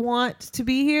want to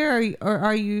be here, or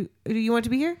are you? Do you want to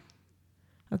be here?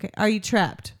 Okay. Are you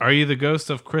trapped? Are you the ghost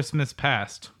of Christmas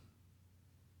past?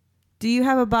 Do you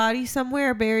have a body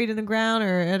somewhere buried in the ground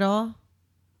or at all?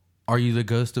 Are you the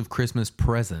ghost of Christmas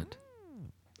present?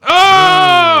 Oh!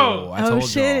 I Oh told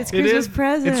shit! y'all. It's It Christmas is.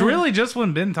 present. It's really just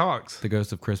when Ben talks. The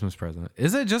ghost of Christmas present.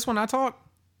 Is it just when I talk?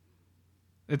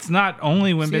 It's not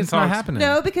only when See, Ben it's talks. not happening.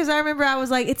 No, because I remember I was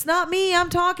like, "It's not me. I'm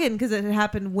talking," because it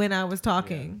happened when I was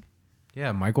talking.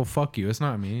 Yeah, Michael, fuck you. It's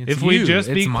not me. It's If we you. just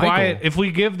It's be Michael. quiet, if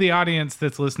we give the audience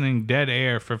that's listening dead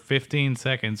air for 15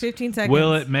 seconds, 15 seconds.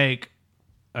 will it make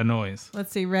a noise?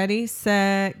 Let's see. Ready,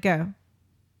 set, go.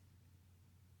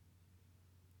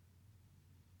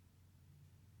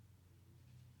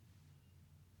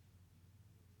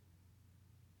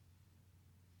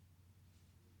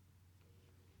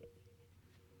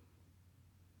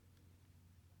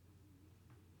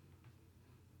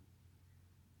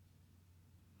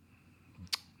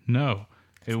 No,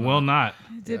 it will not.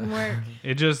 It didn't work.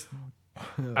 It just,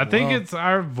 I think it's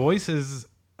our voices.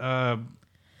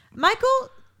 Michael,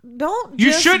 don't. You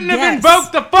just shouldn't have guess.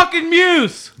 invoked the fucking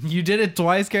muse. You did it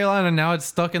twice, Caroline, and now it's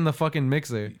stuck in the fucking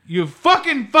mixer. You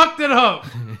fucking fucked it up.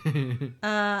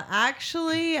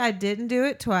 Actually, I didn't do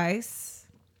it twice.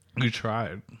 You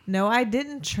tried. No, I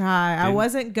didn't try. I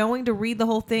wasn't going to read the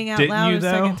whole thing out Didn't loud you, a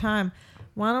though? second time.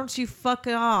 Why don't you fuck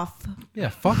it off? Yeah,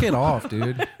 fuck it off,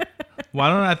 dude. Why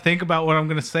don't I think about what I'm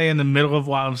going to say in the middle of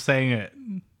while I'm saying it?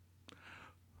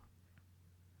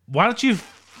 Why don't you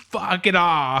fuck it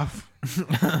off?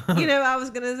 You know, I was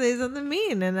gonna say something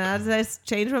mean, and I just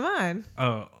changed my mind. Oh,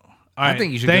 all I right.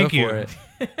 think you should Thank go you. for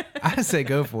it. I say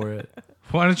go for it.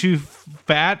 Why don't you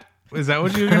fat? Is that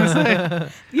what you were going to say?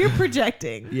 You're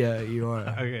projecting. Yeah, you are.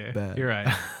 Okay, Bad. you're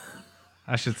right.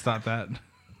 I should stop that.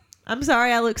 I'm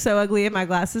sorry I look so ugly in my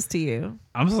glasses to you.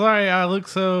 I'm sorry I look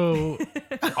so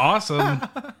awesome.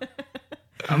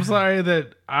 I'm sorry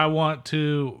that I want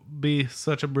to be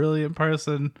such a brilliant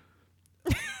person.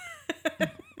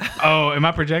 Oh, am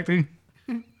I projecting?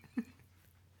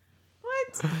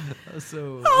 What?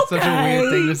 So that's such a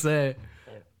weird thing to say.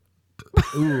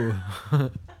 Ooh.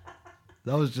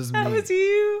 That was just me. That was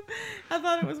you. I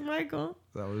thought it was Michael.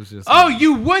 That was just Oh, me.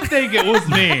 you would think it was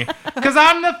me, because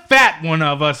I'm the fat one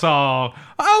of us all.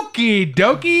 Okie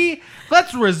dokie.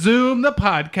 Let's resume the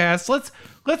podcast.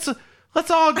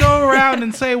 Let's all go around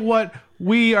and say what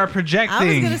we are projecting. I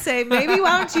was gonna say maybe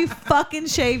why don't you fucking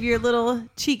shave your little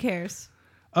cheek hairs?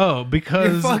 Oh, Your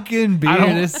because fucking I beard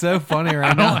don't- is so funny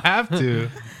right I now. don't have to.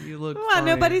 You look Well, funny.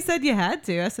 nobody said you had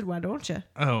to. I said why don't you?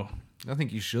 Oh, I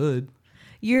think you should.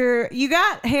 You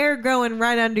got hair growing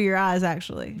right under your eyes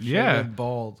actually. yeah. Shave it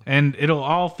bald. And it'll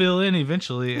all fill in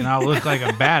eventually, and I'll look like a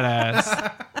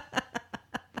badass.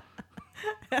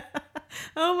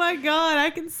 Oh my god, I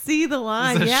can see the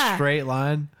line. It's a Yeah, straight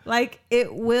line. like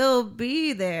it will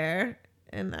be there,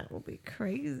 and that will be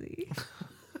crazy.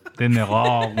 Then they'll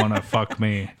all want to fuck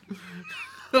me.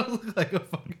 Look like a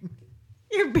fucking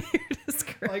Your beard is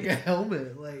crazy. like a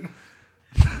helmet. Like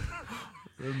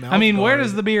I mean, where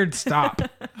does the beard stop?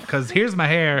 Because here's my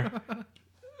hair.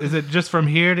 Is it just from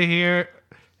here to here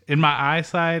in my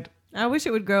eyesight? I wish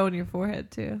it would grow on your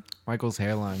forehead too. Michael's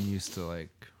hairline used to like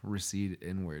recede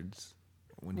inwards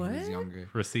when he was What? younger.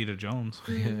 Rosita Jones.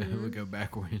 Yeah, it would go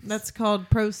backwards. That's called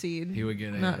proceed. He would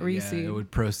get not yeah, recede. it would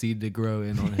proceed to grow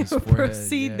in on his forehead.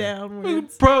 Proceed yeah.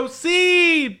 downwards.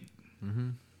 Proceed!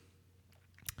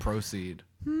 Proceed.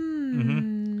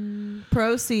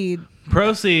 Proceed.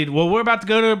 Proceed. Well, we're about to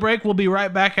go to a break. We'll be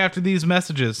right back after these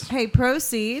messages. Hey,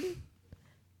 proceed.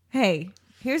 Hey,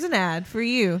 here's an ad for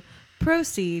you.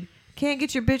 Proceed. Can't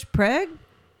get your bitch preg?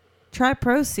 Try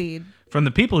Proceed. From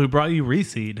the people who brought you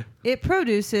Reseed. It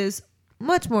produces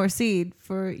much more seed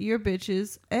for your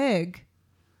bitch's egg.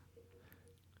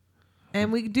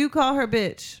 And we do call her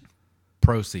bitch.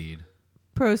 Proceed.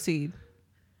 Proceed.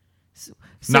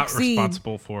 Not Succeed.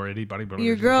 responsible for anybody but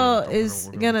Your girl is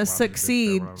gonna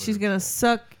succeed. She's gonna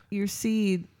suck your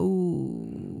seed.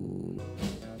 Ooh.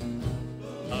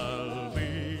 I'll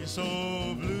be so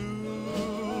blue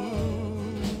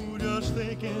just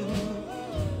thinking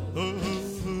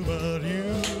about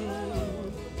you.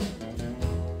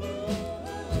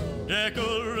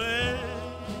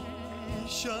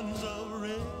 Decorations of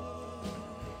red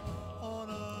on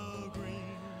a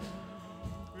green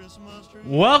Christmas tree.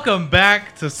 Welcome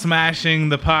back to Smashing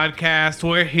the Podcast.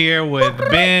 We're here with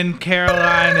Ben,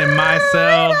 Caroline, and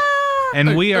myself,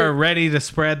 and we are ready to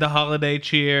spread the holiday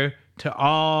cheer to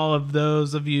all of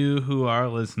those of you who are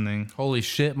listening. Holy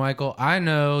shit, Michael. I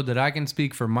know that I can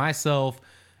speak for myself.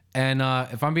 And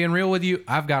if I'm being real with you,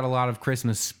 I've got a lot of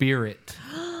Christmas spirit.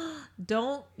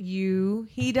 Don't you?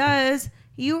 He does.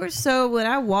 You were so, when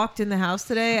I walked in the house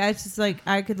today, I just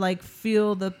I could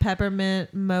feel the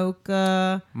peppermint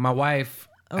mocha. My wife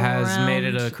has made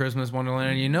it a Around- Christmas wonderland.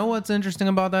 And you know what's interesting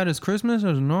about that is Christmas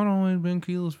has not always been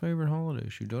Keela's favorite holiday.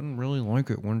 She doesn't really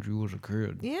like it when she was a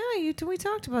kid. Yeah, we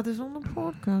talked about this on the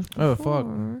podcast Oh, before.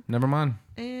 fuck. Never mind.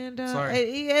 And Sorry.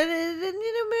 maybe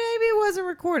it wasn't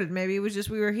recorded. Maybe it was just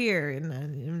we were here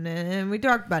and we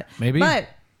talked about it. Maybe. But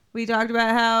we talked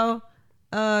about how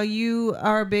you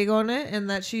are big on it and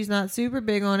that she's not super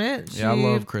big on it. Yeah, I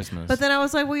love Christmas. But then I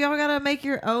was like, well, y'all gotta make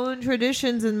your own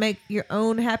traditions and make your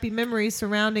own happy memories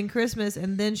surrounding Christmas,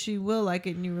 and then she will like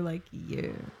it. And you were like, yeah,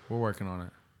 We're working on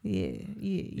it.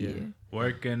 yeah.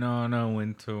 Working on a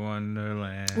winter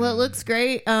wonderland. Well, it looks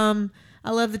great. I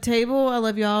love the table. I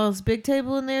love y'all's big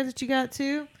table in there that you got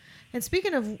too. And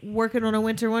speaking of working on a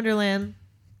winter wonderland,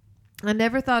 I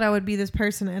never thought I would be this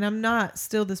person, and I'm not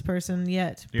still this person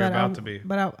yet. You're but about to be.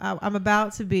 But I'm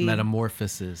about to be.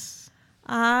 Metamorphosis.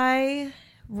 I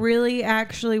really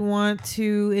actually want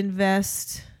to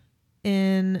invest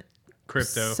in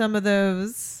Crypto. some of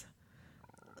those.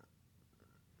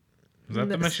 Is that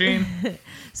the machine?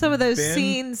 Some of those Ben?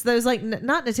 scenes, those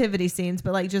not nativity scenes,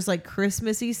 but just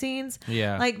Christmassy scenes.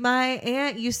 Yeah. Like my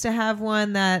aunt used to have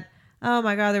one that, oh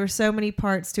my God, there were so many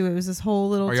parts to it. It was this whole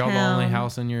little Are town. y'all the only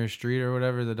house in your street or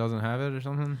whatever that doesn't have it or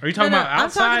something? Are you talking about I'm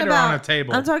outside talking or on a about-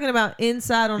 table? I'm talking about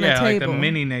inside on yeah, a like table. the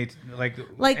mini Nate, Like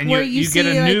and where you you get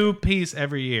see, a like- new piece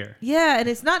every year. Yeah, and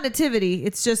it's not nativity.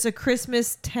 It's just a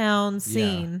Christmas town Yeah.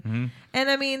 scene. Mm-hmm. And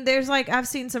I mean, there's I've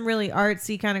seen some really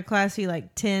artsy, kind of classy,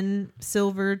 tin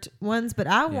silvered ones, but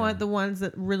I want the ones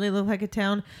that really look like a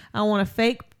town. I want a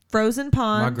fake frozen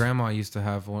pond. My grandma used to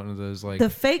have one of those like The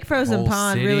fake frozen whole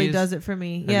pond really cities. does it for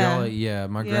me. Have Yeah. y'all- yeah.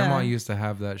 My Yeah. grandma used to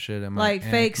have that shit. And Like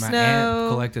fake my snow.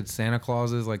 aunt collected Santa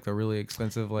Clauses, like the really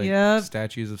expensive Yep.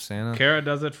 statues of Santa. Kara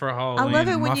does it for I Halloween. love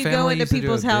it when My you go family into used to do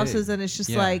people's it big. houses and it's just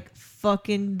Yeah.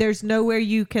 fucking, there's nowhere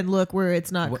you can look where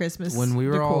it's not Wh- Christmas. When we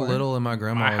were all decor. little and my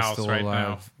grandma My was house still right alive,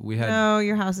 now. we had No,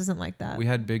 your house isn't like that. we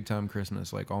had big time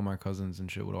Christmas. Like all my cousins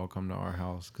and shit would all come to our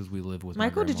house because we live with my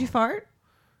Michael, did you grandma. fart?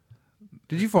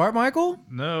 Did you fart, Michael?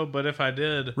 No, but if I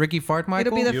did, Ricky fart,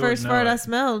 Michael? It'll be the You would first know fart it. I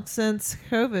smelled since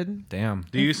COVID. Damn.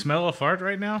 do you smell a fart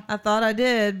right now? I thought I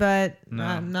did, but No.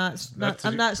 I'm not That's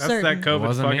certain. that COVID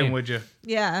Wasn't fucking me. with you.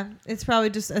 Yeah, it's probably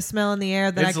just a smell in the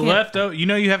air that I It's can't. left out. You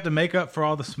know, you have to make up for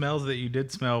all the smells that you did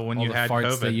smell when All you the had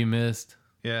farts COVID. that you missed.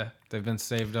 Yeah, They've been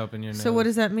saved up in your nose. So what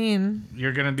does that mean?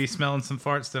 you're gonna be smelling some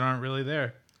farts that aren't really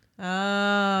there.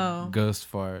 Oh,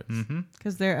 Ghost farts. Mm-hmm.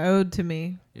 because they're owed to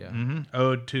me. Yeah.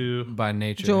 Ode to By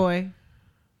nature. Joy.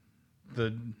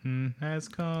 the has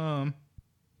come.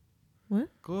 What?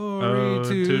 Glory Ode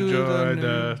to, to joy.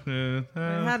 the new-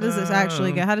 How does this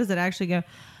actually go? How does it actually go?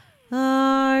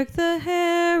 Hark the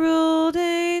herald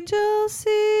angels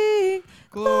sing,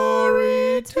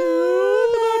 glory to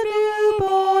the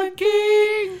newborn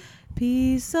King.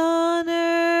 Peace on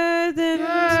earth and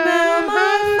smell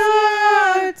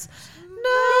my farts.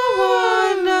 No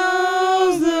one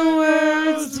knows the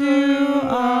words to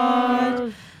art.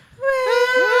 When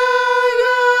I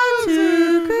go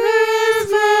to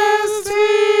Christmas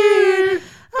tree,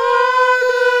 I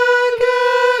look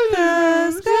at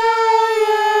the sky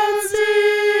and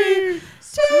see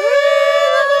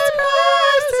Jesus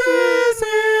Christ is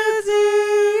in the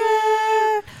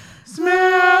air,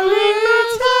 smelling the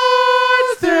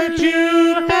thoughts that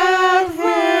you have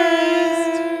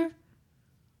raised.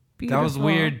 That was Beautiful.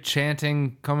 weird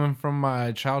chanting coming from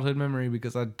my childhood memory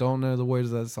because I don't know the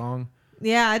words of that song.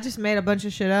 Yeah, I just made a bunch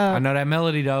of shit up. I know that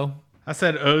melody though. I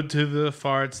said ode to the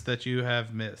farts that you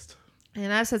have missed.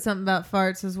 And I said something about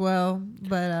farts as well.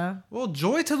 But Well,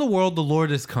 joy to the world, the Lord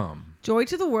has come. joy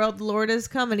to the world, the Lord is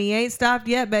coming. He ain't stopped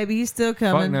yet, baby. He's still Fuck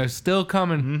coming. no, still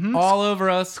coming Mm-hmm. all over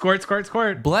us. Squirt, squirt,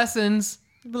 squirt. Blessings.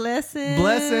 Blessings.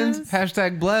 Blessings.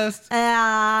 Hashtag blessed.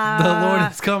 Ah. The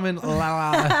Lord is coming. La,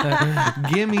 la.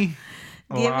 Gimme.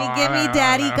 Gimme,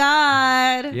 Daddy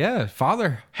God. Yeah,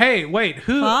 Father. Hey, wait,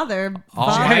 who? Father.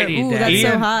 Almighty Father. Ooh, Daddy.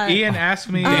 that's so high. Ian asked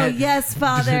me. Oh, yes,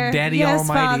 Father. Daddy yes,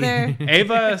 Almighty.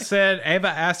 Father. Ava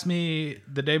asked me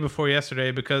the day before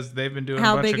yesterday because they've been doing a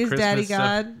How bunch big of is Christmas Daddy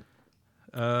stuff.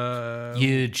 God?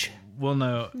 Huge. Well,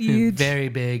 no. Huge. Very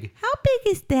big. How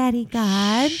big is Daddy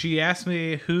God? She asked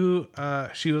me who.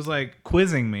 She was like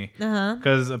quizzing me Uh-huh.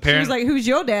 because She apparently was like, who's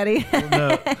your daddy?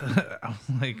 no. I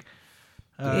was like,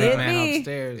 Hit Man me.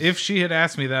 upstairs. if she had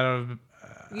asked me that, I would.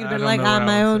 You'd I been don't like, know what I'm I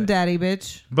my would own say. daddy,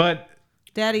 bitch. But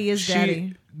Daddy is she.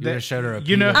 daddy. You would've showed her a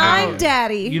you know penis. how, I'm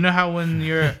daddy. You know how when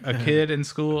you're a kid in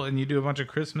school and you do a bunch of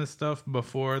Christmas stuff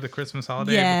before the Christmas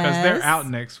holiday because they're Yes. out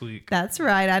next week. That's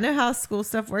right. I know how school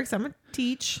stuff works. I'm a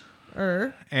teacher.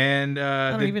 And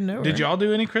don't even know Did her. y'all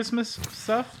do any Christmas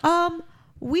stuff?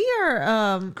 We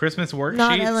are Christmas worksheets?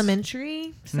 not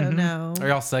elementary, so no. Are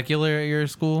y'all secular at your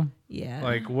school? Yeah.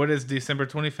 Like, what is December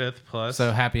 25th plus?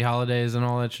 So happy holidays and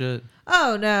all that shit.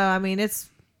 Oh no, I mean it's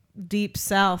deep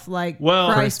south. Like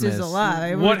Well, Christ is Christmas.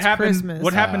 alive. what It's happened? Christmas.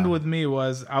 What happened with me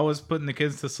was I was putting the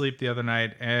kids to sleep the other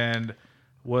night and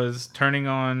was turning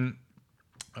on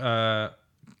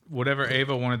whatever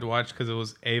Ava wanted to watch because it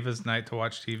was Ava's night to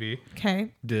watch TV,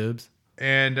 Okay. Dibs.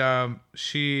 and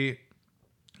she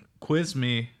quizzed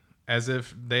me as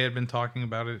if they had been talking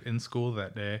about it in school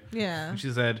that day. Yeah. And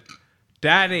she said,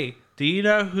 "Daddy, do you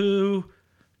know who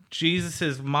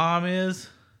Jesus' mom is?"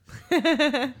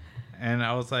 And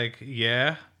I was like,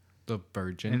 "Yeah." The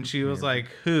Virgin. And she was like,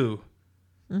 "Who?"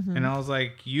 And I was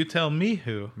like, "You tell me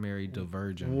who. Mary the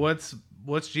Virgin. What's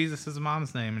Jesus'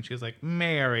 mom's name?" And she was like,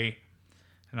 "Mary."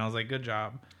 And I was like, "Good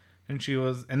job." And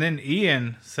then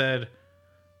Ian said,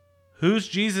 "Who's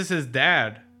Jesus'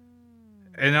 dad?"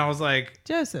 And I was like,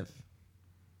 Joseph.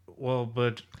 "Well,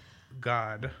 but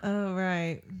God. Oh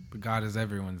right. But God is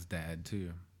everyone's dad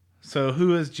too. So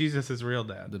who is Jesus' real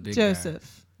dad?" The big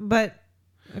Joseph. But Guy.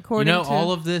 You according know, to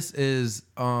all of this is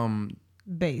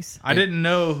base. I didn't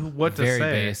know what to very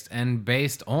say. based and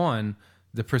based on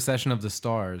the procession of the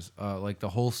stars. Like the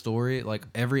whole story, like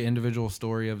every individual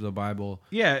story of the Bible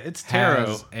Yeah, it's tarot.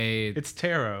 has It's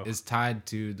tarot. is tied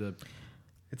to the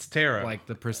It's tarot. like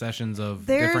the processions of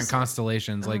There's- different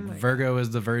constellations. Like my Virgo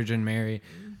is the Virgin Mary,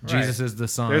 Jesus is the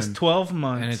Son. There's 12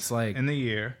 months and it's like- in the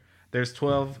year. There's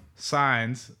 12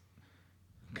 signs.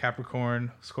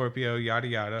 Capricorn, Scorpio, yada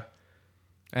yada.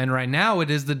 And right now, it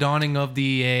is the dawning of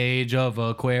the age of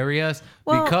Aquarius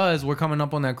Well- because we're coming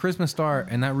up on that Christmas star,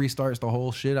 and that restarts the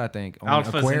whole shit. I think on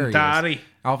Alpha Aquarius. Centauri.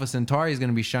 Alpha Centauri is going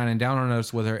to be shining down on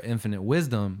us with her infinite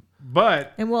wisdom.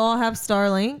 But And we'll all have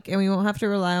Starlink, and we won't have to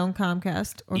rely on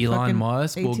Comcast or Elon fucking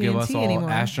Musk will give us AT&T all anymore.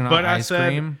 astronaut but ice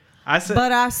cream. I said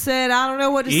But I said I don't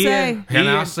know what to say. Ian, And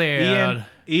I Ian, said,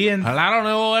 Ian, Well, I don't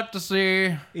know what to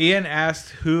say. Ian asked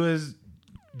who is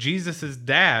Jesus'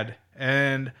 dad,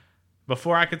 and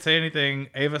before I could say anything,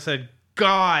 Ava said,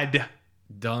 God.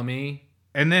 Dummy.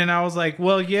 And then I was like,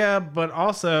 well, yeah, but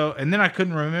also, and then I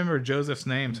couldn't remember Joseph's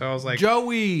name. So I was like,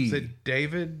 Joey. is it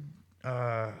David?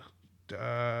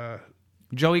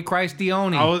 Joey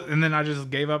Christione. And then I just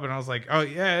gave up and I was like, oh,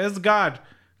 yeah, it's God.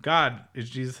 God is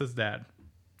Jesus' dad.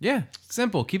 Yeah,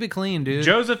 simple. Keep it clean, dude.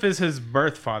 Joseph is his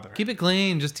birth father. Keep it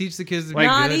clean. Just teach the kids to Like, be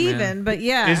Not good, even, man. but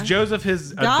yeah. Is Joseph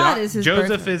his God is his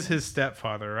Joseph birth- is his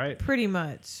stepfather, right? Pretty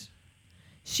much.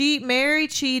 Mary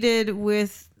cheated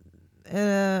with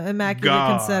immaculate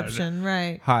God. conception,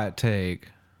 right? Hot take.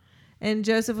 And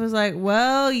Joseph was like,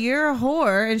 well, you're a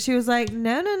whore. And she was like,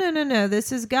 no.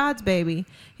 This is God's baby.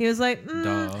 He was like,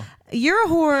 Duh. you're a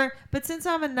whore. But since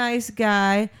I'm a nice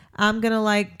guy, I'm going to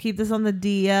like keep this on the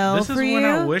DL This is for you. when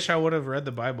I wish I would have read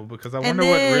the Bible because I And wonder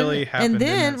then- what really happened. And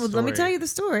then, in that well, let me story. tell you the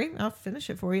story. I'll finish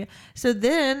it for you. So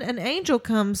then an angel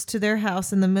comes to their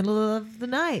house in the middle of the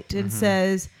night and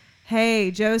says,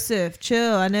 hey, Joseph,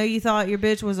 chill. I know you thought your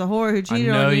bitch was a whore who I cheated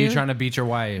know on you. you're trying to beat your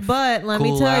wife. But let me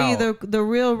Cool tell out. you the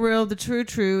real, the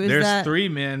true is There's that 3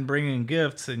 men bringing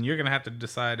gifts, and you're gonna have to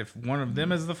decide if one of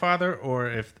them is the father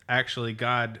or if actually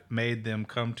God made them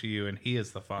come to you and He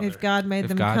is the father. if God made If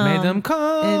them God come, made them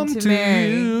come into to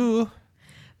Mary. you.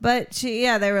 But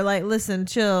they were like, listen,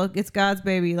 chill. It's God's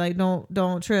baby. Like,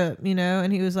 don't trip, you know?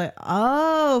 And he was like,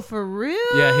 oh, for real?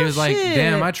 Yeah, he was like, Shit.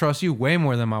 damn, I trust you way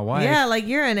more than my wife. Yeah, like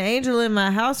you're an angel in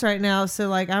my house right now. So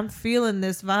like, I'm feeling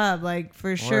this vibe, like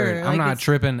for sure. Word. I'm Like, not it's,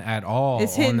 tripping at all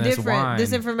It's on hitting this different. wine.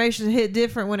 This information hit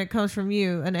different when it comes from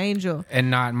you, an angel. And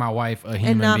not my wife, a human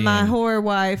And not being. my whore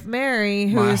wife, Mary,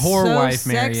 who My is whore so wife,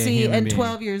 Mary, a sexy human and being.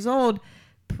 12 years old,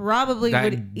 probably That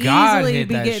would God easily hit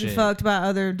be that getting shit. fucked by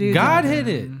other dudes. God out hit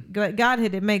there. it. God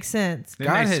hit it. Makes sense. then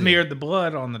God they hit smeared the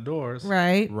blood on the doors.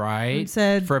 Right. Right. And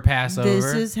said, for Passover. this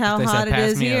is how They said, hot it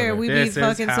 "Pass is me here. over." We This be is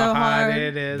fucking how so hot hard.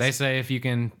 it is. They say if you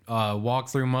can walk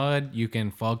through mud, you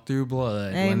can fuck through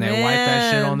blood. When they wipe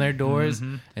that shit Amen. on their doors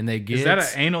and they get Is that an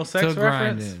anal sex to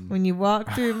reference? grinding. When you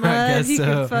walk through I mud, guess you so.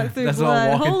 can fuck through That's what blood.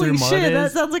 walking Holy through mud shit, that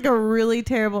is. sounds like a really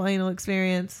terrible anal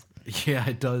experience. Yeah,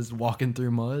 it does. Walking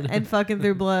through mud. And fucking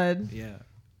through blood. yeah.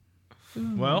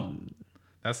 Well,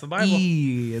 that's the Bible.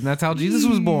 And that's how Jesus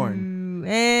was born.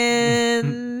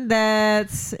 And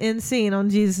that's in scene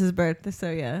on Jesus' birthday. So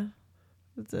yeah.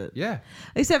 That's it. Yeah.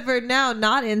 Except for now,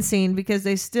 not in scene because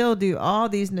they still do all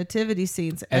these nativity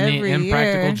scenes And every the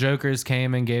Impractical year. Jokers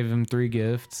came and gave him 3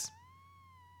 gifts.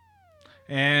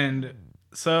 And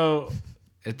so,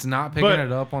 It's not picking But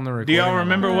it up on the recording. do y'all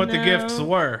remember I what the know. gifts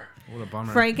were? What a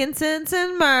bummer. Frankincense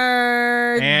and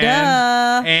myrrh.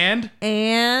 And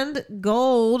And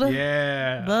gold.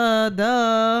 yeah.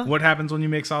 Duh. What happens when you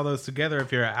mix all those together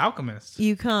if you're an alchemist?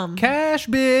 You come. Cash,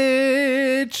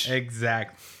 bitch.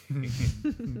 Exactly.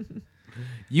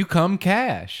 You come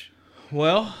cash.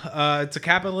 Well, it's a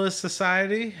capitalist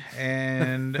society,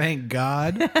 and Thank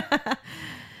God.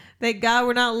 Thank God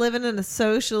we're not living in a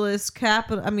socialist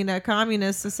a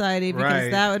communist society because Right.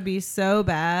 that would be so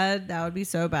bad. That would be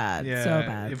so bad. yeah, So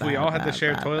bad. if we bad, all had to bad,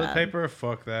 share bad, toilet bad. paper,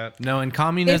 fuck that. No, and If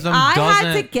communism I doesn't.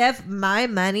 had to give my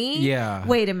money, Yeah.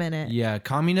 Wait a minute. Yeah,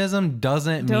 communism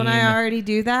doesn't Don't mean. I already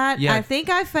do that? Yeah. I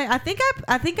think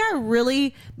I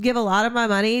really give a lot of my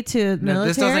money to No, military.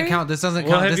 this doesn't count. This doesn't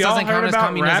Well, count. have This y'all doesn't count heard as about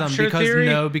communism rapture because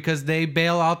theory? because they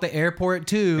bail out the airport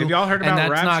too. Have y'all heard and about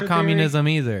that's rapture not theory? communism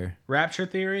either. Rapture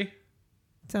theory?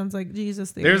 Sounds like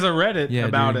Jesus theory. There's a Reddit Yeah,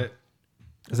 about dude. it.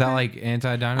 Is that like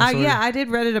anti-dinosaur? yeah, I did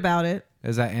Reddit about it.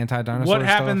 Is that anti-dinosaur? What stuff?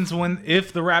 happens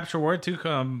if the rapture were to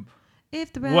come?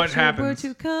 If the What rapture were happens?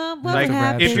 to come, what Like would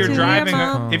happen if you're to driving your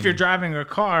a, mom? if you're driving a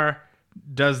car,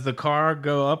 does the car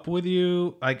go up with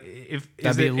you? Like if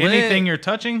is That'd it be lit. anything you're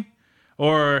touching,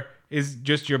 or is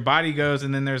just your body goes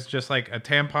and then there's just like a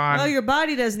tampon? Oh, your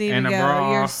body doesn't even and a go.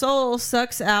 bra. Your soul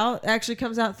sucks out, actually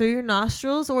comes out through your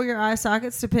nostrils or your eye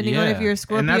sockets, depending on Yeah. if you're a And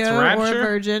Scorpio that's or a rapture?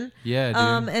 virgin. Yeah,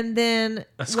 dude. And then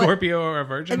a Scorpio or a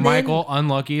virgin? And then- Michael,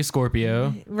 unlucky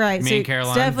Scorpio. right, Me so and Caroline,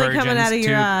 it's definitely virgins, coming out of your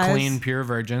 2 eyes. clean, pure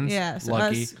virgins. Yeah, so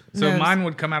lucky. us So knows. mine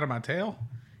would come out of my tail.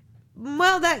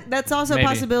 Well, that's also Maybe. a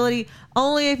possibility.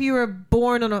 Only if you were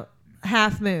born on a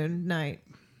half moon night.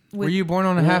 Were you born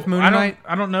on a half moon I don't, night?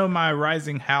 I don't know my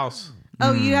rising house.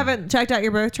 Oh, you haven't checked out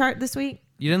your birth chart this week?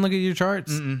 You didn't look at your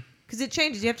charts? Because it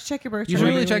changes. You have to check your birth You chart. should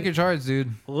really every check week. your charts,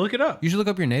 dude. Look it up. You should look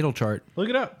up your natal chart. Look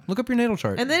it up. Look up your natal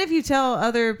chart. And then if you tell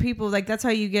other people, like that's how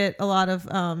you get a lot of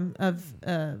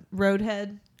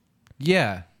roadhead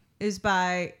yeah. is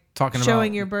by Talking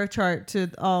showing about- your birth chart to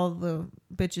all the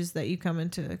bitches that you come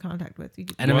into contact with. You,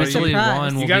 And you'll be eventually surprised.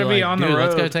 one will You gotta be be like, on the dude,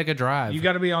 let's go road. take a drive. You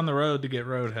got to be on the road to get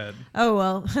roadhead. Oh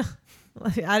well,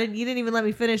 I didn't. You didn't even let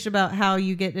me finish about how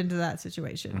you get into that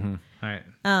situation. All right.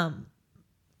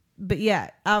 But yeah,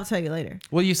 I'll tell you later.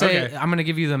 Well, you say Okay. I'm going to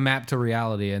give you the map to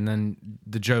reality, and then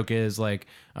the joke is like,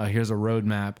 here's a road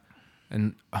map,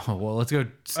 and let's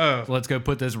go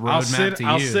put this road map to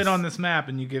I'll use. sit on this map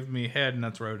and you give me head, and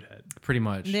that's road head. Pretty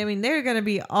much. I mean, they're gonna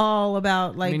be all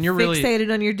about like you're really-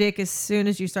 fixated on your dick as soon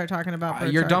as you start talking about.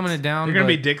 birth You're charts. dumbing it down. You're gonna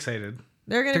be but dixated.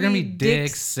 They're They're gonna be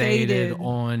dixated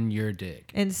on your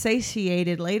dick, and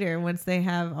satiated later once they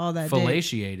have all that. Dick.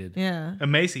 fellatiated. Yeah.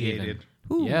 Emaciated.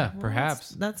 Ooh, Yeah, well,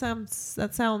 perhaps. that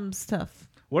sounds tough.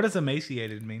 What does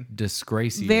emaciated mean?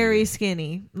 Disgraciated. Very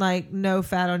skinny, like no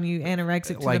fat on you,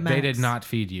 anorexic to like the max. they did not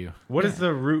feed you. What is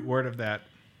the root word of that?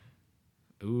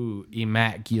 Ooh,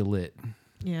 immaculate.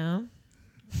 Yeah.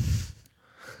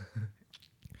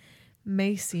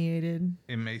 Emaciated.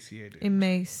 Emaciated.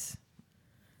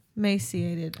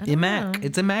 Emaciated. I don't know.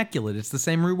 It's immaculate. It's the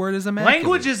same root word as immaculate.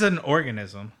 Language is an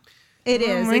organism. It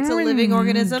is. It's a living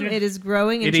organism. It is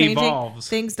growing and It changing. evolves.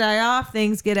 Things die off.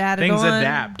 Things get added Things on.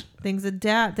 adapt. Things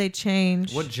adapt. They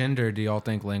change. What gender do y'all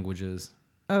think language is?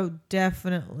 Oh,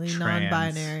 definitely Trans.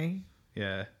 non-binary.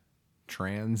 Yeah.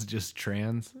 Trans? Just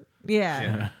trans?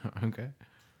 Yeah. Okay.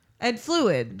 And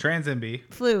fluid. Trans and B.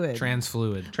 Fluid. Trans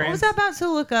fluid. What Trans was I about to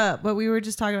look up? But we were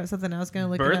just talking about something. I was going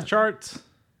to look it birth up. charts.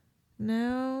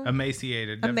 No.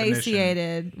 Emaciated. Definition.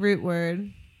 Emaciated. Root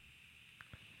word.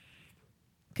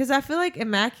 Because I feel like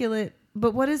immaculate.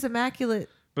 But what is immaculate?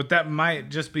 But that might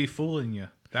just be fooling you.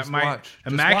 That Just might watch.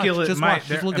 Just immaculate watch. Just might watch.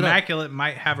 Just look it up. immaculate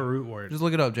might have a root word. Just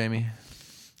look it up, Jamie.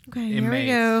 Okay, here we Emace.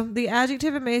 go. The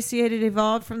adjective emaciated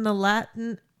evolved from the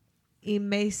Latin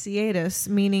emaciatus,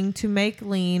 meaning to make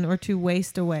lean or to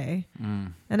waste away.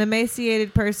 An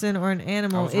emaciated person or an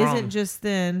animal was isn't wrong. just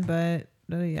thin, but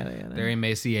yada yada. They're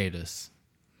emaciatus.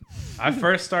 I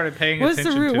first started paying What's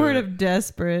attention the root to word it. of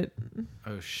desperate?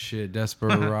 Oh shit,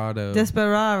 desperado.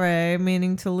 Desperare,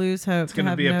 meaning to lose hope. It's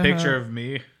gonna be a picture of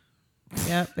me.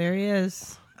 Yep, there he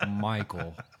is.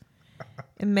 Michael.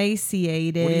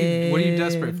 Emaciated. What are you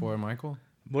desperate for, Michael?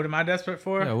 What am I desperate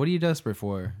for? Yeah, what are you desperate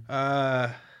for?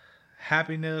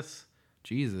 Happiness.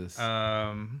 Jesus.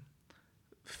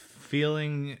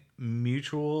 Feeling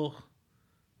mutual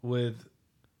with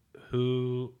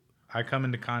who I come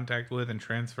into contact with and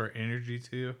transfer energy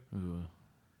to. Ooh.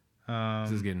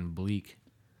 This is getting bleak.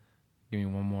 Give me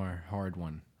one more hard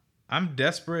one. I'm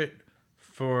desperate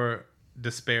for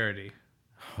disparity.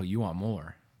 Oh, you want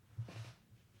more?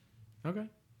 Okay.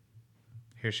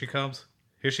 Here she comes.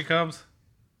 Here she comes.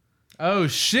 Oh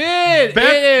shit! Beth,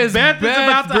 it is Beth is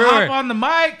about to Brewer, hop on the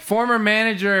mic. former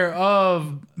manager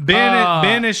of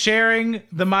Ben is sharing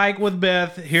the mic with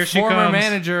Beth. Here she former comes.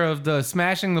 manager of the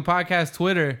Smashing the Podcast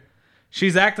Twitter.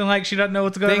 She's acting like she doesn't know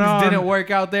what's going Things on. didn't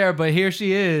work out there, but here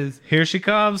she is. Here she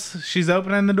comes. She's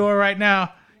opening the door right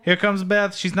now. Here comes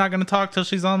Beth. She's not going to talk till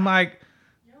she's on mic.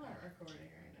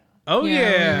 Oh, Yeah, we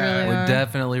yeah. really We're are.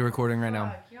 definitely recording right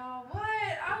now. Y'all, what?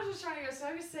 I was just trying to go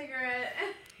smoke a cigarette.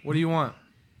 What do you want?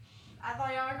 I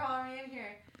thought y'all were calling me in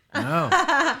here. No.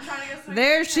 I'm trying to go smoke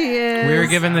There a she cigarette. is. We were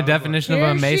given the definition Here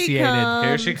of she emaciated. comes.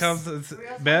 Here she comes. It's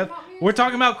Beth. We're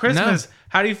talking about Christmas.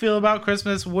 How do you feel about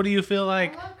Christmas? What do you feel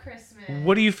like? I love Christmas.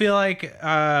 What do you feel like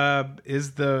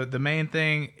is the main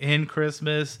thing in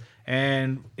Christmas?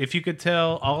 And if you could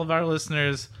tell all of our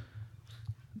listeners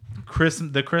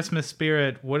the Christmas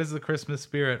spirit, what is the Christmas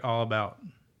spirit all about?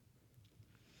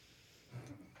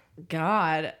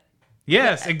 God.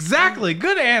 Yes, exactly.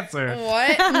 Good answer.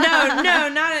 What?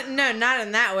 Not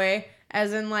in that way.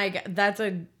 As in, like, that's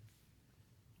a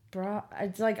broad.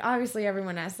 It's like obviously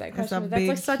everyone asks that That's question. a But that's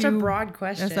like big such a Q. broad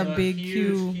question. That's a big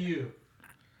Q.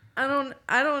 I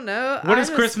don't know. What I is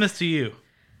just- Christmas to you?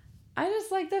 I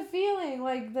just like the feeling,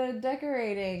 like the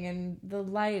decorating and the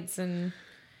lights and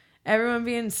everyone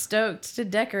being stoked to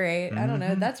decorate. I don't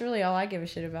know. That's really all I give a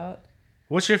shit about.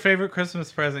 What's your favorite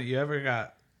Christmas present you ever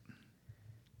got?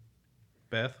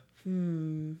 Beth?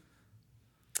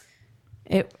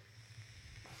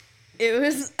 It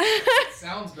was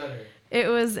Sounds better. it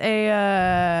was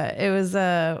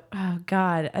oh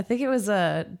god, I think it was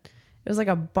like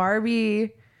a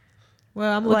Barbie,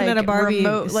 Well, I'm looking like at a Barbie.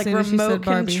 remote, as like soon as she remote said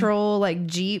Barbie. control, like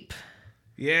Jeep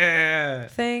Yeah.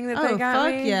 thing that Oh, they got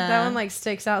fuck me. yeah. That one like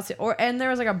sticks out. And there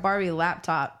was like a Barbie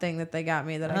laptop thing that they got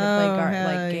me that I could play Oh, hell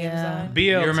like games yeah. on.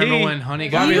 BLT. You remember when Honey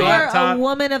got Barbie me You that? are laptop. a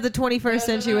woman of the 21st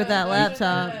century with that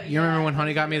laptop. You remember when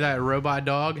Honey got me that robot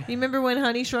dog? You remember when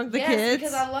Honey Shrunk the Yes, Kids?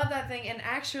 because I love that thing. And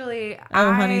actually, Oh,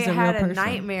 I Honey's a had real a person.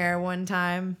 nightmare one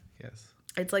time. Yes.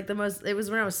 It's like it was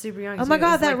when I was super young. Oh too. my It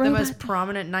God, was that like the robot most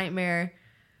prominent nightmare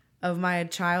of my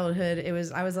childhood. I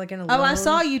was like in a Oh, I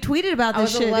saw you tweeted about I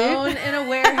this was shit, alone dude. in a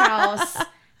warehouse,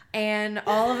 and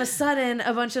all of a sudden,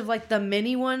 a bunch of like the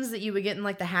mini ones that you would get in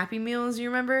like the Happy Meals. You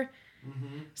remember?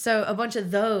 So a bunch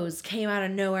of those came out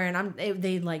of nowhere, and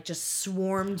they like just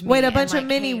swarmed me. Wait, a and, bunch like, of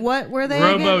mini. came- What were they?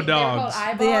 Robo again? They were dogs.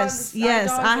 called Yes, iBogs,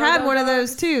 yes. iDogs, I had Robo one of those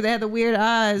dogs. too. They had the weird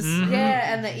eyes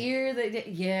Yeah, and the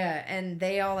ear. And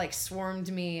they all like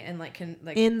swarmed me and like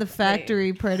in the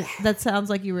factory. That sounds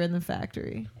like you were in the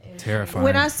factory. Terrifying.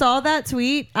 When I saw that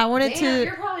tweet, I wanted Damn, to.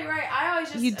 you're probably right. I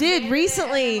always just You did abandoned it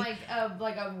recently. in,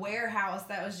 like a warehouse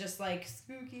that was just like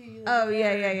spooky. like, Oh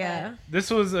yeah, whatever, yeah. This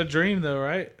was a dream, though,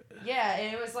 right? but- Yeah,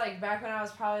 and it was like back when I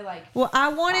was probably like. Well, I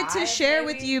wanted to 5, share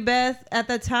with maybe? you, Beth, at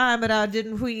the time, but I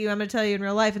didn't tweet you. I'm going to tell you in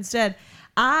real life instead.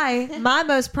 My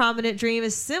most prominent dream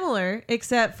is similar,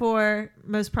 except for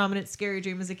most prominent scary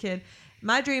dream as a kid.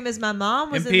 My dream is my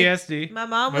mom was MPSD. my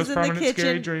mom was Most in the prominent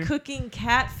scary kitchen dream. cooking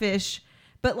catfish,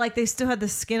 but like they still had the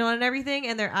skin on and everything,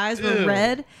 and their eyes were Ew.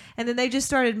 red. And then they just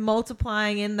started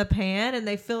multiplying in the pan, and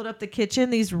they filled up the kitchen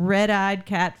these red-eyed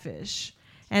catfish,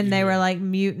 and they were like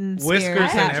mutant, Whiskers scary and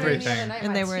catfish. everything.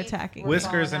 And they were attacking.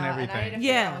 Whiskers and everything.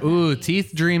 Yeah. Ooh,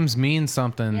 teeth dreams mean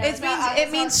something.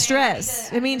 It means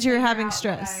stress. It means you're having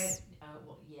stress.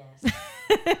 Yes.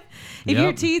 If your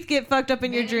Yep. teeth get fucked up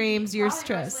in your Man, dreams, you're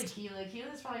probably mostly stressed.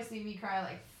 Keela's probably seen me cry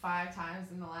like 5 times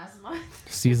in the last month.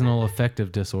 Seasonal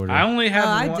affective disorder. I only have.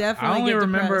 I one, definitely I only get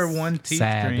remember depressed. one teeth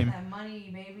Sad. dream. That money,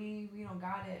 baby, we don't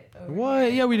got it. over What? here.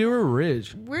 Yeah, we do. We're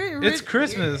rich. We're It's rich.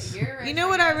 Christmas. You're rich, You know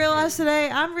what I guess, realized dude. today?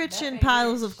 I'm rich in That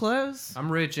piles ain't of clothes.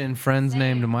 I'm rich in friends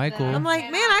named Michael. I'm like,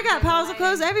 man, I got piles of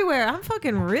clothes everywhere. I'm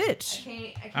fucking I rich.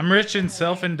 can't I'm rich in give it away.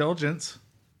 self-indulgence.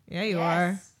 Yeah, you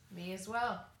Yes, me as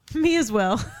well. are. Me as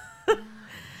well.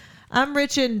 I'm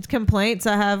rich in complaints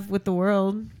I have with the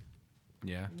world.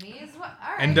 Yeah. Me as well.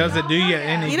 All right, And does it do you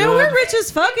any You know, we're good? rich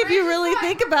as fuck if you Rich as really fuck.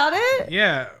 think about it.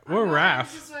 Yeah, we're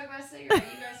Raph. Just smoke my cigarette. You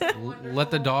guys have a wonderful,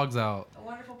 Let the dogs out. a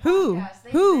wonderful Who? podcast.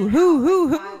 They've Who? been Who? out,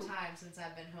 Who? like, Who? 5 times since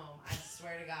I've been home. I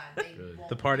swear to God. They won't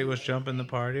The party do was jumping. The anything.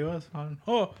 party was on.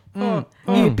 Oh, Mm.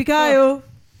 Yippee-ki-yo.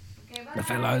 Okay, bye. The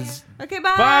fellas. Okay,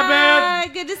 bye. Bye,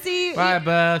 Beth. Good to see you. Bye,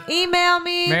 Beth. Email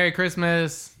me. Merry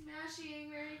Christmas.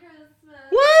 Smashing. Merry Christmas.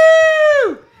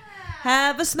 Woo!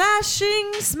 Have a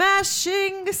smashing,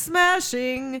 smashing,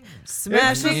 smashing,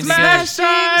 smashing, It's smashing, smash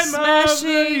time of the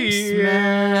smashing, year.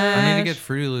 smash. I need to get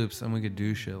Fruity Loops and we could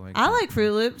do shit like I that. like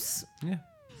Fruit Loops. Yeah.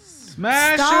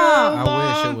 Smash Stop. 'em I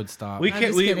wish on. it would stop. We I'm can.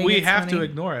 just We kidding, we it's have to funny.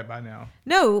 ignore it by now.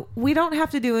 No, we don't have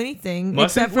to do anything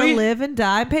Mustn't except for we? live and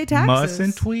die and pay taxes.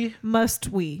 Mustn't we? Must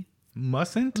we?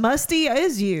 Mustn't. Musty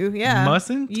is you, yeah.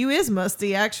 Mustn't? You is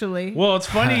musty, actually. Well, it's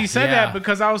funny you said Yeah. that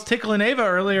because I was tickling Ava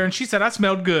earlier and she said I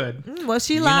smelled good. Well,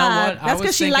 she know lied. what? I That's was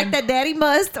because she liked thinking- that daddy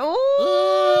must.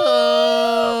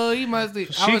 Oh, Oh, he must be.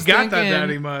 She got that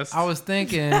daddy must. I was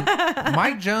thinking,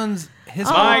 Mike Jones, his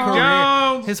Mike whole career,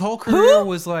 Jones! his whole career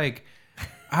was like,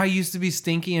 I used to be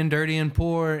stinky and dirty and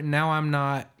poor. Now I'm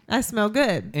not. I smell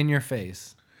good. In your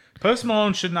face. Post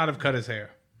Malone should not have cut his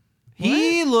hair.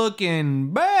 He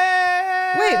looking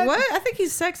bad. Wait, what? I think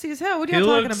he's sexy as hell. What are He y'all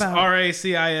talking looks about?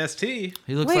 RACIST.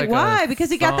 He looks Wait, like why? a Because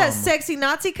he got that thumb. sexy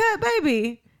Nazi cut,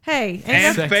 baby. Hey, ain't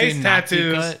And Sexy face Nazi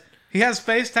tattoos. cut. He has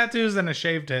face tattoos and a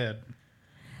shaved head.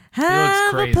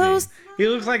 have a crazy. post. He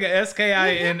looks like a I might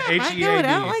go it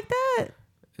out SKINHEAD. like that.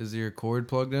 Is your cord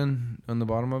plugged in on the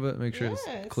bottom of it? Make sure Yeah,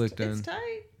 it's clicked in. It's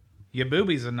tight. Your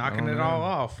boobies are knocking I it don't all know.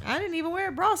 off. I didn't even wear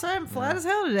a bra, so I'm flat as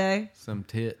hell today. Some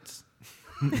tits.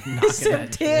 Some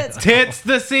tits. Tits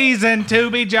the season to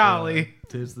be jolly.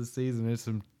 Tis the season. There's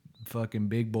some fucking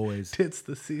big boys. Tits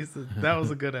the season. That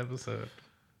was a good episode.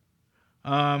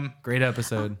 Great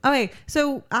episode. Okay,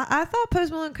 so I thought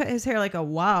Post Malone cut his hair like a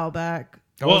while back.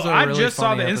 That Well, was a I really just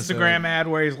saw funny the episode. Instagram ad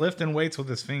where he's lifting weights with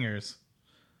his fingers.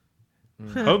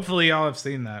 Hopefully, y'all have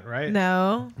seen that, right?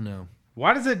 No. No.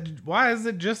 Why is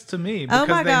it just to me? Oh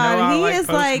my they know I god, he like is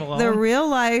Post like Malone? the real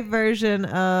life version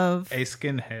of. a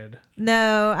skinhead.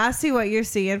 No, I see what you're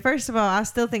seeing. First of all, I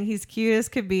still think he's cute as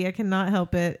could be. I cannot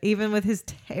help it, even with his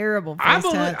terrible face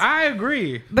tats. I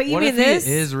agree. But you What mean if he this?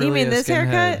 is You really mean a this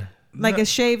haircut? skinhead? Like a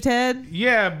shaved head?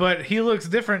 Yeah, but he looks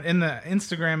different in the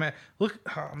Instagram ad. Look,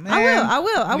 oh man, I will.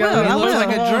 You I gotta will. He looks look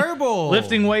like a at gerbil.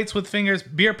 lifting weights with fingers.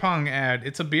 Beer pong ad.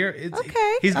 It's a beer. It's,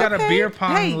 Okay, He's got okay. a beer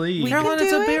pong Hey, league. we Caroline, can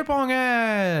it's a do beer it. pong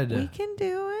ad. We can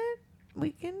do it.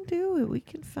 We can do it. We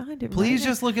can find it. Please right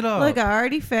just now. look it up. Look, I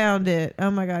already found it. Oh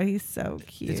my god, he's so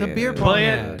cute. It's a beer pong Play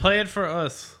ad. it. Play it for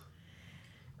us.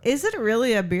 Is it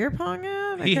really a beer pong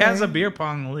ad? He Okay. has a beer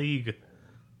pong league.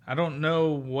 I don't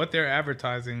know what they're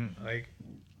advertising. Like,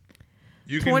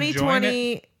 you can join it.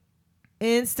 2020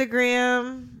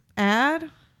 Instagram ad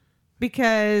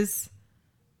because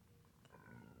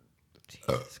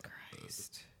Jesus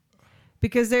Christ.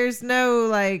 Because there's no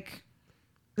like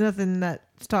nothing that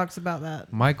talks about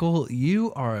that. Michael,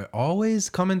 you are always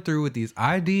coming through with these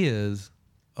ideas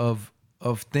of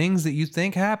things that you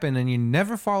think happen and you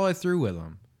never follow through with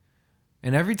them.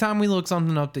 And every time we look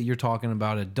something up that you're talking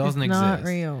about, it doesn't It's exist. not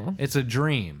real. It's a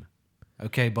dream.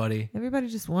 Okay, buddy. Everybody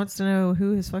just wants to know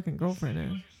who his fucking girlfriend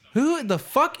is. Who the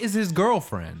fuck is his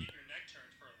girlfriend?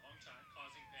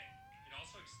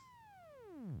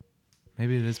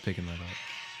 Maybe it is picking that up.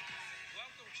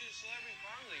 Welcome to Celebrity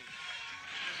Pong League.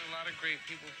 There's a lot of great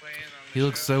people playing on the He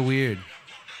looks show. so weird.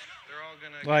 They're all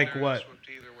gonna Like get their what? ass whooped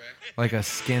either way. Like a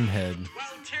skinhead.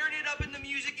 While tearing it up in the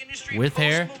music industry, With Post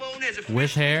hair? Malone has With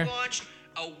officially hair? launched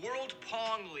a World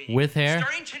Pong League. With hair?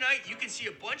 Starting tonight, you can see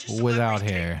a bunch of Without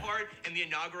celebrities hair. take part in the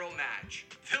inaugural match.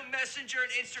 The Messenger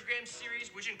and Instagram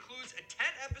series, which includes a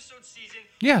 10-episode season.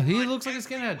 Yeah, he on looks like a every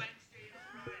skinhead. Wednesday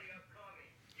and Friday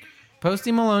upcoming.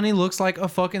 Posty Maloney looks like a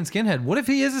fucking skinhead. What if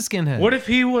he is a skinhead? What if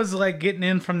he was like getting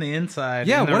in from the inside?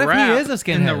 Yeah, in the what if he rap- is a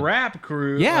skinhead? in the rap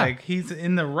crew? Yeah. like he's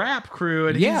in the rap crew,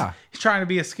 and Yeah. he's trying to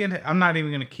be a skinhead. I'm not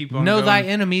even gonna keep on. Know going. thy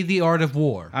enemy, the art of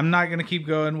war. I'm not gonna keep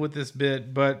going with this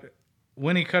bit, but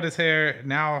when he cut his hair,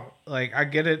 now like I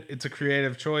get it, it's a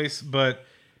creative choice, but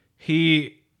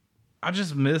I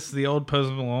just miss the old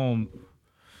Post Malone.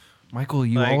 Michael,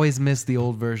 you Like, always miss the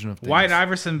old version of things. White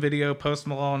Iverson video. Post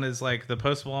Malone is like the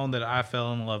Post Malone that I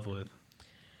fell in love with.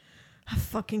 I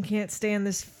fucking can't stand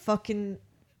this fucking.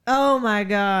 Oh my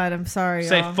god! I'm sorry.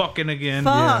 Say y'all. fucking again.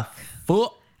 Fuck.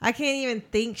 Fuck. I can't even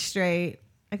think straight.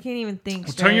 I can't even think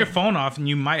Well, straight. turn your phone off and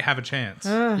you might have a chance.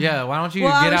 Yeah, why don't you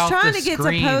Well, I get was out trying the to get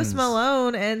screens? to Post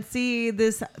Malone and see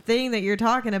this thing that you're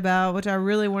talking about, which I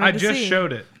really wanted I to just see.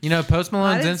 showed it. You know, Post I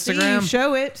Malone's didn't see you Instagram.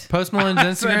 show it. Post Malone's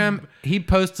I said- Instagram. He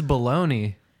posts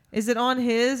baloney. Is it on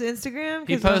his Instagram?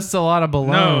 He 'Cause I'm- posts a lot of No,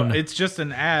 baloney. it's just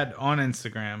an ad on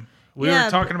Instagram. We Yeah,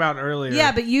 were talking about earlier.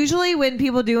 Yeah, but usually when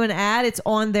people do an ad, it's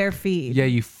on their feed. Yeah,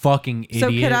 you fucking idiot. So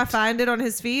could I find it on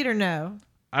his feed or no?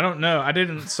 I don't know. I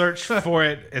didn't search for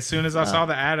it. As soon as I saw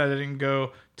the ad, I didn't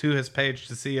go to his page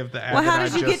to see if the ad. Well, how that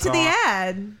did I you get just to the saw-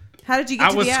 ad? How did you get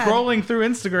I to was the ad? scrolling through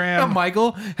Instagram. Oh,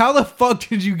 Michael, how the fuck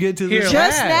did you get to Here, this?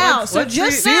 Just ad? now. So let's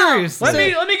just see- now. Seriously.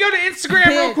 Let me go to Instagram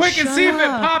real Bitch, quick and see if it shut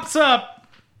up. pops up.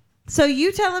 So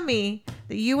you telling me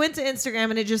that you went to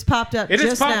Instagram and it just popped up? It has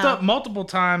just popped now. up multiple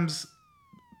times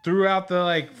throughout the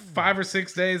like 5 or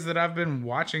 6 days that I've been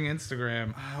watching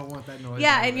Instagram. I want that noise.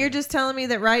 Yeah, and you're just telling me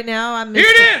that right now I'm. Here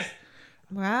it is.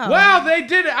 Wow. Wow, they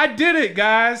did it. I did it,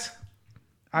 guys.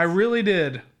 I really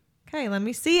did. Okay, let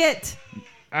me see it.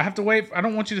 I have to wait. I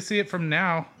don't want you to see it from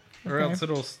now, or Okay. else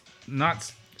it'll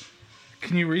not.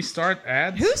 Can you restart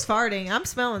ads? Who's farting? I'm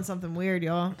smelling something weird,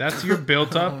 y'all. That's your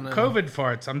built-up don't know. COVID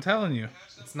farts. I'm telling you.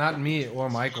 It's not me or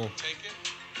Michael. Take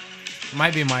it. It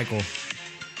might be Michael.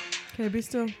 Okay, be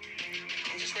still. I'm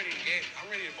just ready to game. I'm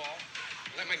ready to ball.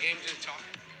 Let my game do the talking.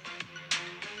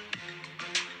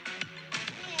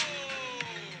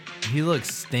 Whoa. He looks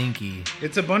stinky.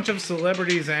 It's a bunch of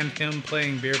celebrities and him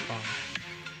playing beer pong.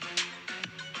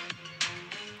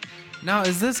 Now,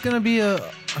 is this gonna be a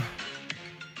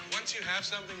Once you have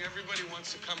something, everybody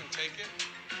wants to come and take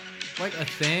it. like a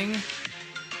thing?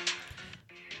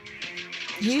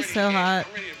 He's so hot.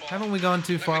 I'm ready to ball. Haven't we gone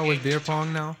too far with beer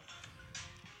pong now?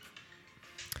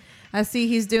 I see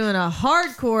he's doing a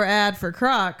hardcore ad for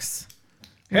Crocs.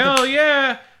 Hell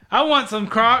yeah! I want some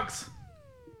Crocs.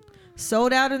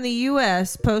 Sold out in the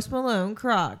U.S. Post Malone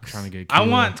Crocs. Trying to get. I Kilo.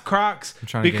 want Crocs I'm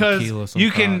trying to because get Kilo some you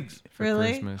can. Crocs for Really?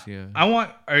 Christmas, yeah. I want.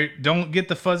 Or don't get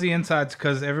the fuzzy insides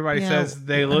because everybody Yeah, says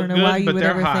they I look don't know why good, you but would they're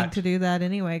ever hot. think to do that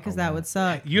anyway, because that would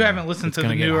suck. You haven't listened It's to the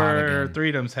gonna get hot newer again.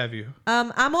 Freedoms, have you?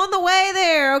 I'm on the way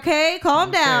there. Okay,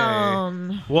 calm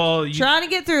down. Well, you, Trying to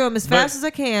get through them as but- fast as I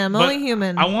can. I'm but only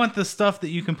human. I want the stuff that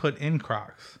you can put in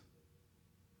Crocs.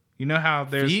 You know how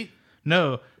there's Feet?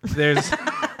 no, there's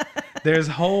there's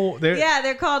whole there. Yeah,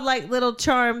 they're called like little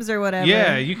charms or whatever.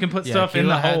 Yeah, you can put Yeah, stuff in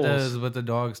Kilo the had holes. those, but the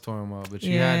dogs tore them up. But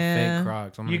you Yeah. had fake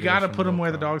Crocs. I'm gonna You get got to some put them real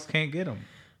where the Crocs. dogs can't get them.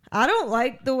 I don't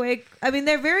like the way. I mean,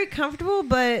 they're very comfortable,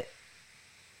 but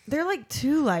they're like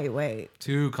too lightweight.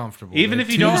 Too comfortable. Even They're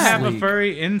if you too don't have a sleek.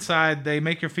 furry inside, they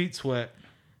make your feet sweat.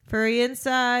 Furry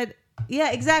inside.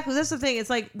 Yeah, exactly. That's the thing. It's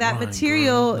like that Run,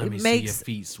 material girl. Let me see makes your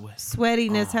feet sweat.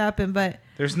 sweatiness happen. But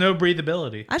There's no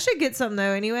breathability. I should get some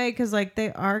though anyway, because like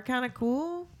they are kind of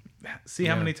cool. See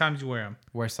how Yeah. many times you wear them.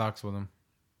 Wear socks with them.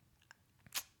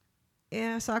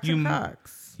 Yeah, socks You and m-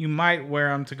 Crocs. You might wear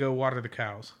them to go water the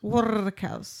cows. Water the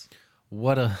cows.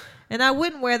 What a And I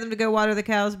wouldn't wear them to go water the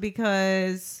cows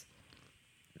because,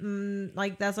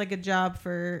 like, that's like a job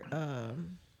for.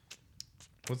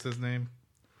 What's his name?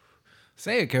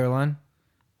 say it, Caroline.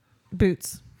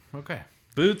 Boots. Okay.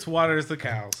 Boots waters the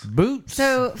cows. Boots.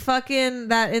 So fucking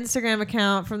that Instagram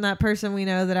account from that person we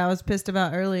know that I was pissed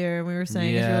about earlier, and we were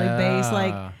saying is really based.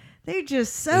 Like they're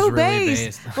just so It's really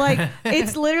based. based. Like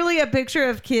it's literally a picture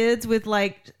of kids with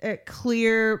like a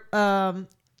clear.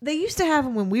 They used to have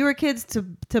them when we were kids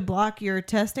to block your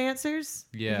test answers.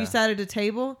 Yeah. If you sat at a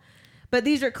table. But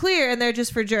these are clear and they're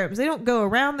just for germs. They don't go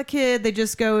around the kid. They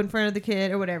just go in front of the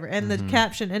kid or whatever. And the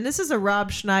caption, and this is a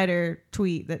Rob Schneider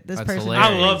tweet that this That's person. hilarious.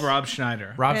 I love Rob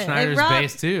Schneider. Rob and Schneider's Rob-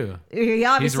 based too. He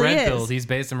obviously He's is. Redfield. He's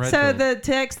based in Redfield. So the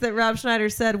text that Rob Schneider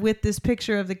said with this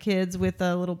picture of the kids with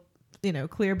a little,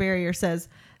 clear barrier says,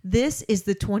 "This is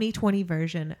the 2020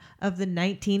 version of the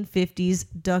 1950s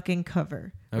duck and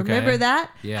cover. Okay. Remember that?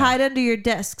 Yeah. Hide under your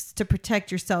desks to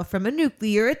protect yourself from a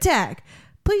nuclear attack.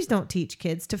 Please don't teach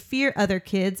kids to fear other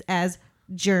kids as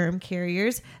germ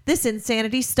carriers. This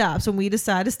insanity stops when we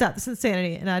decide to stop this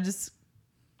insanity." And I just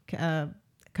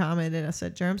commented. I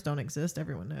said, "Germs don't exist.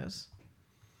 Everyone knows.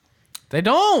 They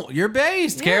don't. You're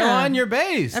based, Yeah. Caroline. You're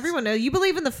based. Everyone knows. You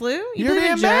believe in the flu? You You're believe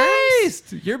being in germs?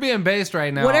 based. You're being based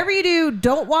right now. Whatever you do,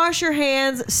 don't wash your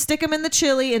hands, stick them in the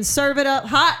chili, and serve it up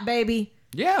hot, baby.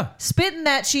 Yeah. Spit in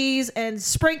that cheese and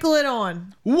sprinkle it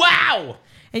on. Wow.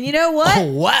 And you know what? Oh,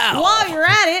 wow. While you're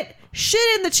at it, shit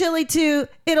in the chili too.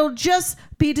 It'll just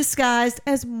be disguised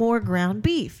as more ground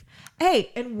beef.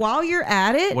 Hey, and while you're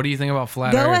at it, What do you think about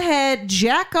flat go Earth? ahead,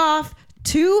 jack off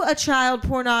to a child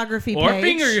pornography Or page.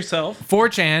 finger yourself.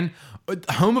 4chan,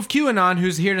 home of QAnon,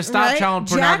 who's here to stop Right? child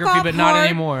Jack pornography, off but not hard-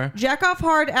 anymore. Jack off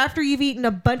hard after you've eaten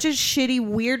a bunch of shitty,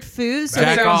 weird food. So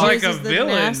Jack that off. jizz Like a is the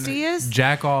villain. nastiest.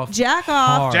 Jack off. Jack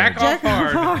off. hard. Jack off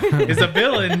hard is a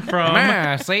villain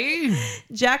from. See?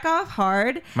 Jack off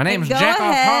hard. My name's and go Jack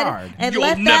Off ahead Hard. And You'll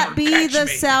let never that be catch the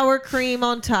me. sour cream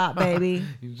on top, baby.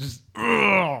 You just,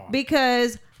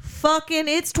 Because fucking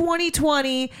it's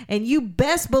 2020 and you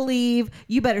best believe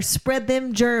you better spread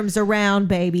them germs around,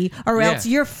 baby, or Yeah. else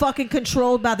you're fucking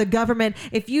controlled by the government.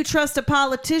 If you trust a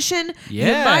politician,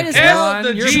 yeah. you might as Caroline,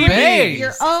 well the you're GB. based.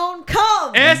 your own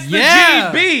cum. S the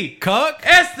Yeah. GB. Cook.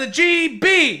 S the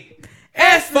GB.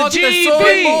 S the Fuck the GB.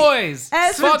 soy boys.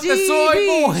 S the Fuck the soy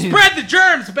GB. boys. Spread the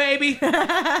germs, baby.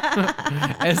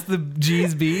 S the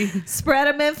G's B. Spread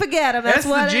them and forget them. That's S the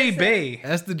what it is. GB.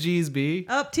 S the G's B.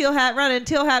 Up, teal hat running,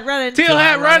 teal hat running. Teal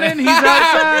hat running. He's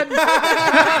outside.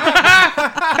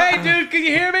 Hey, dude, can you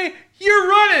hear me? You're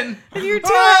running. And your teal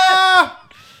Ah!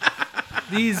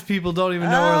 These people don't even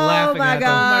know we're Oh laughing my at God.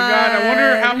 Oh my God, I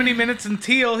wonder how many minutes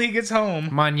until he gets home.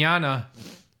 them. Mañana.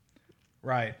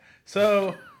 Right.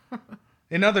 So,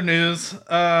 in other news,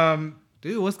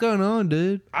 Dude, what's going on,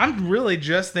 dude? I'm really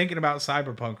just thinking about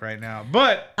Cyberpunk right now.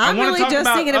 But I'm I want really to talk just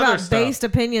about thinking other about stuff. based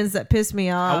opinions that piss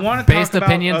me off. I want to Based talk about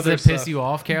opinions other that piss stuff. you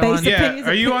off, Caroline? Based Yeah, opinions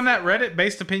are that you piss- on that Reddit?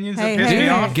 Based opinions Hey, that piss hey, me hey.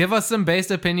 off. Give us some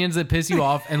based opinions that piss you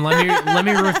off, and let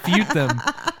me refute them.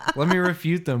 Let me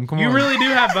refute them. Come You on. really do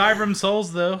have Vibram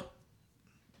souls, though.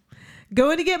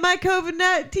 Going to get my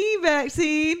COVID-19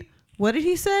 vaccine. What did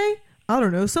he say? I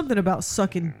don't know. Something about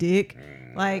sucking dick.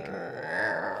 Like,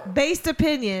 based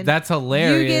opinion. That's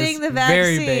hilarious. You getting the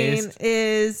Very vaccine based.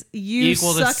 is you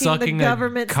Equal to sucking sucking the a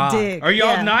government's cock. dick. Are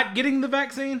y'all Yeah. not getting the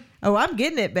vaccine? Oh, I'm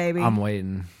getting it, baby. I'm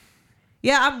waiting.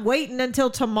 Yeah, I'm waiting until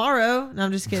tomorrow. No,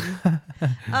 I'm just kidding. I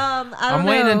don't I'm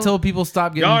waiting know. until people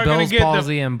stop getting Y'all are gonna Bell's get the-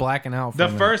 palsy and blacking out. The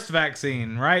From first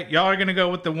vaccine, right? Y'all are going to go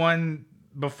with the one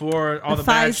before all the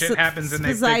bad shit happens and they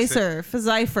fix it.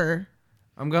 Pfizer.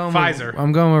 I'm going Pfizer. With,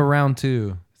 I'm going with round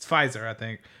 2, It's Pfizer, I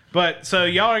think. But so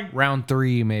y'all are, round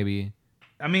 3 maybe,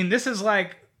 I mean, this is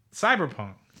like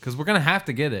Cyberpunk. because we're gonna have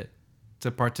to get it to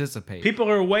participate. People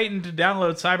are waiting to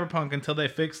download Cyberpunk until they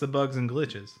fix the bugs and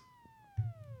glitches.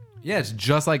 Yeah, it's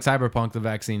just like Cyberpunk. The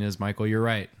vaccine is, Michael. You're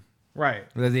right. Right.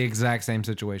 They're the exact same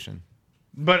situation.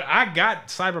 But I got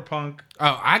Cyberpunk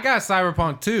Oh, I got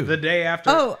Cyberpunk too. the day after.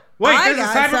 Oh, wait, I this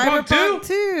is got Cyberpunk 2?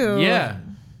 too. yeah,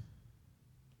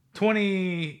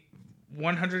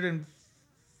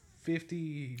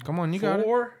 150. come on, you got it.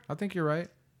 I think you're right.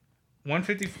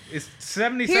 150. It's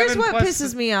 77. Here's what plus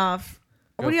pisses me off.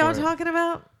 Go What are y'all for it. talking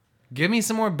about? Give me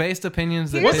some more based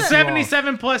opinions that Here's piss What's you off.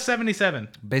 77 plus 77?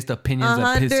 Based opinions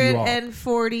that piss you off.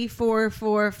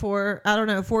 144. I don't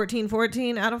know.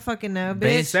 14. I don't fucking know, bitch.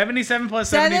 Base- 77 plus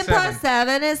 7 77. plus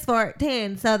 7 is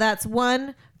 14. So that's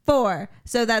 1 4.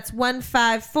 So that's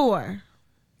 154.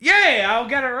 Yeah, I'll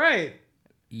get it right.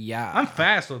 Yeah. I'm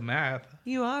fast with math.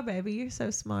 You are, baby. You're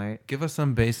so smart. Give us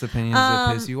some based opinions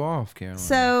that piss you off, Caroline.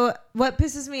 So what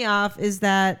pisses me off is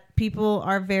that people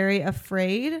are very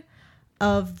afraid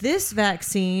of this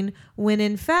vaccine when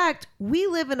in fact we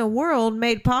live in a world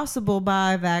made possible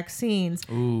by vaccines.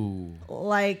 Ooh.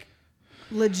 Like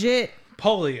legit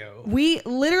polio.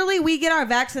 We get our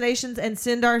vaccinations and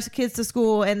send our kids to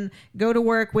school and go to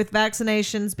work with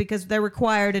vaccinations because they're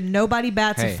required, and nobody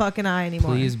bats a fucking eye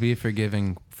anymore. Please be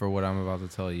forgiving for what I'm about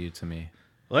to tell you to me.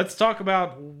 Let's talk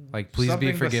about please be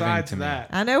something forgiving besides to me. that.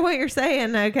 I know what you're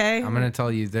saying. Okay, I'm gonna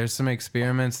tell you. There's some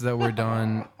experiments that were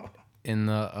done in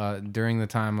the during the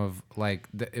time of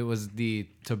it was the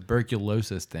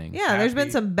tuberculosis thing. yeah, there's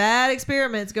been some bad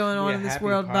experiments going on Yeah, in this happy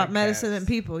world about podcasts. medicine and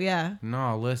people. Yeah,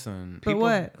 No, listen. but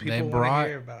what? People want to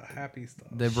hear about happy stuff.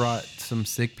 They brought some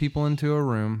sick people into a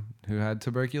room who had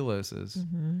tuberculosis.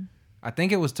 Mm-hmm. I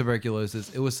think it was tuberculosis.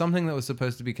 It was something that was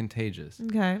supposed to be contagious.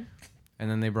 Okay. And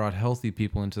then they brought healthy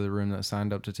people into the room that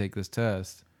signed up to take this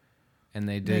test. And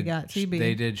they did got TB.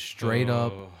 They did straight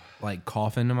up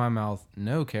cough into my mouth.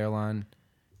 No, Caroline.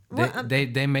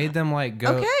 They made them go.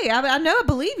 Okay, I know, I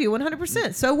believe you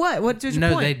 100%. So what? What was your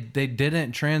No, point? they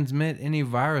didn't transmit any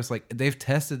virus. They've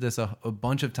tested this a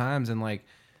bunch of times, and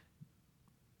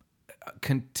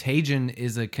contagion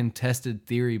is a contested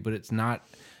theory, but it's not.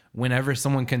 Whenever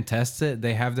someone contests it,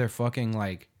 they have their fucking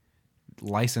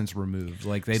license removed.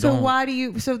 They So don't. why do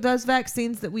you? So those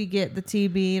vaccines that we get, the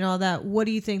TB and all that, what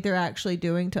do you think they're actually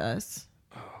doing to us?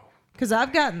 Because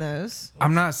I've gotten those.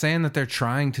 I'm not saying that they're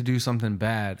trying to do something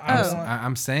bad.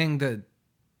 I'm saying that.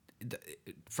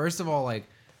 First of all,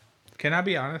 can I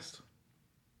be honest?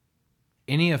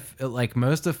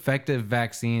 Most effective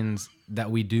vaccines that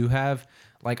we do have,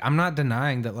 I'm not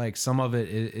denying that some of it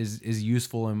is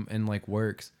useful and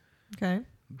works. Okay.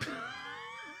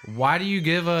 Why do you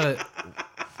give a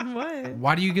What?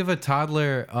 Why do you give a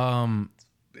toddler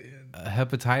a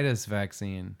hepatitis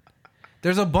vaccine?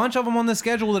 There's a bunch of them on the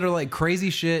schedule that are crazy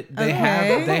shit. They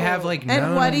have known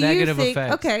And what do you negative think?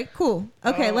 effects. Okay, cool.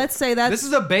 Okay, let's say that's. This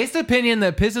is a based opinion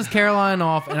that pisses Caroline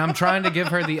off, and I'm trying to give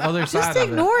her the other side Just of it.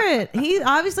 ignore it. He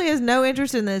obviously has no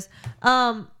interest in this.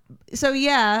 So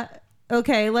yeah.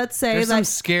 Okay, let's say There's some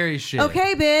scary shit.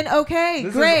 Okay, Ben. Okay,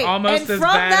 This is great. almost And as from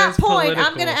bad that as point, I'm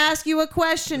political. going to ask you a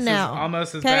question This now. is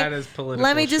almost as okay? bad as political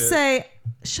Let me just shit. say,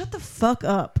 shut the fuck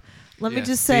up. Let me Yeah,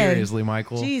 just say, seriously,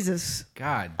 Michael. Jesus.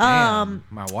 God damn,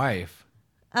 my wife.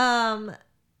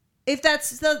 If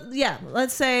that's the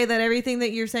let's say that everything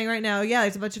that you're saying right now,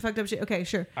 there's a bunch of fucked up shit. Okay,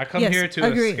 sure. I come here to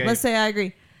agree. escape. Let's say I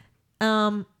agree.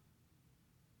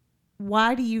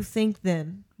 Why do you think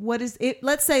then? What is it?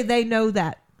 Let's say they know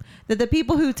that the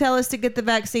people who tell us to get the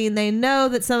vaccine, they know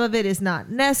that some of it is not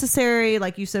necessary.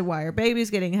 Like you said, why are babies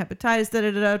getting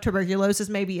hepatitis? Tuberculosis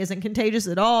maybe isn't contagious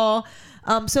at all.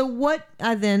 So what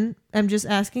I then am just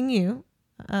asking you,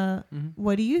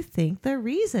 what do you think the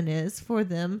reason is for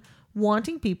them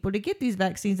wanting people to get these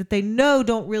vaccines that they know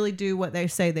don't really do what they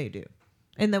say they do,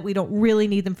 and that we don't really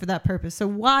need them for that purpose? So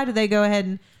why do they go ahead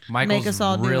and Michael's make us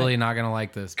all do really it? not gonna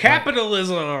like this.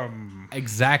 Capitalism.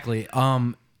 Exactly.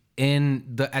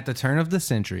 At the turn of the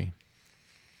century,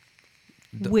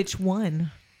 Which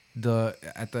one? the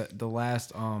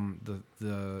last the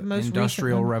most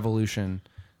Industrial recent one. Revolution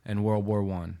and World War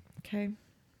One, Okay.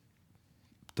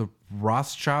 the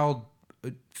Rothschild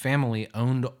family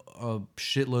owned a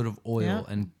shitload of oil, Yeah,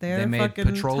 and they're they made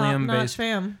fucking top-notch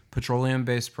fam. petroleum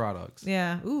based products.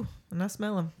 Yeah. Ooh, and I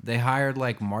smell them. They hired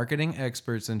marketing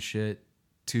experts and shit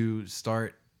to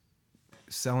start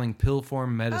selling pill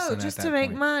form medicine. Oh, just at to that make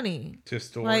point. money.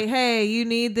 Just Like, hey, you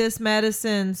need this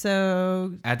medicine,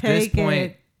 so At this take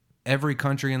point, it. every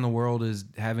country in the world is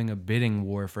having a bidding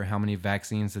war for how many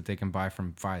vaccines that they can buy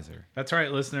from Pfizer. That's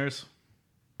right, listeners.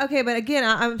 Okay, but again,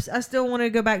 I still want to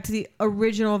go back to the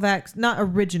original not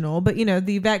original, but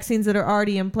the vaccines that are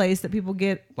already in place that people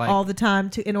get all the time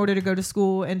in order to go to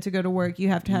school and to go to work. You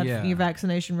have to have your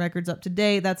vaccination records up to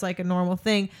date. That's like a normal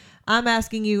thing. I'm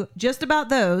asking you just about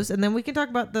those, and then we can talk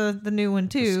about the new one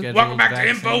too. Welcome back to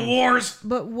InfoWars.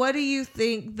 But what do you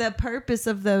think the purpose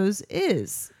of those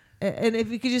is? And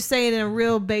if you could just say it in a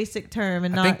real basic term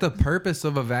and I not. think the purpose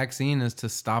of a vaccine is to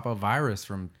stop a virus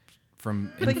from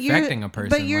infecting a person.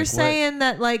 But you're saying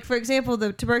that, for example,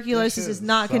 the tuberculosis is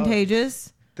not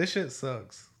contagious. This shit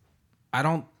sucks. I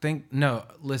don't think. No,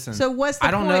 listen. So what's the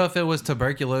I don't point? know if it was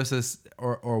tuberculosis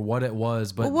or what it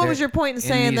was, but What was your point in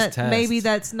saying that these maybe tests-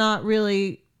 that's not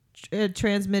really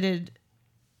transmitted?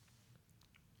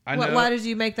 I know. Why did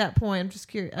you make that point? I'm just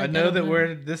curious. I know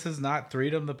that this is not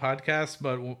Freedom the podcast,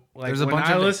 but There's a when bunch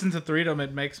I of- listen to Freedom,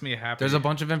 it makes me happy. There's a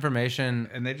bunch of information.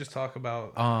 and they just talk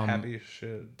about happy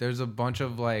shit. There's a bunch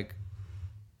of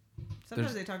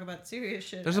Sometimes they talk about serious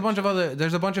shit. There's a bunch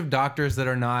of doctors that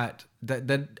are not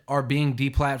that are being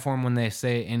deplatformed when they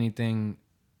say anything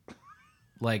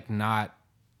not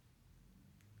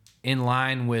in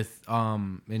line with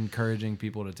encouraging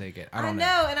people to take it. I don't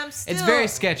know, and I'm still. It's very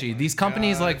sketchy. These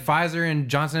companies like Pfizer and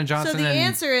Johnson & Johnson. So the and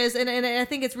answer is, and I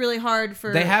think it's really hard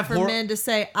for They have men to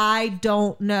say, I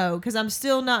don't know, because I'm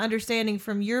still not understanding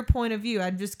from your point of view.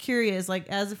 I'm just curious, like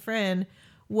as a friend,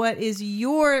 what is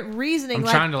your reasoning? I'm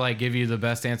like, trying to like give you the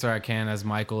best answer I can as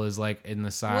Michael is like in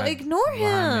the side. Well, ignore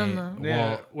behind him. me. Yeah,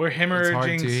 Well, we're it's hard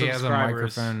hemorrhaging to. He has a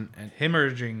subscribers. microphone and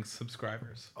Hemorrhaging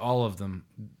subscribers. all of them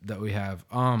that we have.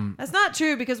 That's not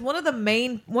true, because one of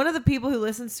the people who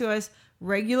listens to us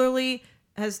regularly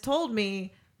has told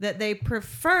me that they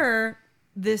prefer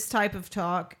this type of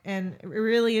talk and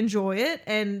really enjoy it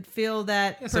and feel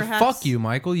that Yeah, so perhaps fuck you,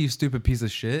 Michael, you stupid piece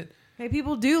of shit. Hey,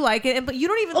 people do like it, but you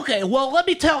don't even. Okay, well, let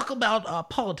me talk about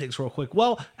politics real quick.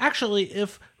 Well, actually,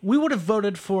 if we would have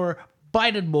voted for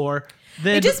Biden more,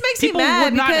 then It just makes me people mad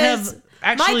would not because have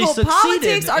actually Michael, succeeded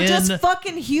politics are just in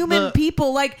fucking human the-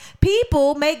 people. Like,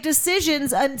 people make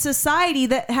decisions in society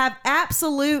that have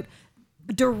absolute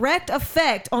direct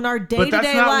effect on our day-to-day But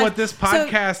that's not life. what this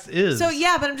podcast is. So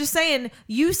yeah, but I'm just saying,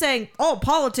 you saying, oh,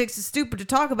 politics is stupid to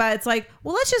talk about. It's like,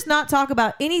 well, let's just not talk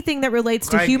about anything that relates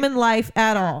to Like, human life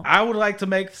at all. I would like to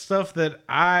make stuff that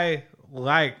I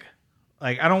like.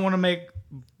 Like, I don't want to make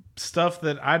stuff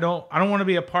that I don't want to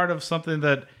be a part of something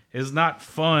that is not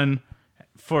fun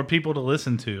for people to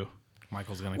listen to.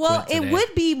 Michael's gonna Well, quit today. it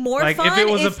would be more Like, fun if it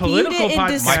was a you political didn't podcast,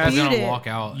 dispute Michael's gonna it. walk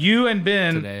out. You and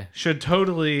Ben Today. should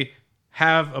totally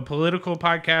have a political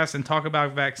podcast and talk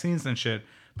about vaccines and shit.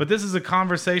 But this is a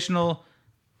conversational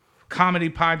comedy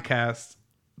podcast.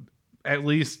 At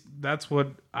least that's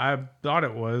what I thought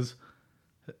it was.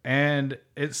 And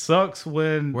it sucks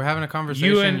when We're having a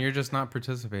conversation. and- You're just not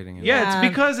participating in it. yeah, it's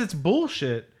because it's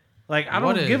bullshit. Like, I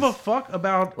What don't give a is? fuck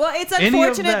about. Well, it's any of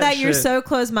unfortunate that you're shit. so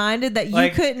close-minded that you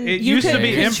Like, couldn't. it You used to couldn't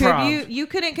be contribute. improv. You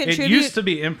couldn't It contribute. used to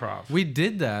be improv. We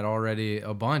did that already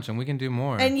a bunch, and we can do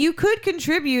more. And you could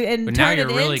contribute and But now turn you're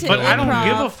it really into killing But I don't improv.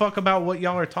 give a fuck about what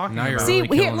y'all are talking Now you're about. See,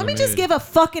 really here, killing let the me just mood. give a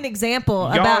fucking example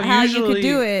Y'all about how you could usually-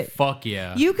 do it. Fuck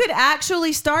yeah. You could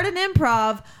actually start an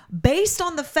improv based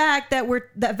on the fact that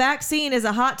that vaccine is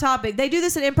a hot topic. They do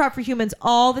this in Improv for Humans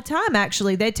all the time.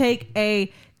 Actually, they take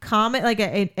a comment, like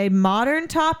a modern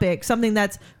topic, something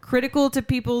that's critical to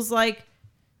people's like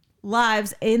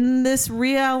lives in this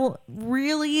reality.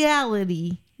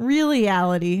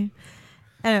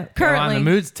 Currently, Caroline, the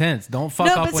mood's tense. Don't fuck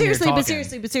no, up but when you're seriously,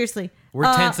 talking. but seriously. We're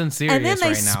tense and serious And then they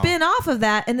right now. spin off of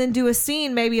that and then do a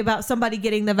scene maybe about somebody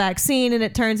getting the vaccine and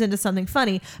it turns into something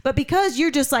funny. But because you're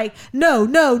just like, no,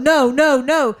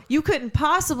 you couldn't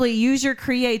possibly use your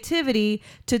creativity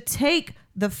to take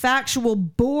the factual,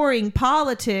 boring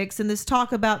politics and this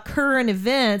talk about current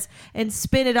events and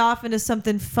spin it off into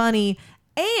something funny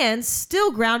and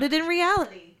still grounded in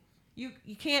reality. You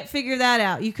can't figure that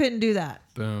out. You couldn't do that.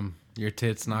 Boom. Your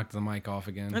tits knocked the mic off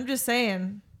again. I'm just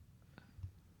saying.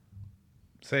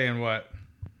 Saying what?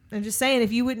 I'm just saying,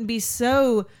 if you wouldn't be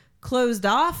so closed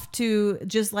off to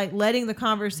just like letting the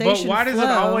conversation But why does it flow.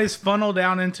 always funnel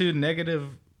down into negative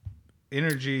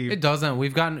energy? It doesn't.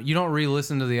 You don't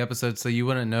re-listen to the episodes, so you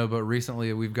wouldn't know. But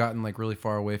recently, we've gotten like really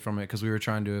far away from it because we were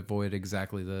trying to avoid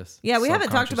exactly this. Yeah, we haven't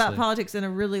talked about subconsciously. politics in a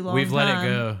really long time. We've let it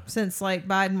go. Since like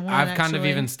Biden won. I've kind of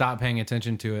actually. even stopped paying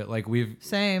attention to it. Like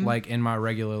Same. like in my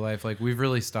regular life, like we've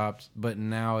really stopped. But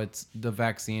now it's the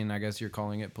vaccine. I guess you're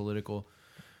calling it political.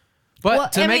 But Well,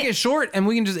 to I make mean- it short, and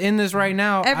we can just end this right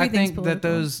now. I Everything's think that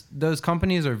political. those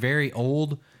companies are very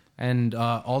old, and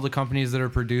all the companies that are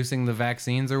producing the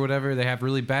vaccines or whatever, they have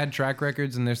really bad track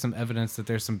records, and there's some evidence that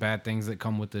there's some bad things that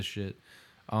come with this shit.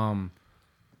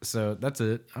 So that's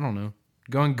it. I don't know.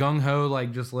 Going gung ho,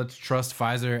 like just let's trust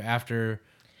Pfizer after.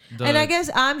 And I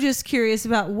guess I'm just curious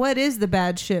about what is the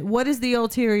bad shit. What is the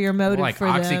ulterior motive like for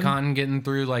them? OxyContin getting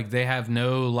through, like they have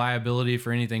no liability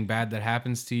for anything bad that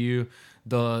happens to you.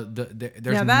 There's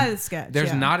Yeah, that is sketch, There's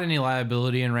yeah. not any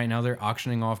liability, and right now they're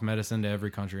auctioning off medicine to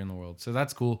every country in the world. So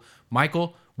that's cool.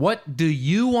 Michael, what do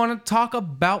you want to talk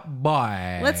about?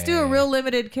 Bye. Let's do a real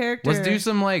limited character. Let's do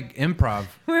some like improv.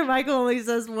 where Michael only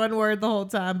says one word the whole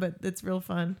time, but it's real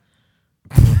fun.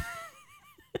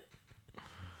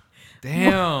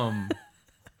 Damn.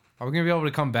 Are we gonna be able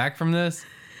to come back from this?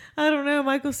 I don't know.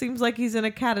 Michael seems like he's in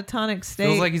a catatonic state.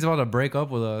 Feels like he's about to break up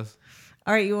with us.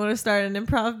 All right, you want to start an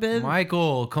improv bid?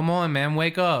 Michael, come on, man,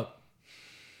 wake up.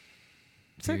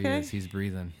 It's okay. He's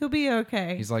breathing. He'll be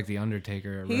okay. He's like the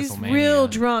Undertaker at He's WrestleMania. real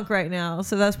drunk right now,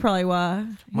 so that's probably why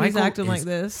he's Michael acting like is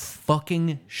this.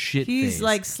 Fucking shit. He's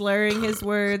like slurring his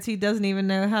words. He doesn't even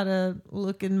know how to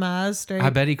look in my eyes straight. I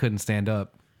bet he couldn't stand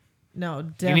up. No,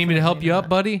 definitely. You need me to help you not. up,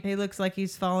 buddy? He looks like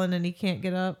he's fallen and he can't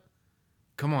get up.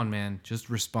 Come on, man. Just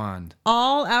respond.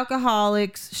 All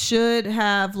alcoholics should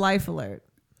have Life Alert.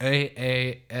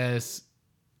 AASH.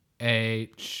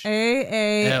 AASH.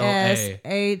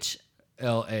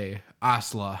 LA.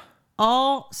 Asla.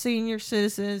 All senior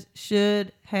citizens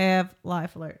should have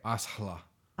Life Alert. Asla.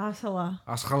 Asala.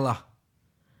 Asla.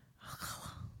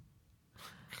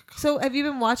 So, have you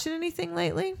been watching anything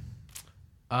lately?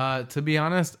 To be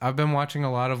honest, I've been watching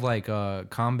a lot of like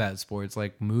combat sports,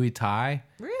 like Muay Thai.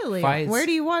 Really? Fights. Where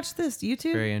do you watch this?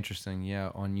 YouTube? Very interesting. Yeah,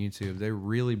 on YouTube. They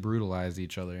really brutalize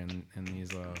each other in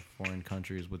these foreign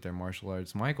countries with their martial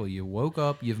arts. Michael, you woke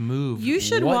up, you've moved. You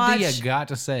should What do watch- you got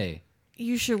to say?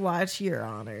 You should watch Your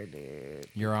Honor, dude.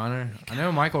 Your Honor? I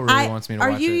know Michael really wants me to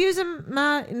watch Are you it. using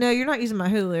my... No, you're not using my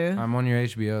Hulu. I'm on your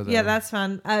HBO, though. Yeah, that's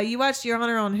fine. You watch Your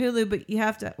Honor on Hulu, but you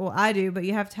have to... Well, I do, but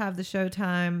you have to have the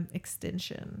Showtime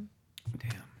extension.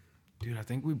 Damn. Dude, I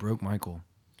think we broke Michael.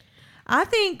 I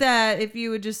think that if you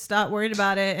would just stop worrying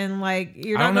about it and like...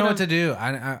 you're I not don't know gonna- what to do.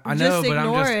 I know, just but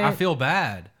ignore I it. feel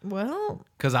bad. Well...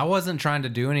 Because I wasn't trying to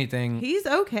do anything. He's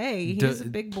okay. He's a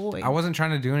big boy. I wasn't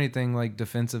trying to do anything like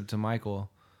defensive to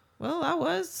Michael. Well, I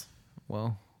was.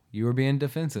 Well, you were being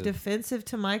defensive. Defensive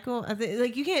to Michael? I think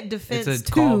like you can't defense It's a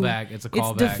to. callback. It's a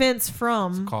callback. It's defense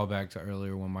from. It's a callback to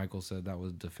earlier when Michael said that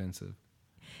was defensive.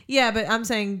 Yeah, but I'm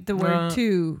saying the word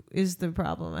to is the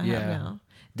problem I have Yeah. now.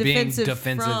 Being Defensive,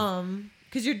 defensive. from.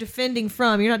 Because you're defending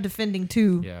from. You're not defending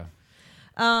to. Yeah.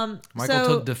 so Michael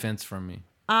took defense from me.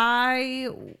 I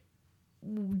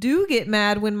do get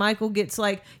mad when Michael gets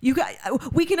like,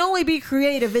 we can only be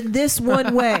creative in this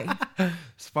one way.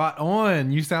 Spot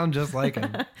on. You sound just like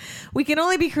him. We can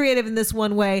only be creative in this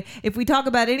one way. If we talk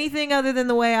about anything other than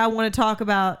the way I want to talk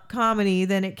about comedy,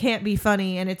 then it can't be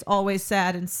funny and it's always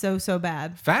sad and so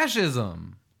bad.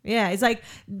 Fascism. Yeah, it's like,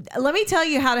 let me tell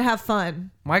you how to have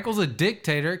fun. Michael's a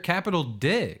dictator, capital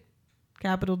dick.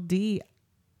 Capital D.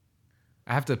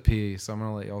 I have to pee, so I'm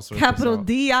going to let y'all sort Capital this out.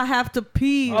 D, I have to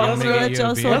pee. Oh, Just let's to go- let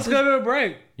y'all sort Let's this- go to a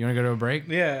break. You want to go to a break?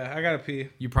 Yeah, I gotta pee.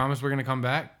 You promise we're going to come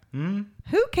back? Who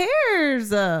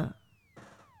cares?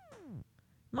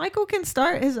 Michael can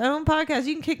start his own podcast.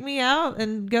 You can kick me out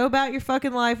and go about your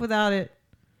fucking life without it.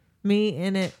 Me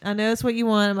in it. I know that's what you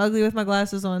want. I'm ugly with my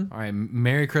glasses on. All right.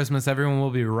 Merry Christmas, everyone. We'll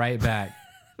be right back.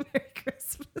 Merry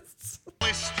Christmas.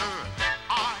 Mister,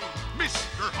 I'm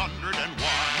Mr.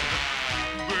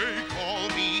 101. They call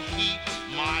me Heat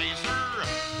Miser.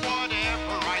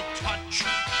 Whatever I touch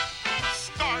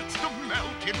starts to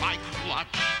melt in my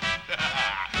clutch.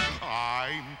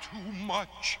 I'm too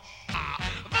much.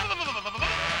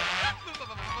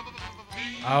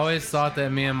 I always thought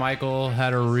that me and Michael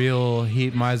had a real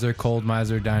heat miser, cold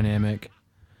miser dynamic.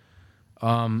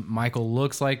 Michael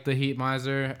looks like the heat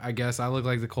miser. I guess I look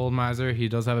like the cold miser. He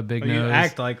does have a big You nose.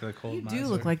 act like the cold You miser. do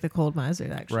look like the cold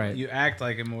miser, actually. Right. You act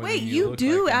like it more Wait, than you look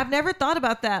do? like it. I've never thought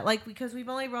about that. Like, because we've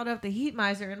only brought up the heat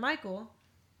miser and Michael.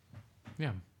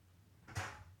 Yeah.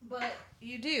 But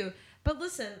you do. But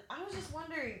listen, I was just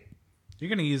wondering. You're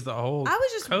gonna use the whole I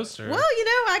was just coaster. Well,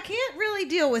 I can't really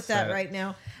deal with that Set. right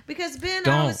now because Ben, I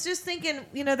Don't. was just thinking,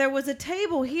 there was a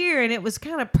table here and it was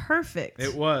kind of perfect,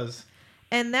 It was.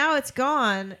 and now it's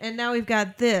gone, and now we've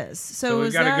got this. So, So we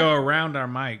is got to that, go around our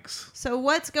mics. So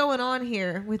what's going on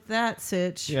here with that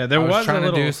sitch? Yeah, there I was was trying a to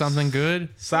little do something good.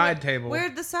 side table.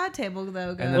 Where'd the side table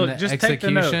though go? And then Look, the just take the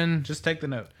note. execution. Just take the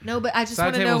note. No, but I just Side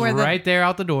want to know table's where the right there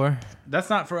out the door. That's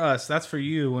not for us. That's for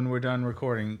you when we're done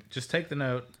recording. Just take the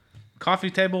note.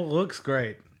 Coffee table looks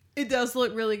great. It does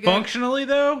look really good. Functionally,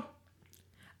 though,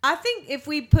 I think if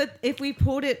we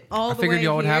pulled it all I the way figured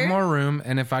y'all would have here- more room,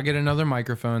 and if I get another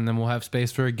microphone, then we'll have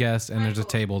space for a guest, and there's a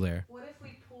table there. What if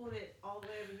we pulled it all the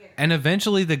way over here? And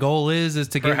eventually, the goal is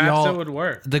to get perhaps y'all. it would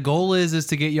work. The goal is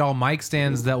to get y'all mic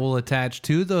stands that will attach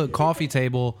to the coffee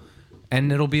table, and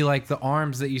it'll be like the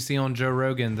arms that you see on Joe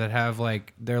Rogan that have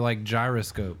they're like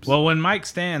gyroscopes. Well, when Mike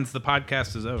stands, the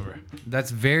podcast is over.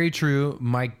 That's very true.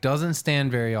 Mike doesn't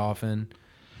stand very often.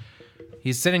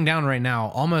 He's sitting down right now,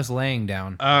 almost laying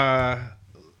down.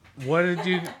 What did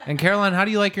you? And Caroline, how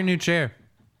do you like your new chair?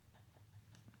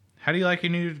 How do you like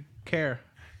your new chair?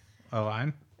 A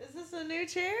line. Is this a new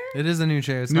chair? It is a new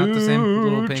chair. It's not the same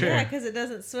little pink chair. Yeah, one. because it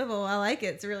doesn't swivel. I like it.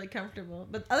 It's really comfortable.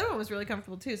 But the other one was really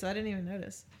comfortable too, so I didn't even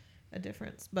notice a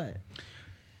difference. But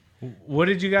What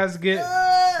did you guys get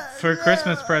for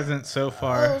Christmas presents so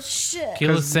far? shit!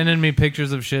 Keela's sending me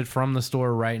pictures of shit from the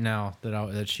store right now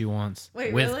that she wants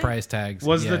Wait, with really? price tags.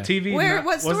 Was Yeah. the TV? Where- Not,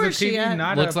 what was store the is she TV at?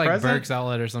 not Looks a like present? Burke's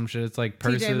Outlet or some shit. It's like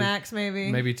purses. TJ Maxx,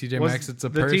 maybe. Maybe TJ Was Maxx. It's a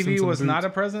the purse and TV some was not a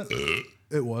boots. present.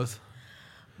 It was.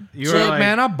 You Shit, were like,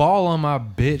 man, I ball on my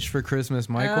bitch for Christmas,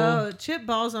 Michael. Oh, Chip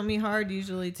balls on me hard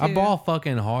usually too. I ball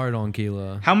fucking hard on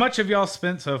Keela. how much have y'all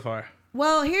spent so far?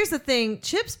 Well, here's the thing.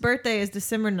 Chip's birthday is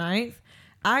December 9th.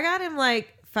 I got him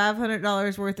like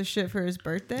 $500 worth of shit for his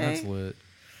birthday. That's lit.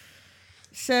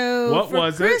 So What for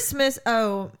was it? Christmas,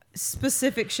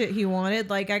 specific shit he wanted.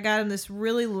 Like I got him this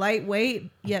really lightweight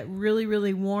yet really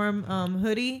really warm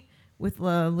hoodie with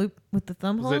the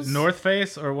thumb holes. Was it North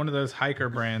Face or one of those hiker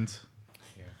brands?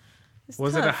 It's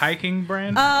Was it a tough. hiking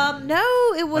brand?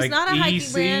 No, it was Like not a hiking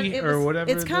EC brand. It or was,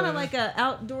 whatever It's kind the- of like a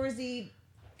outdoorsy.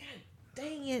 God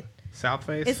dang it! South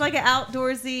Face? It's like an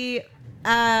outdoorsy. No,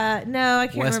 I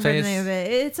can't West remember the Face? name of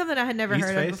it. It's something I had never East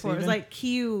heard Face, of before. It was even? like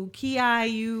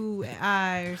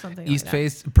Kiui or something. East like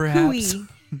Face, that. perhaps. Kui.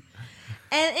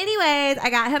 And anyways, I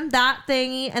got him that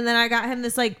thingy, and then I got him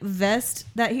this like vest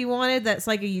that he wanted. That's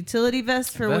like a utility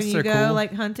vest for when Vests you are go cool.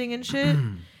 like hunting and shit.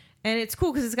 And it's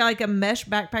cool because it's got like a mesh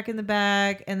backpack in the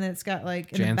back, and then it's got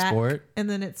like in the back, JanSport? and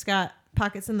then it's got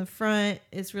pockets in the front.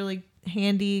 It's really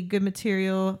handy, good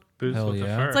material. Boots Hell with the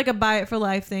yeah. fur. It's like a buy it for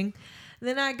life thing.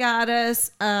 Then I got us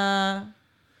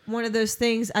one of those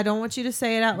things. I don't want you to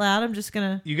say it out loud. I'm just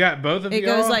gonna. You got both of It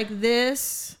y'all? goes like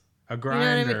this. a know what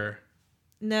I mean? grinder.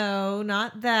 No,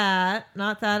 not that.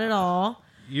 Not that at all.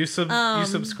 You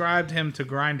subscribed him to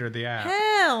Grinder the app.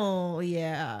 Hell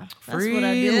yeah. That's Free what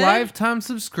I did. lifetime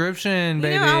subscription,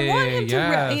 baby. You know, I want him to.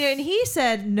 Yes. And he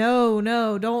said, no,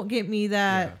 don't get me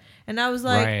that. And I was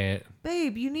like, Right.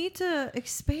 babe, you need to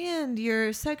expand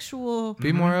your sexual.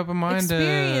 Be more open-minded.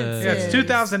 Experiences. Yeah, it's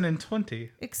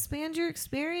 2020. Expand your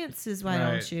experiences, why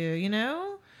Right. don't you? You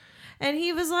know? And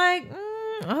he was like,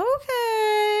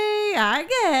 okay, I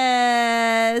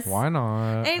guess. Why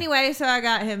not? Anyway, so I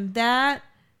got him that,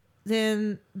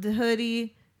 then the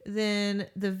hoodie, then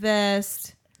the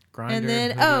vest, Grinder, and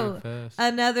then hoodie, vest.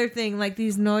 another thing like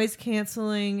these noise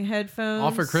canceling headphones.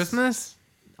 All for Christmas?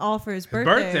 All for his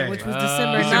birthday, which was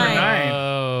December December 9th. 9th.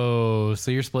 Oh, so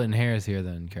you're splitting hairs here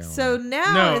then, Caroline. So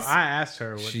now No, it's, I asked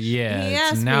her. Which, Yeah, He it's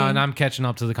asked now me. and I'm catching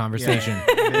up to the conversation.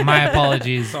 My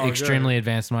apologies, It's all good. extremely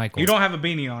advanced Michael. You don't have a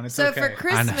beanie on. It's so okay. for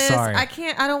Christmas, sorry.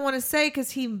 I don't want to say because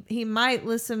he might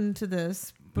listen to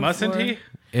this. Mustn't before. he?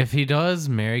 If he does,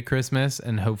 Merry Christmas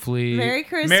and hopefully Merry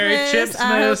Christmas. Merry I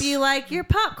Chipsmas. hope you like your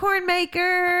popcorn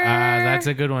maker. that's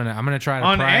a good one. I'm gonna try to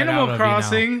On pry it Animal out of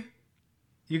Crossing,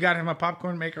 you got him a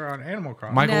popcorn maker on Animal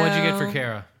Crossing. Michael, what'd you get No. for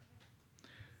Kara?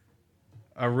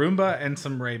 A Roomba and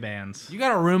some Ray-Bans. You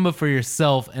got a Roomba for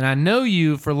yourself, and I know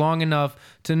you for long enough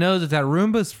to know that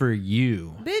Roomba's for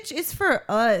you. Bitch, it's for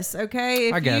us, okay?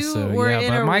 If I guess you so. were Yeah, in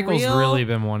but a Michael's real, really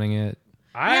been wanting it.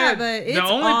 Yeah, but it's the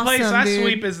only place awesome, I dude.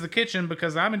 sweep is the kitchen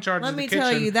because I'm in charge Let of the me kitchen.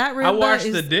 tell you, that I Roomba wash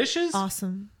is the dishes,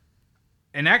 awesome.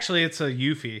 and actually, it's a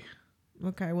Eufy.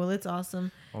 Okay, well, it's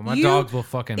awesome. Well, my dogs will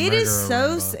fucking It murder is a so.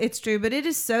 Roomba. It's true, but it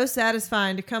is so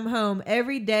satisfying to come home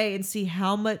every day and see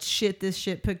how much shit this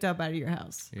shit picked up out of your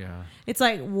house. Yeah, It's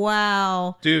like,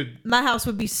 wow, Dude, my house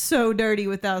would be so dirty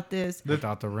without this.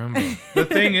 without the Roomba. the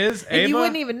thing is, And you Ava,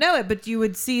 wouldn't even know it, but you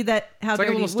would see that how It's like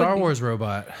a dirty little it would Star be. Wars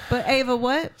robot But Ava,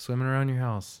 what? swimming around your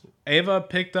house. Ava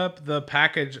picked up the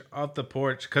package off the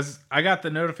porch because I got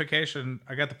the notification.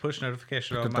 I got the push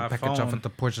notification on Got the my package phone. off at the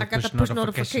porch. I got the push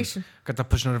notification. Got the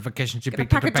push notification. She Got a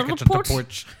picked up the package on the package off the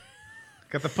porch. porch.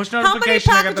 Got the push How many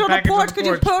notification. I got packages the on the package porch could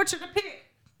you porch and pick?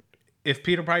 If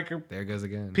Peter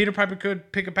Piper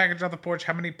could pick a package off the porch,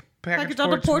 how many Package package on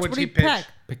the porch would would he he pitch? pack?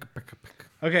 Pick.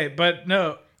 Okay, but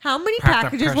no. How many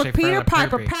Pack the packages would Percy Peter for the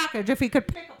Piper purpose. package if he could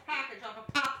pick a package off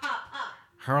a pop?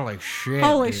 Holy shit.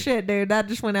 Holy dude. shit, dude! That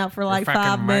just went out for like fucking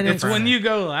 5 minutes. It's when you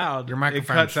go loud, Your it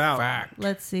microphone's cuts out. fact.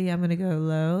 Let's see. I'm gonna go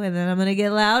low, and then I'm gonna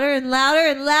get louder and louder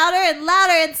and louder and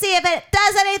louder, and see if it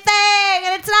does anything.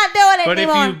 And it's not doing it But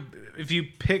anymore. if you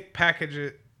pick package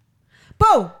it,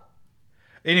 Boom!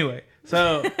 anyway,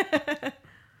 so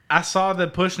I saw the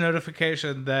push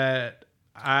notification that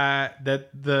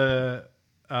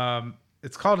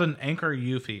it's called an Anchor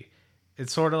Eufy.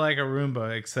 It's sort of like a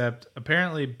Roomba, except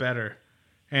apparently better.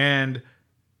 And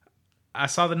I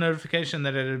saw the notification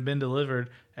that it had been delivered,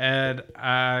 and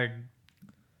I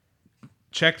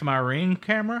checked my Ring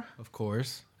camera. Of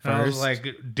course. And I was First.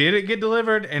 like, did it get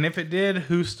delivered? And if it did,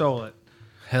 who stole it?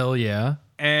 Hell yeah.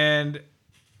 And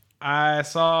I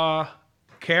saw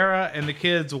Kara and the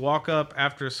kids walk up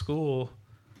after school,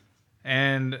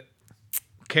 and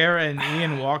Kara and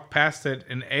Ian walked past it,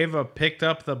 and Ava picked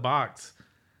up the box.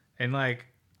 And like,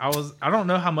 I don't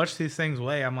know how much these things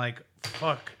weigh. I'm like,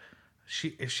 fuck.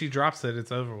 If she drops it,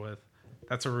 it's over with.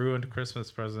 That's a ruined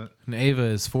Christmas present. And Ava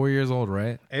is 4 years old,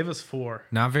 right? Ava's 4.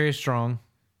 Not very strong.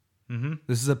 Mm-hmm.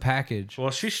 This is a package.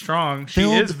 Well, she's strong. She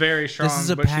Filled- is very strong, This is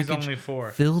a but package she's only 4.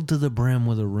 filled to the brim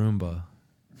with a Roomba.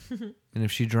 And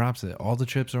if she drops it, all the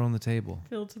chips are on the table.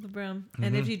 Filled to the brim.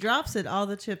 And if he drops it, all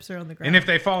the chips are on the ground. And if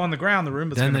they fall on the ground, the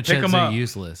Roomba's Then going the to pick chips them are up.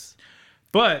 useless.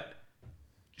 But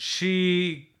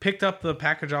she picked up the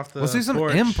package off the Let's do some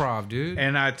porch, improv, dude.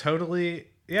 And I totally,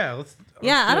 let's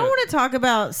yeah, I do don't it. want to talk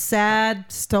about sad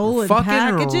stolen Fucking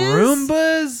packages.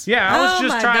 Roombas. Yeah, I was Oh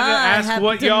just my trying to God, ask have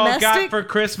what y'all got domestic for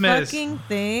Christmas. Fucking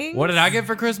things. What did I get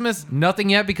for Christmas? Nothing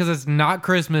yet because it's not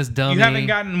Christmas, dummy. You haven't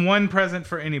gotten one present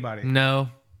for anybody. No.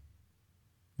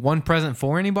 One present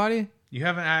for anybody? You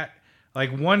haven't had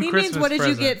like one He Christmas means what did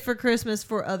present. you get for Christmas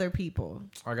for other people?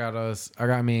 I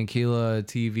got me and Keela a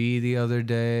TV the other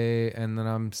day, and then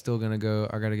I'm still gonna go.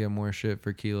 I gotta get more shit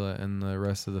for Keela and the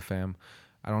rest of the fam.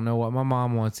 I don't know what my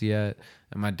mom wants yet,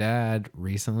 and my dad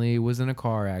recently was in a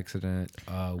car accident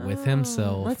with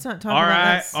himself. Let's not talk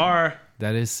about that.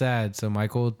 That is sad. So,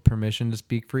 Michael, permission to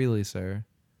speak freely, sir.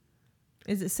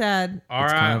 Is it sad?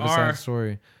 It's kind of a sad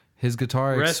story. His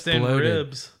guitar Rest in exploded.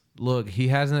 ribs. Look, he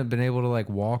hasn't been able to like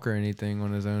walk or anything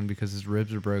on his own because his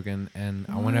ribs are broken. And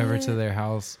I went over to their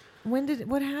house. What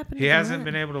happened? He to hasn't that?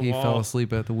 been able to He walk. fell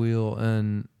asleep at the wheel,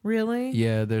 and Really?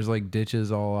 yeah, there's like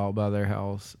ditches all out by their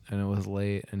house, and it was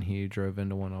late, and he drove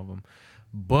into one of them.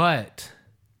 But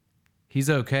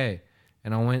he's okay.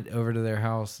 And I went over to their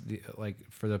house like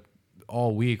for the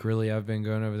all week. Really, I've been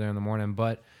going over there in the morning,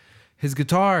 but. His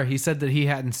guitar, he said that he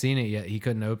hadn't seen it yet. He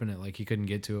couldn't open it. Like, he couldn't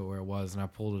get to it where it was. And I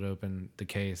pulled it open, the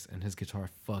case, and his guitar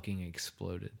fucking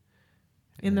exploded.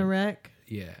 In the wreck?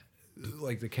 Yeah.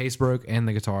 Like, the case broke, and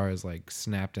the guitar is, like,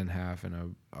 snapped in half in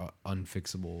a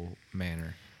unfixable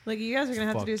manner. Like, you guys are going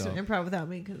to have to do Fucked some up. improv without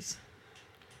me because...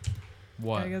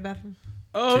 What? Gotta go to the bathroom.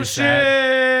 Oh, Too shit.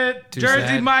 sad. Too Jersey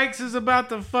sad. Mike's is about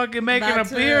to fucking make an About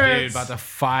to- appearance. Dude, about to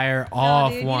fire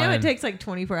off Dude, one. You know it takes like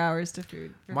 24 hours to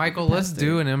food. for Michael, food let's pasta.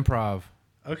 do an improv.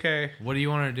 Okay. What do you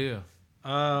want to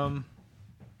do?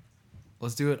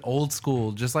 Let's do it old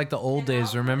school, just like the old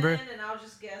days, remember?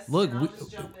 Look,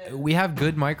 we have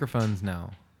good microphones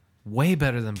now. Way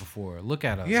better than before. Look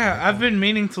at us. Yeah, Michael. I've been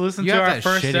meaning to listen You to have our that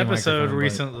first shitty episode microphone, but-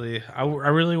 recently. I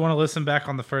really want to listen back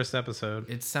on the first episode.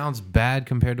 It sounds bad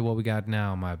compared to what we got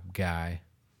now, my guy.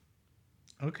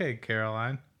 Okay,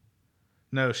 Caroline.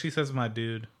 No, she says my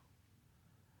dude.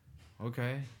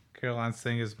 Okay. Caroline's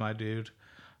thing is my dude.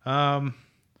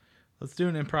 Let's do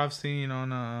an improv scene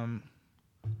on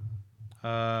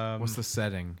What's the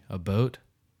setting? A boat?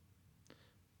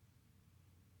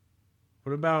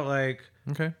 what about like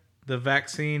Okay. the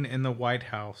vaccine in the White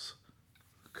House?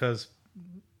 Because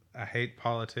I hate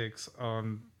politics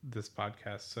on this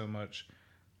podcast so much.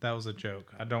 That was a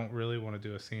joke. I don't really want to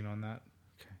do a scene on that.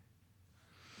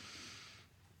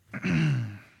 Okay.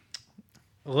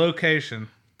 Location.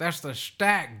 That's the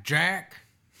stack, Jack.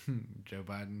 Joe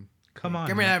Biden. Come on.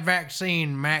 Give me man. that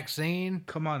vaccine, Maxine.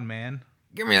 Come on, man.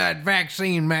 Give me that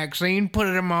vaccine, Maxine. Put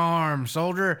it in my arm,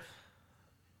 soldier.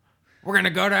 We're gonna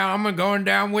go down. I'm going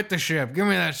down with the ship. Give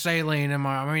me that saline in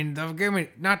my. Give me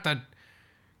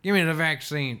the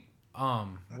vaccine.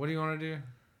 What do you want to do?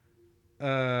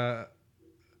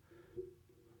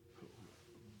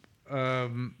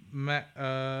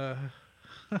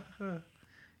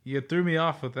 You threw me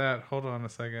off with that. Hold on a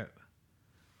second.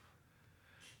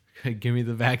 Give me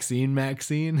the vaccine,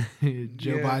 Maxine.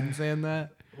 Joe Yeah. Biden saying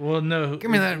that. Well, no.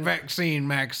 Give me that vaccine,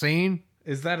 Maxine.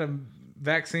 Is that a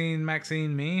vaccine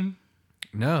Maxine meme?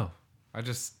 No,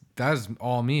 that's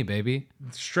all me, baby.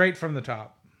 Straight from the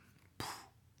top.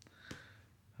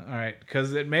 All right,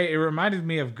 because it reminded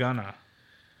me of Gunna.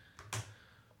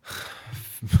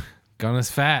 Gunna's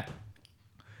fat.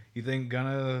 You think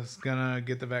Gunna's gonna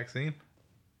get the vaccine?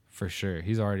 For sure.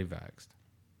 He's already vaxxed.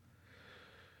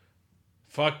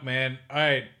 Fuck, man. All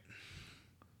right.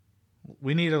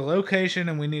 We need a location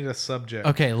and we need a subject.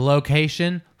 Okay,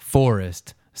 location,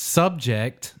 forest.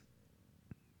 Subject,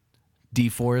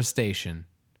 deforestation.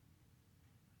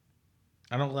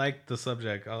 I don't like the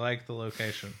subject. I like the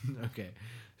location. Okay.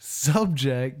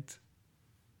 Subject.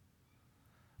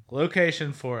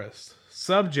 Location, forest.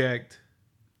 Subject.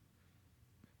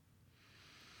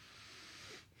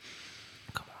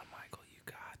 Come on, Michael. You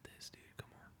got this, dude. Come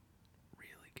on.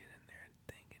 Really get in there and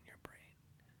think in your brain.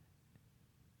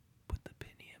 Put the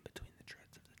penny in between the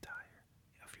treads of the tire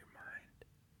of your mind.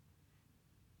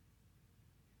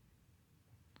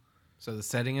 So the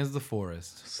setting is the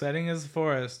forest. Setting is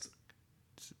forest.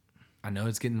 I know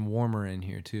it's getting warmer in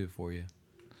here too for you.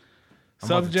 I'm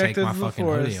about to Subject take is my the fucking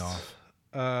forest. hoodie off.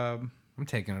 I'm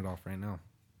taking it off right now.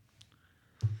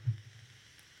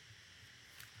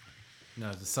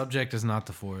 No, the subject is not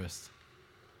the forest.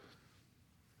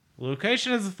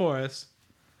 Location is the forest.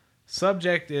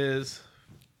 Subject is.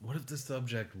 What if the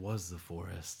subject was the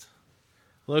forest?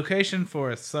 Location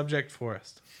forest. Subject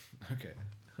forest. Okay.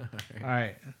 All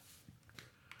right.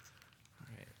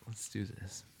 Let's do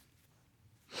this.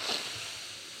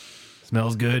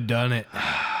 Smells good, doesn't it?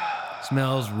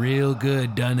 Smells real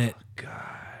good, doesn't it? God.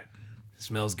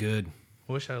 Smells good.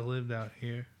 Wish I lived out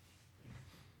here.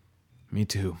 Me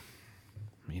too.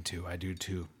 Me too. I do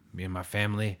too. Me and my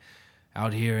family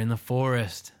out here in the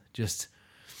forest, just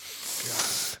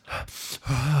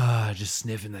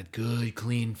sniffing that good,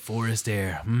 clean forest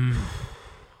air.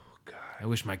 God. I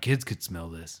wish my kids could smell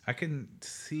this. I can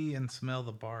see and smell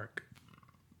the bark.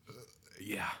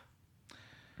 Yeah.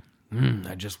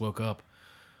 I just woke up.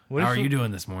 What How if are you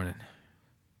doing this morning?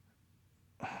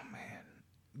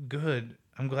 Good.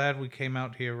 I'm glad we came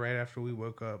out here right after we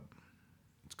woke up.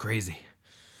 It's crazy.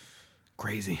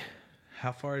 Crazy.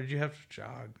 How far did you have to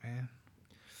jog, man?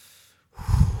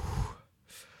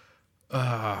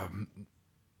 I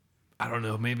don't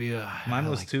know. Maybe Mine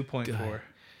was like, 2.4. I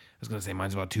was gonna say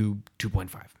mine's about 2.5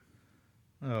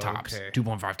 Oh, tops. okay.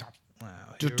 2.5 tops. Wow.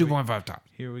 Just here we- 2.5 tops.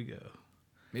 Here we go.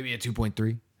 Maybe a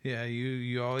 2.3. Yeah,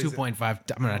 you always 2.5.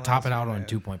 I'm gonna Oh, top it that's out on bad.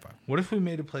 2.5. What if we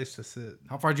made a place to sit?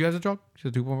 How far did you have to jog? You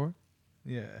said 2.4.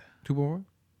 Yeah, 2.4.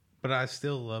 but I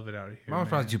still love it out here. Mine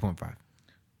was man. probably 2.5.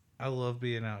 I love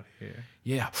being out here.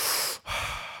 Yeah.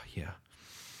 Yeah.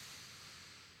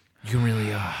 You can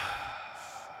really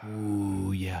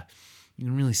ooh, yeah. You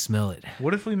can really smell it.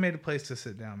 What if we made a place to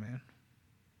sit down, man?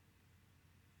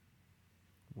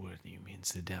 What do you mean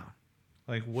sit down?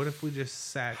 Like, what if we just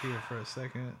sat here for a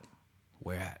second?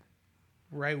 Where at?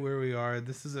 Right where we are.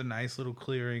 This is a nice little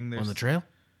clearing. There's On the trail?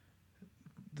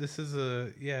 This is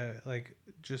like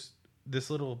just this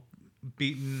little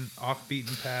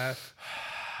off-beaten path.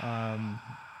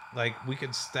 Like we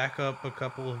could stack up a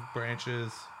couple of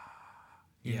branches.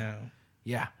 You know.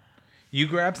 Yeah. You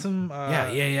grab some.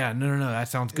 Yeah. No. That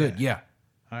sounds good. Yeah.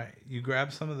 All right. You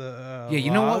grab some of the. Yeah.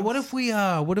 You know what? logs. What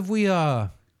if we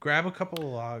Grab a couple of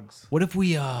logs. What if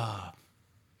we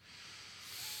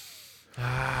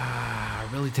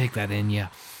really take that in? Yeah.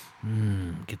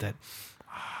 Get that.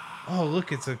 Oh,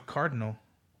 look! It's a cardinal.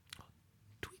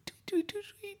 Tweet.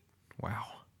 Wow.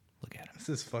 Look at him. This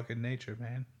is fucking nature,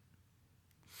 man.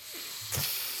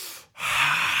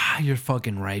 You're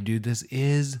fucking right, dude. This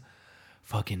is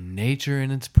fucking nature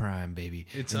in its prime, baby.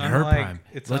 It's in her unlike- prime.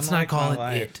 it's Let's not unlike call my it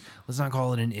life. it. Let's not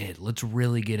call it an it. Let's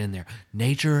really get in there.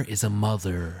 Nature is a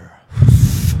mother.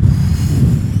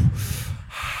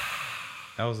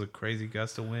 That was a crazy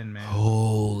gust of wind, man.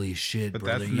 Holy shit, But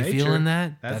brother. that's You nature. feeling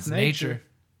that? That's nature. nature.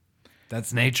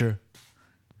 That's nature.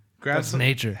 Grab That's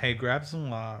nature. Hey, grab some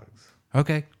logs.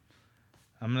 Okay.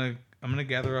 I'm gonna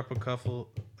gather up a couple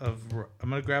of. I'm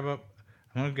gonna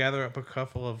gather up a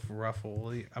couple of raffle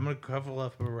leaves.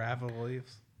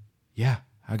 Yeah,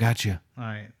 I got you. All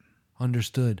right.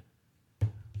 Understood.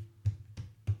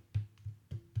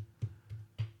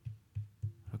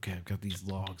 Okay, I've got these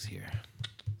logs here.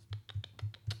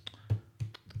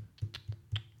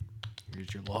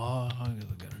 Here's your log.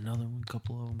 I've got another one,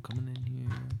 couple of them coming in here.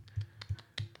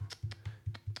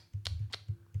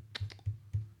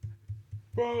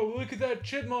 Bro, look at that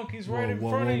chipmunk. He's right in Whoa,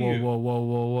 front whoa, of whoa, you. whoa, whoa,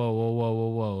 whoa, whoa, whoa, whoa, whoa,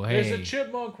 whoa. Hey. There's a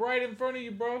chipmunk right in front of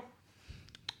you, bro.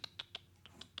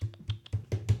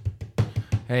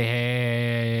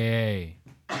 Hey.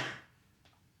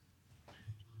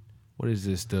 What is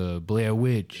this, the Blair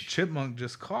Witch? Chipmunk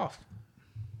just coughed.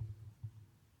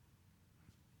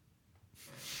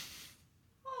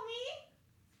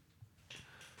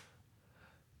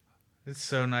 It's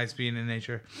so nice being in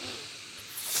nature.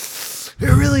 It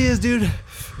really is, dude.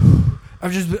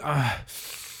 I've just been,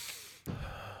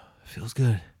 feels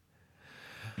good.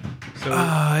 So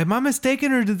Am I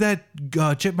mistaken, or did that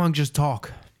chipmunk just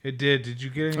talk? it did. Did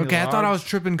you get any? Okay, I thought I was logs?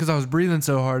 tripping because I was breathing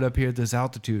so hard up here at this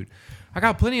altitude. I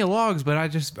got plenty of logs, but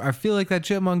I feel like that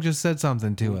chipmunk just said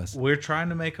something to us. We're trying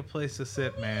to make a place to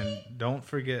sit, man. Don't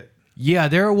forget. Yeah,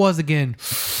 there it was again.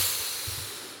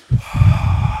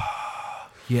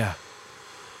 Yeah.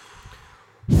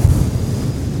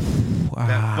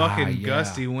 That fucking yeah.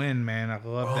 gusty wind, man. I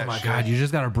love Oh that my shit. god, you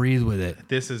just gotta breathe with it.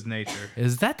 This is nature.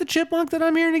 Is that the chipmunk that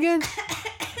I'm hearing again?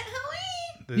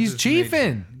 This He's is chiefing.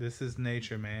 nature. This is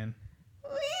nature, man.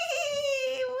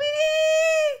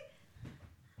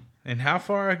 And how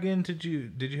far again did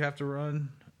you have to run?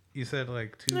 You said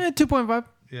like 2. 2.5.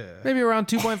 Yeah. Maybe around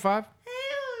 2.5.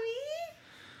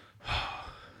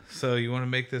 So you want to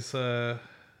make this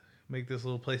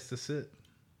little place to sit?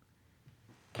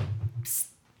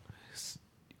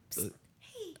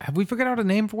 Have we figured out a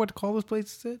name for what to call this place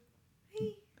to sit?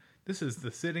 This is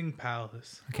the Sitting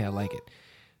Palace. Okay, I like it.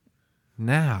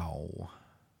 Now,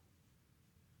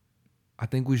 I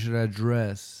think we should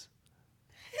address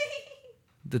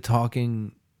the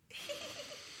talking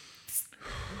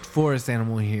forest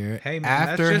animal here. Hey man,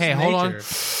 After, that's just hey, nature. hold on.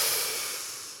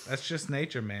 That's just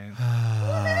nature, man.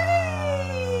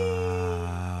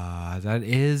 That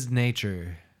is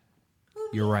nature.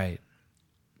 You're right.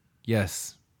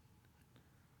 Yes.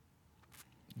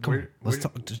 Come on, let's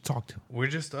talk. Just talk to him. We're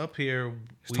just up here.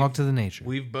 Just talk to the nature.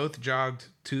 We've both jogged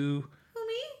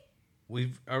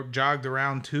We've jogged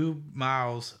around 2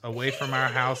 miles away from our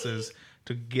houses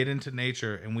to get into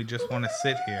nature, and we just want to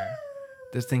sit here.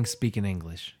 This thing's speaking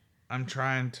English. I'm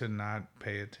trying to not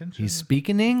pay attention. He's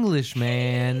speaking English,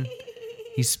 man.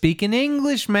 He's speaking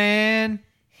English, man.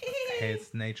 Hey,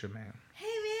 it's nature, man.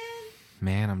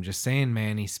 Man, I'm just saying,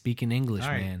 man. He's speaking English, All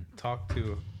right, man. talk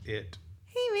to it.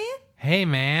 Hey,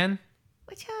 man.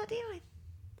 What y'all doing?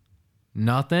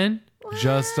 Nothing.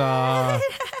 Just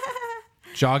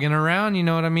jogging around. You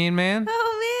know what I mean, man?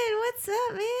 Oh man, what's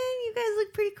up, man? You guys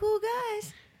look pretty cool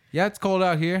guys. Yeah, it's cold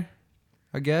out here.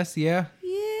 I guess. Yeah.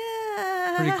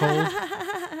 Yeah. Pretty cold.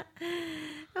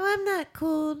 Oh, I'm not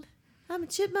cold. I'm a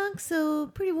chipmunk, so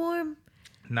pretty warm.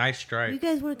 Nice stripe. You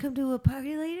guys want to come to a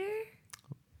party later?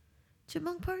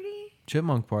 Chipmunk party?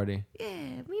 Chipmunk party. Yeah,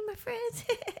 me and my friends.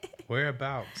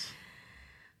 Whereabouts?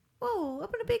 Whoa,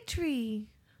 up in a big tree.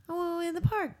 Oh, in the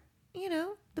park. You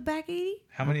know, the back 80.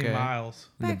 How many Okay. miles?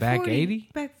 In the back 40. 80?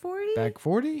 Back 40? Back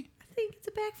 40? I think it's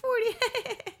a back 40.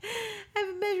 I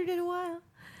haven't measured in a while.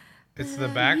 It's the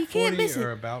back you can't 40 miss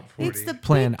or it. about 40? It's the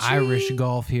Playing big tree. Irish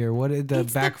golf here. What is the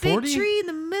It's back the big 40? tree in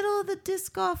the middle of the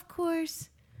disc golf course.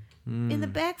 In the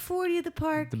back 40 of the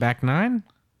park. The back 9?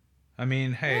 I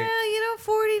mean, hey, Well, you know,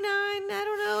 49. I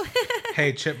don't know.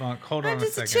 hey, Chipmunk, hold on I'm a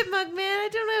just a second. chipmunk, man. I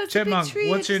don't know. It's Chipmunk, a big tree.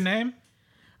 what's your It's- name?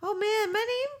 Oh, man. My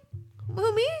name?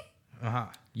 Who, me? Uh-huh.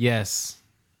 Yes.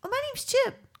 Oh, my name's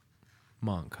Chip.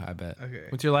 Monk, I bet. Okay.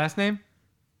 What's your last name?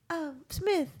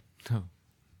 Smith. Oh.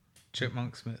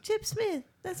 Chipmunk Smith. Chip Smith.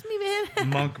 That's me, man.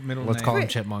 Monk middle Let's name. call him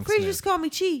Chipmunk Friends Smith. just call me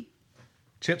Chi.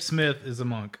 Chip Smith is a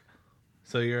monk.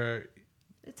 So you're...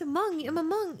 It's a monk. I'm a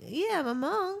monk. Yeah, I'm a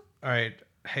monk. All right.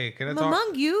 Hey, can I I'm talk?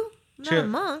 among you. Not Chip, a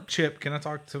monk. Chip, can I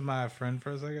talk to my friend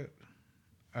for a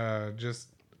second? Just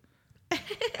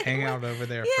hang out over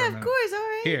there for a Yeah, minute. of course. All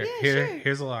right. Here, yeah, sure.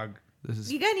 here's a log. This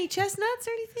is You got any chestnuts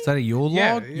or anything? Is that a Yule log?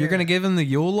 Yeah, You're gonna give him the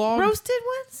Yule log? Roasted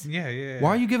ones? Yeah, yeah. Why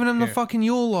are you giving him the Here. fucking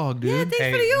Yule log, dude? Yeah, thanks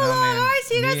Hey, for the Yule no, log. man. All right,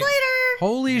 see you guys Me- later.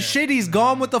 Holy shit, he's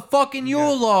gone with the fucking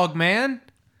Yule log, man.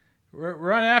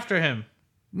 Run after him.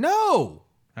 No.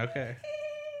 Okay.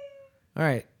 All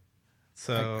right.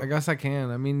 So I guess I can.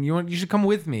 I mean, you should come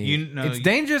with me. You know- it's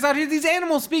dangerous out here. These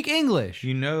animals speak English.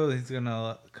 you know he's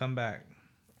gonna come back.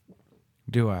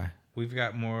 Do I? We've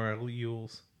got more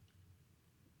Yules.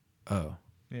 Oh.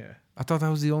 Yeah. I thought that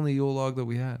was the only Yule log that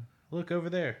we had. Look over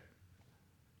there.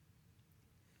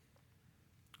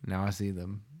 Now I see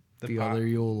them. The, pi- other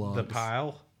Yule logs. The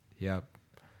pile. Yep.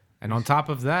 And on top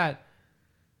of that,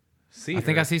 See. I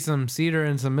think I see some cedar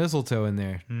and some mistletoe in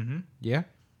there. Mm-hmm. Yeah?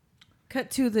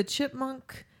 Cut to the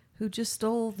chipmunk who just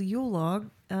stole the Yule log.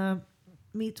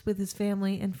 Meets with his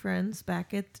family and friends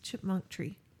back at the chipmunk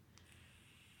tree.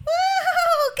 Woo!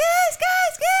 Guys!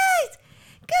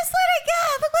 Guess what I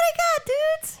got? Look what I got,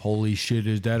 dudes! Holy shit,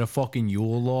 is that a fucking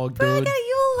Yule log, Bro, I dude? got a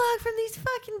Yule log from these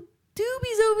fucking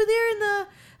doobies over there in the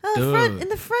Dude.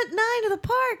 front 9 of the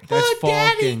park. That's Oh,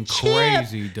 Daddy fucking Chip.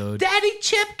 crazy, dude. Daddy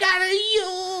Chip got a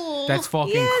Yule. That's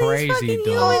fucking Yeah, these crazy, fucking dude.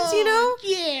 Yulins, you know?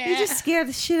 Yeah. You just scare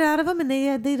the shit out of them, and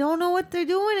they don't know what they're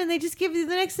doing, and they just give you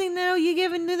the next thing they know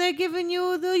they're giving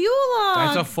you the Yule log.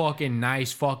 That's a fucking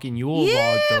nice fucking Yule yeah,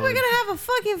 log, dude. we're gonna have a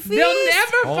fucking feast. They'll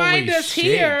never Holy find us shit,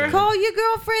 here. dude. Call your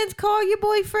girlfriends, call your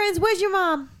boyfriends. Where's your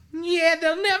mom? Yeah,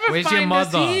 they'll never Where's find your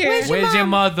mother? us here. Where's your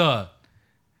mother?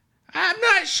 I'm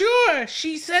not sure.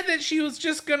 She said that she was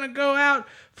just gonna go out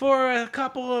for a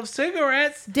couple of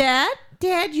cigarettes. Dad,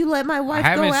 you let my I wife go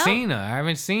haven't out? seen her.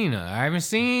 You're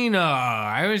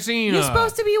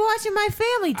supposed to be watching my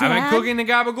family, Dad. I've been cooking the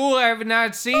gabagool. I have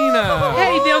not seen her.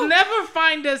 Hey, they'll never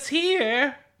find us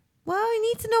here. Well, we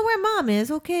need to know where Mom is,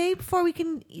 okay? Before we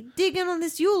can dig in on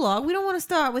this Yule log. We don't want to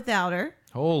start without her.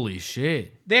 Holy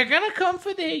shit. They're gonna come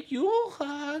for their Yule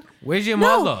log. Where's your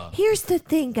No, mother? here's the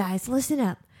thing, guys. Listen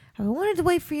up. I wanted to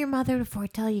wait for your mother before I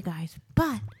tell you guys,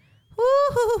 but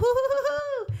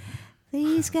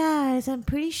these guys, I'm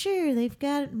pretty sure they've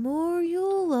got more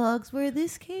Yule logs where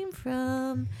this came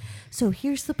from. So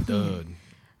here's the plan. Dude.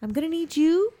 I'm gonna need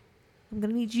you,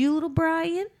 little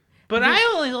Brian. But I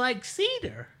only like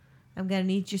cedar. I'm gonna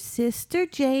need your sister,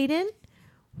 Jaden.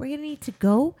 We're gonna need to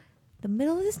go the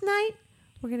middle of this night.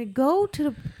 We're gonna go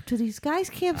to these guys'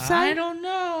 campsite. I don't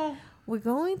know.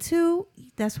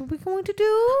 That's what we're going to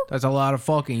do. That's a lot of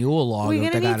fucking Yule log. We're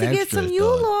if going they to need got to get extras, some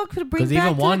Yule dude. log to bring 'Cause back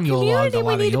even to one the Yule log's community. a We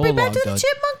lot need of to bring Yule back to log, the dude.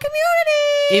 chipmunk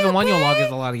community. Even one Yule log okay?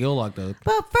 is a lot of Yule log, though.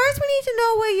 But first, we need to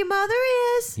know where your mother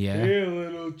is. Yeah. Here,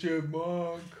 little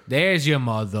chipmunk. There's your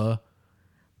mother.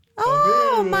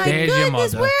 Oh my There's your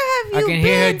goodness, mother. where have I you can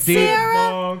hear her been, deep.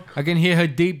 Sarah? I can hear her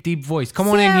deep, deep voice. Come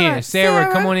on in here, Sarah.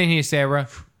 Come Sarah. on in here, Sarah.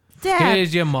 Dad.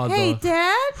 Here's your mother. Hey,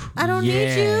 Dad. I don't need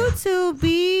Yeah. you to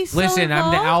be so Listen, I'm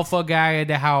the involved. alpha guy at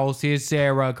the house. Here's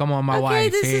Sarah. Come on, my Okay,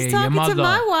 wife. this Here, is your talking mother. to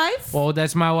my wife. Well,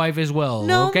 that's my wife as well.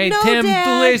 No, okay, no, Tim,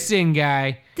 Dad. listen,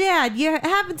 guy. Dad, you're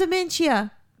having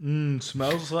dementia.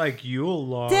 Smells like Yule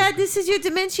log. Dad, this is your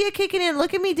dementia kicking in.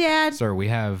 Look at me, Dad. Sir, we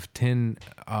have 10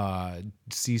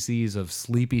 cc's of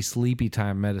sleepy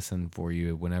time medicine for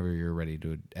you whenever you're ready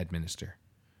to administer.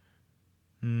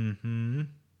 Mm-hmm.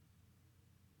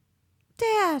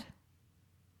 Dad.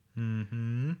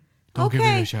 Mm-hmm. Don't give me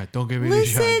Okay, the shot. Don't give me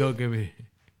listen. the shot. Don't give me.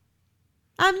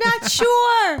 I'm not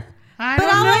sure. I but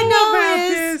don't all know I know about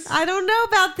is this. I don't know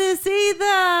about this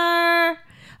either.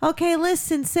 Okay,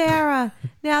 listen, Sarah.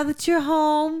 Now that you're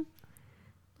home,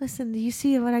 listen. Do you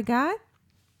see what I got?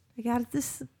 I got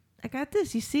this.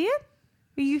 You see it?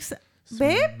 Babe?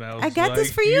 Smells I got this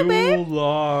like for you, babe. Yule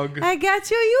log. I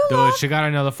got you Dude, log. she got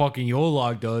another fucking Yule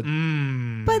log, dude.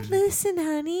 But listen,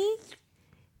 honey.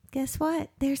 Guess what?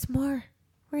 There's more.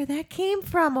 Where that came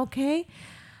from, okay?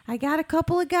 I got a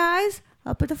couple of guys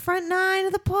up at the front 9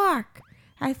 of the park.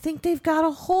 I think they've got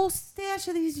a whole stash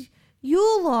of these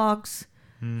Yule logs.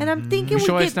 And I'm thinking You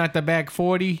sure we it's not the back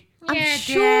 40? I'm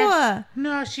sure.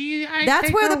 No,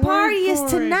 That's where the party is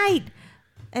tonight.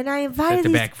 And I invited the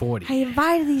these, back 40. I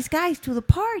invited these guys to the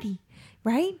party,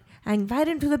 right? I invited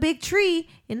them to the big tree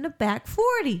in the back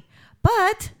 40.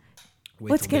 But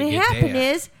Wait what's till they going to get happen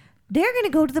there. is they're going to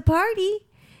go to the party.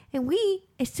 And we,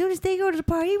 as soon as they go to the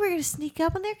party, we're going to sneak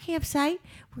up on their campsite.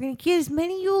 We're going to get as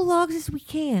many Yule logs as we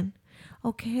can.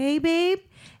 Okay, babe?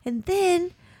 And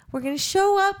then we're going to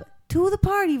show up to the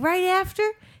party right after.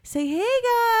 Say, hey,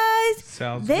 guys.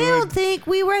 Sounds they good. don't think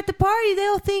we were at the party.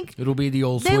 They'll think It'll be the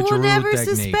old they will switcheroo never technique.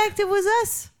 suspect it was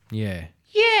us. Yeah.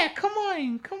 Yeah, come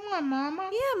on, Mama.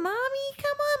 Yeah, Mommy.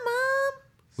 Come on, Mom.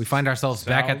 We find ourselves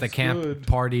back at the Sounds camp good.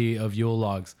 party of Yule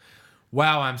logs.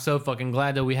 Wow, I'm so fucking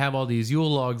glad that we have all these Yule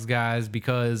logs, guys,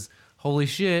 because holy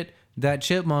shit, that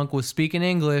chipmunk was speaking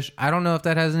English. I don't know if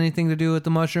that has anything to do with the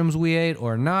mushrooms we ate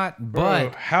or not, Bro,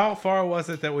 but how far was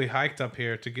it that we hiked up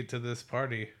here to get to this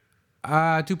party?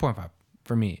 2.5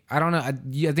 for me. I don't know. I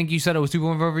think you said it was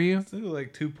 2.5 for you? I think it was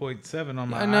like 2.7 on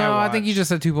my No, I think iWatch. you just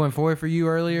said 2.4 for you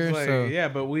earlier. It's like, so yeah,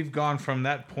 but we've gone from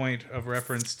that point of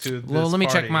reference to this well, let me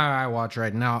check party. my iWatch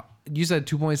right now. You said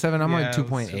 2.7. I'm Yeah, at it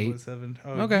was 2.8. 2.7.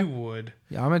 Oh, Okay. you would.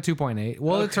 Yeah, I'm at 2.8.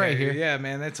 Well, it's right Okay, here. Yeah,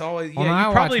 man, that's always. On Yeah, the you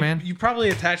iWatch, probably man. you probably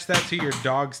attach that to your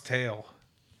dog's tail.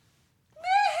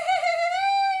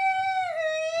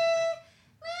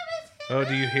 Oh,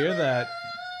 do you hear that?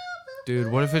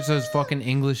 Dude, what if it's those fucking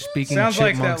English speaking Sounds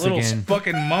like that chipmunks little again?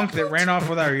 fucking monk that ran off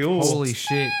with our Yule. Holy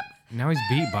shit. Now he's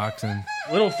beatboxing.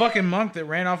 Little fucking monk that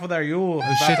ran off with our Yule.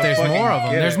 Oh shit, there's more of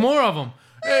them. There's more of them.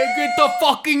 Hey, get the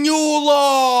fucking Yule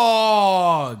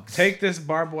logs! Take this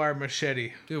barbed wire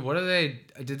machete. Dude, what are they?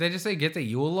 Did they just say get the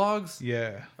Yule logs?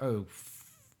 Yeah. Oh,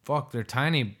 fuck, they're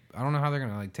tiny. I don't know how they're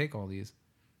gonna like take all these.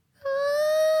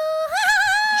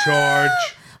 Charge.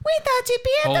 We thought you'd be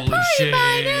at Holy the party shit,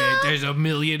 by now. there's a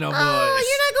million of Oh, us.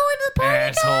 you're not going to the party,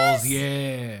 Assholes, guys? yeah.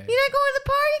 You're not going to the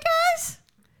party, guys?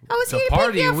 I was The here to pick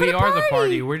party, you up for we the are party. the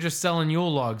party. We're just selling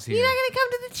Yule logs here. You're not going to come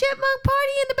to the chipmunk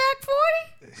party in the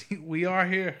back 40? We are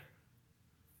here.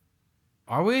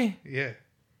 Are we? Yeah.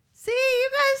 See, you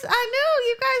guys, I knew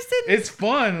you guys didn't. It's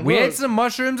fun. We Look. ate some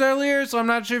mushrooms earlier, so I'm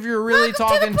not sure if you're really Welcome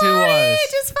talking to, to the party.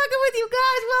 us. Just fucking with you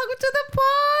guys. Welcome to the party.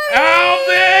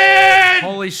 Alvin!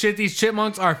 Holy shit, these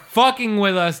chipmunks are fucking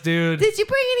with us, dude. Did you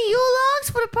bring any Yule logs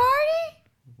for the party?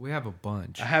 We have a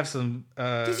bunch. I have some.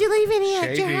 Did you leave any at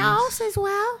your shavings. house as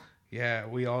well? Yeah,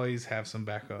 we always have some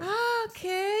backup.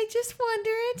 Okay, just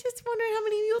wondering how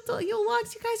many Yule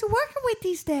logs you guys are working with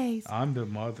these days. I'm the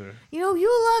mother. You know,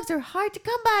 Yule logs are hard to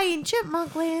come by in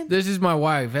Chipmunk Land. This is my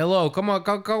wife. Hello, come on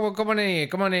in here.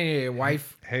 Come on in here,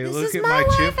 wife. Hey, This look is at my my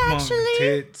wife, chipmunk actually.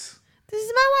 tits. This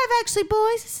is my wife, actually,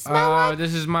 boys. This is my wife.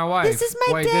 This is my wife. This is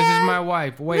my Wait, dad. this is my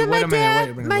wife. Wait, No, wait my a minute. dad,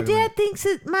 Wait a minute. My wait a minute. dad thinks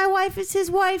that my wife is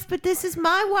his wife, but this is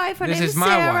my wife. Her This name is is my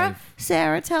Sarah. wife.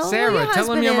 Sarah, tell him who Sarah, your tell him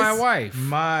husband you're is. my wife.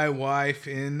 My wife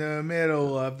in the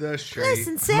middle of the street.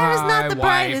 Listen, Sarah's not the My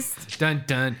brightest. wife. Dun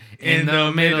dun. In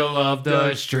the middle of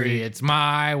the street. It's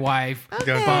my wife.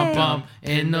 Okay. Bum bum.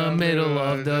 In the middle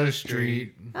of the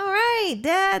street. All right,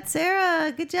 Dad,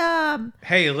 Sarah, good job.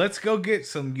 Hey, let's go get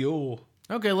some Yule.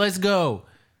 Okay, let's go.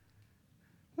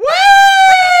 Woo!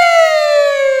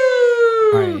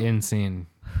 All right, end scene.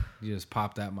 You just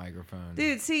pop that microphone.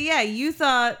 Dude, see, yeah, you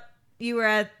thought you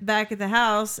were back at the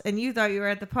house, and you thought you were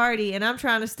at the party, and I'm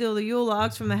trying to steal the Yule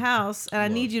logs from the house, and I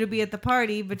need you to be at the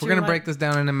party, but If we're you're gonna like, break this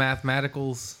down into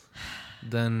mathematicals,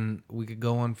 then we could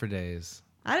go on for days.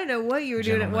 I don't know what you were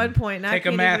doing at Gentlemen. one point. And Take I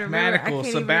a can't even mathematical remember,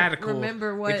 I can't sabbatical. Even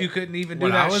remember what. If you couldn't even do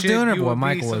What that I was shit, doing or you what would be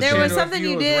Michael was there doing? was sincere if something you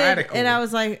you was did, radical. and I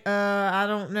was like, I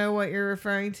don't know what you're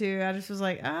referring to. I just was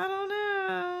like, I don't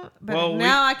know. But Well,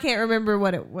 now I can't remember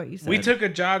what you said. We took a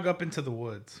jog up into the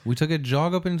woods. We took a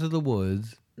jog up into the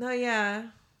woods. No, yeah.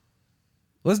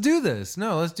 Let's do this.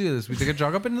 No, let's do this. We took a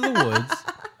jog up into the woods.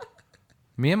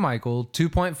 Me and Michael,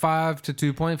 2.5 to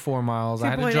 2.4 miles. I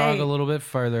had to jog 2.8. a little bit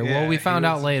further. Yeah, well, we he found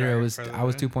out was later jogging it was further I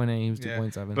was than 2.8, he was Yeah.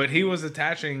 2.7. But he was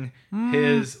attaching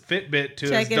his Fitbit to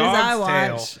Checking his his dog's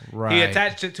tail. iWatch. Right. He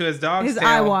attached it to his dog's His tail.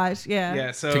 iWatch, yeah.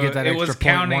 Yeah, so To get that it was extra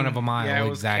 0.1 counting of a mile, Yeah, it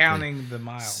was exactly. counting the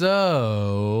mile.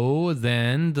 So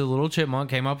then the little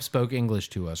chipmunk came up, spoke English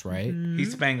to us, right?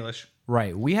 He's Spanglish.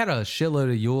 Right. We had a shitload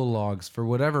of Yule logs for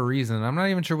whatever reason. I'm not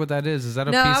even sure what that is. Is that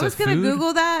a No, piece I was of gonna food?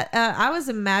 Google that. I was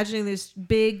imagining this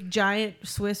big, giant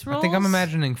Swiss rolls. I think I'm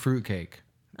imagining fruitcake.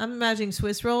 I'm imagining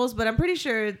Swiss rolls, but I'm pretty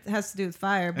sure it has to do with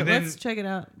fire. But And then- let's check it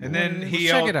out. And then What it is. he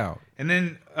Check yelled- it out. And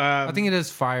then I think it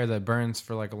is fire that burns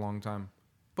for like a long time.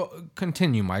 But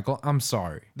continue, Michael. I'm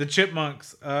sorry. the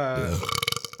chipmunks.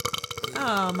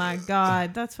 Oh my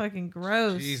god, that's fucking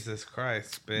gross. Jesus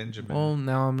Christ, Benjamin. Well,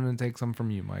 now I'm going to take some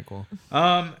from you, Michael.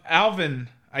 Alvin.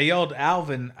 I yelled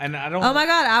Alvin, and I don't. Oh my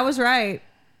god, I was right.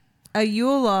 A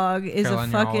Yule log is Caroline,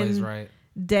 a you're always fucking right.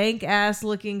 dank ass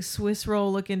looking Swiss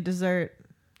roll looking dessert.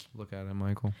 Look at it,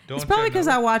 Michael. Don't It's probably you because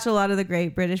know? I watch a lot of the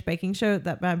Great British Baking Show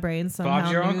that my brain somehow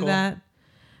Bob's your knew uncle. that.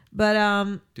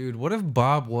 But Dude, what if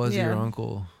Bob was Yeah. your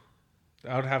uncle?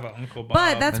 I would have an Uncle Bob.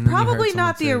 but that's And then you heard probably someone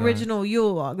not the say that. original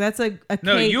Yule log. That's a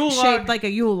No, cake Yule shaped log- like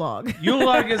a Yule log. Yule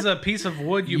log is a piece of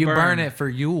wood you burn it for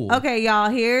Yule. Okay,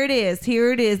 y'all, here it is.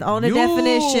 Here it is on the Yule.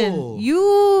 definition.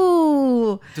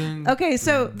 Yule. Dun, Okay,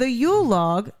 so the Yule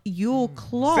log, Yule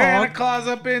clog. Santa Claus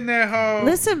up in there, ho.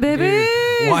 Listen, baby.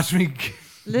 Dude, watch me.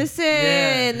 Listen,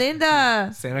 Yeah.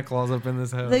 Linda. Santa Claus up in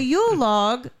this house. The Yule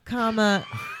log, comma,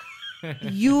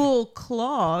 Yule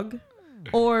clog,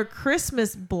 or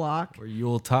Christmas block or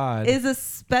Yule Tide. is a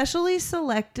specially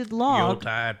selected log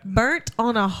Yuletide. burnt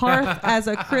on a hearth as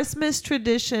a Christmas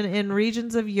tradition in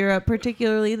regions of Europe,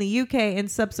 particularly in the UK and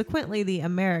subsequently the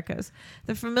Americas.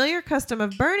 The familiar custom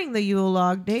of burning the Yule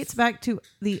log dates back to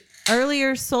the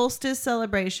earlier solstice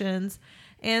celebrations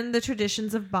and the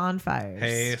traditions of bonfires.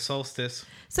 Hey, solstice.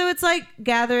 So it's like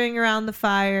gathering around the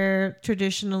fire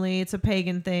traditionally. It's a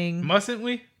pagan thing. Mustn't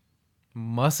we?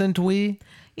 Mustn't we?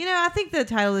 You know, I think the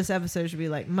title of this episode should be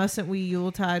like, Mustn't We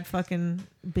Yuletide Fucking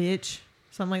Bitch?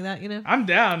 Something like that, you know? I'm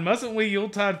down. Mustn't we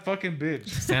Yuletide fucking bitch?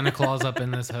 Santa Claus up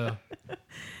in this hoe.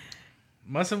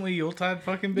 Mustn't we Yuletide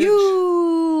fucking bitch?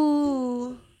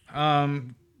 You.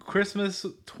 Christmas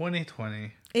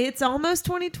 2020. It's almost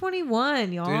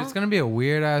 2021, y'all. Dude, it's gonna be a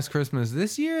weird ass Christmas.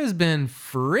 This year has been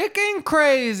freaking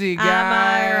crazy, guys. Am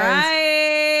I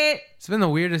right? It's been the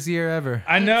weirdest year ever.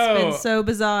 I know. It's been so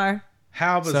bizarre.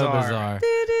 How bizarre. So bizarre.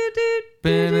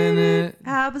 Been in it.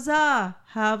 How bizarre.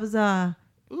 How bizarre.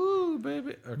 Ooh,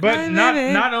 baby. Okay. But Hey, not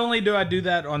baby. not only do I do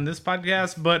that on this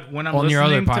podcast, but when I'm On listening your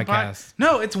other to podcast.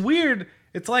 No, it's weird.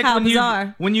 It's like How when bizarre.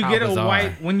 you when you How get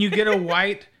bizarre. a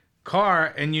white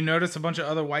car and you notice a bunch of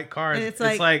other white cars. And it's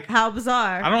like, how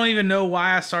bizarre. I don't even know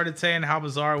why I started saying how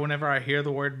bizarre whenever I hear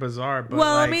the word bizarre. But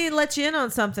well, like, let me let you in on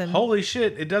something. holy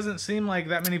shit, it doesn't seem like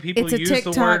that many people It's a use the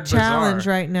TikTok word challenge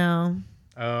bizarre. right now.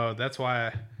 Oh, that's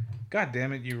why. God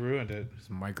damn it, you ruined it. This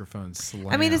microphone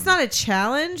slammed. I mean, it's not a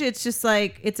challenge. It's just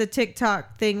like it's a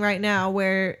TikTok thing right now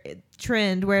where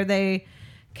they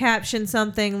caption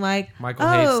something like, Michael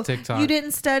 "Oh, hates TikTok. you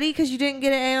didn't study because you didn't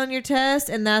get an A on your test,"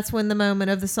 and that's when the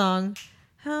moment of the song.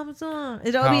 How bizarre!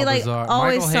 It'll How be like bizarre.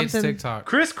 always Michael hates something TikTok.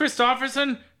 Chris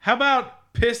Christopherson, how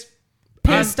about pissed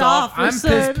pissed off. I'm or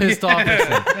son. pissed off.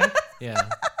 Yeah.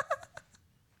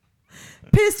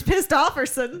 Pissed off or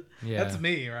son. Yeah. That's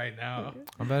me right now.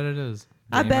 I bet it is.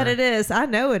 I bet Gamer. it is. I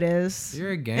know it is.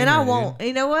 You're a gamer. and I dude. won't.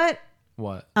 You know what?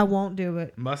 What? I won't do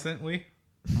it. Mustn't we?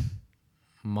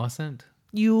 Mustn't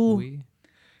You. we?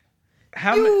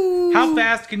 How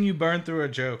fast can you burn through a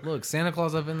joke? Look, Santa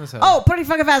Claus up in this house. Oh, pretty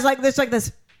fucking fast, like this, like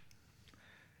this.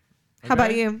 How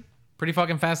about Okay. you? Pretty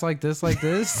fucking fast like this, like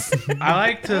this.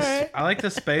 I like to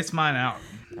space mine out.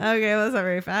 Okay, well, that's not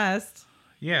very fast.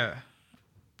 Yeah.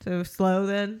 So slow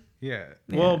then. Yeah.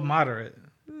 Well, moderate.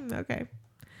 Okay.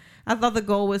 I thought the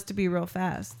goal was to be real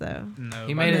fast, though. No,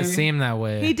 He made it seem that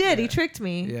way. He did. He tricked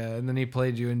me. Yeah, and then he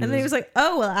played you into And then he was like,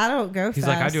 "Oh well, I don't go he's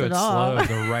fast like, I do at it all." slow,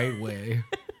 the right way.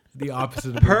 The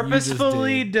opposite of what you just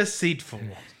purposefully did. deceitful.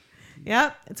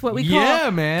 Yep, it's what we call Yeah,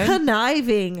 man.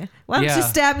 conniving. Why don't you Yeah.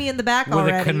 stab me in the back With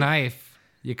already? a knife.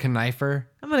 You connifer.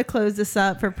 I'm gonna close this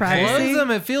up for privacy. Close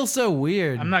them. It feels so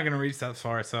weird. I'm not gonna reach that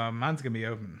far, so mine's gonna be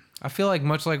open. I feel like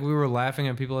much like we were laughing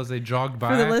at people as they jogged by.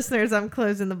 For the listeners, I'm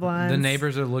closing the blinds. The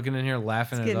neighbors are looking in here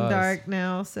laughing It's at getting us. dark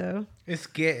now, so. It's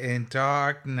getting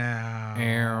dark now.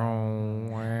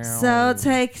 So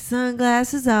take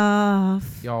sunglasses off.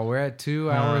 Y'all, we're at 2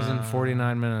 hours and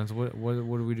 49 minutes. What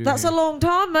do we do? That's here? a long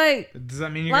time, mate. Does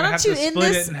that mean you're Why gonna don't have you to end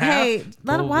split this? it in half? Hey,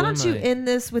 why don't you mate. end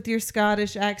this with your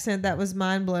Scottish accent? That was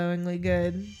mind-blowingly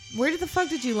good. Where the fuck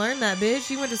did you learn that, bitch?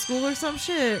 You went to school or some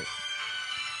shit?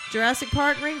 Jurassic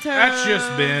Park ringtone. That's just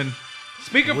Ben.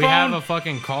 Speakerphone. We have a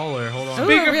fucking caller. Hold on. Ooh,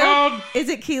 Speakerphone. really? Is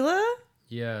it Keela?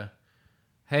 Yeah.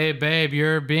 Hey, babe,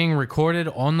 you're being recorded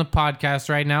on the podcast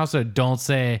right now, so don't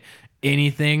say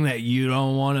anything that you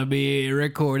don't want to be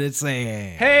recorded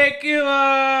saying. Hey,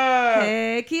 Keela.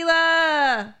 Hey,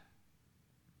 Keela.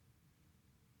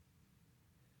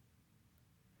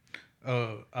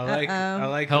 Oh, I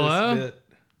like Hello? this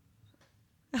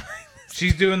bit.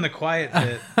 She's doing the quiet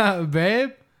bit.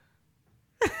 Babe?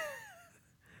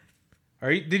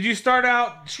 Did you start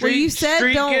out street, you said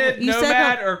street don't- kid, you said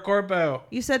nomad, don't- or corpo?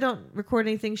 You said don't record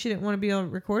anything she didn't want to be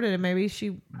recorded, and maybe she.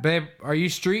 Babe, are you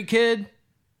street kid?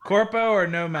 Corpo or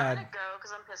nomad? Go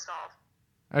because I'm pissed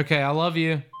off. Okay, I love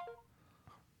you.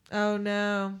 Oh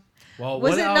no. Well,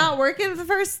 Was what it I'll- not working for the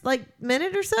first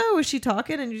minute or so? Was she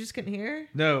talking and you just couldn't hear her?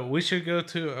 No, we should go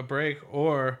to a break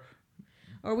or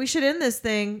we should end this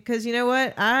thing because you know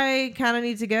what? I kind of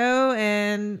need to go,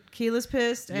 and Keela's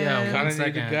pissed. And Yeah, kind of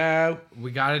need to go. We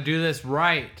got to do this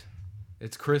right.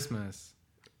 It's Christmas.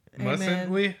 Mustn't Amen.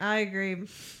 we? I agree.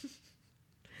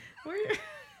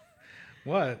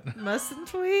 What?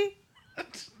 Mustn't we?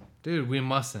 Dude, we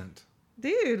mustn't.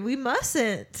 Dude, we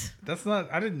mustn't. That's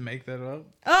not. I didn't make that up.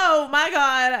 Oh my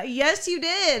God. Yes, you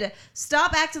did.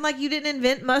 Stop acting like you didn't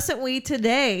invent mustn't we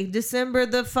today, December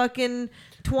the fucking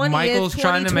 20th. Michael's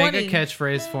trying to make a 2020.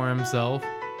 catchphrase for himself.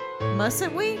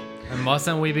 Mustn't we? And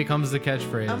mustn't we becomes the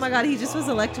catchphrase. Oh my God, he just was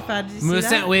electrified. Did you see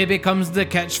Mustn't that? we becomes the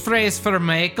catchphrase for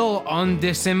Michael on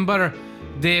December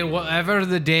day, whatever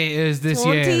the day is this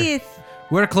year. 20th.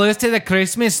 We're close to the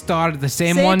Christmas star, the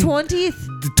same Say one.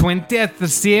 20th. The 20th, the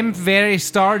same very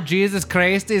star Jesus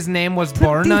Christ, his name was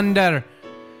born 20th. under.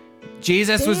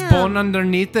 Jesus was Damn. born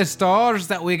underneath the stars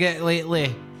that we get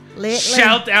lately.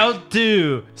 Shout out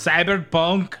to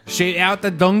Cyberpunk. Shout out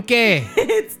the donkey.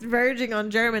 It's verging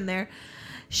on German there.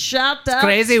 Shut up.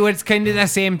 Crazy, it's kind of the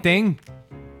same thing.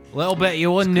 A little bit, you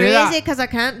wouldn't do that. Crazy because I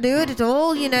can't do it at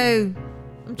all, you know.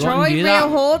 I'm do trying real that.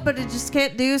 hard, but I just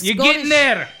can't do You're Scottish. getting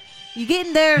there. You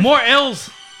getting there. More L's.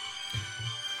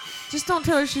 Just don't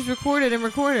tell her she's recorded and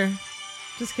record her.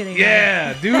 Just kidding.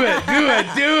 Yeah, do it, do it,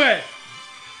 do it.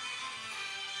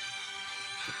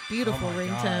 Beautiful Oh my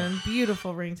ringtone.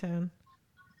 Beautiful ringtone.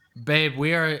 Babe,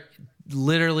 we are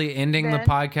literally ending the Ben?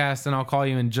 podcast, and I'll call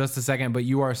you in just a second, but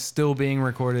you are still being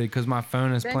recorded because my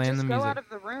phone is Ben, playing just the go music. out of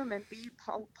the room and be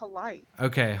polite.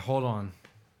 Okay, hold on.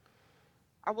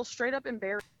 I will straight up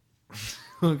embarrass.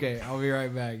 Okay, I'll be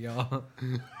right back, y'all.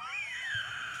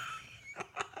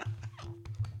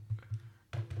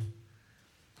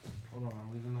 Hold on,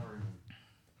 I'm leaving the room.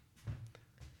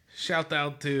 Shout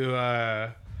out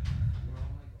to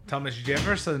Thomas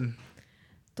Jefferson.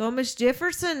 Thomas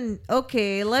Jefferson.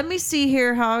 Okay, let me see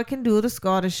here how I can do the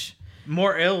Scottish.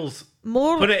 More L's.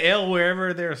 More. Put an L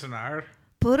wherever there's an R.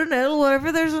 Put an L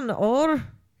wherever there's an R.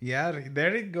 Yeah,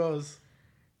 there it goes.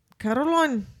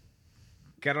 Caroline.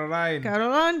 Caroline.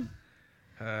 Caroline.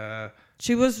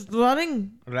 She was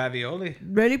running Ravioli.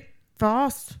 really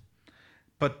fast.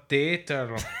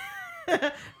 Potato.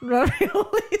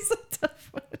 Ravioli is a tough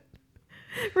one.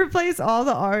 Replace all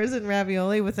the R's in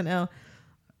ravioli with an L.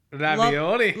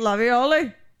 Ravioli.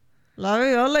 Lavioli.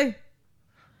 Lavioli.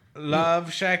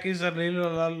 Love Shack is a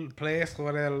little place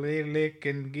where a lady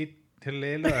can get to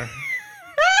little.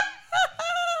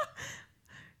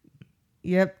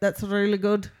 Yep, that's really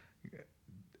good.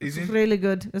 Isn't Really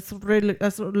good. That's really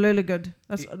good.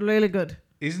 That's really good.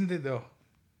 Isn't it though?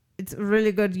 It's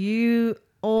really good. You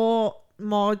are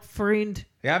my friend.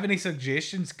 You have any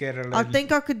suggestions, Caroline? I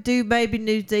think I could do maybe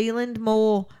New Zealand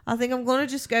more. I think I'm going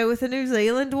to just go with the New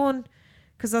Zealand one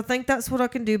because I think that's what I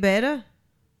can do better.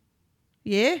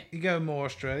 Yeah. You go more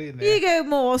Australian there. You go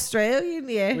more Australian,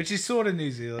 yeah. Which is sort of New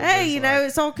Zealand. Hey, It's you know, like-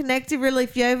 it's all connected really.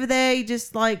 If you're over there, you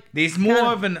just like... There's more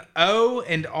kinda- of an O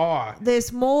and R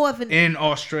There's more of an... in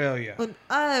Australia.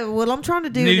 Oh, well, I'm trying to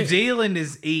do... New it- Zealand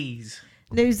is E's.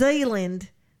 New Zealand.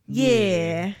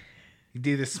 Yeah. You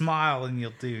do the smile and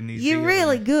you'll do New You're Zealand.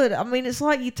 really good. I mean, it's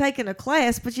like you're taking a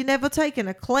class, but you never taken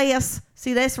a class.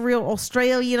 See, that's real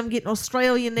Australian. I'm getting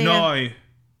Australian there. No.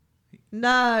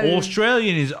 No.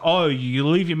 Australian is O. You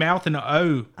leave your mouth in an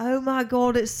O. Oh my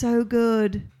God, it's so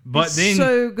good. But It's then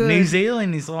so good. New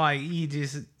Zealand is like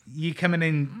you coming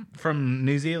in from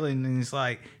New Zealand and it's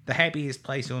like the happiest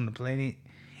place on the planet,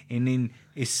 and then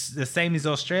it's the same as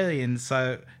Australian.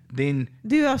 So then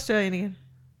Do Australian again.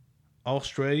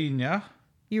 Australian, yeah,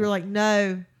 You were like,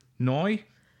 no. Noi.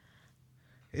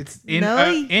 It's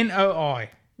Noi? N-O-I.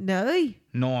 No.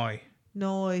 Noi.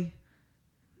 No.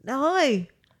 No.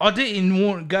 I didn't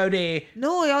want to go there.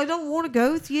 No, I don't want to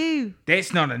go with you.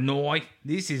 That's not a knife.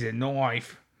 This is a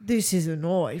knife. This is a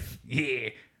knife. Yeah.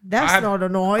 That's not a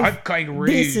knife. I've kangaroos.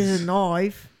 This is a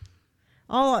knife.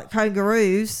 I like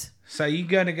kangaroos. So you're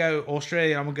gonna go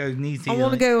Australia? I'm gonna go New Zealand. I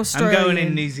want to go Australian. I'm going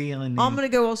in New Zealand. I'm going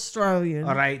to go Australian.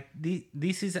 All right.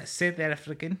 This is a South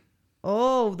African.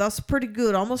 Oh, that's pretty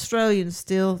good. I'm Australian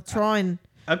still. Trying.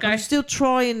 Okay. I'm still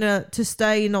trying to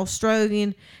stay in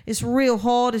Australian. It's real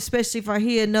hard, especially if I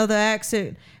hear another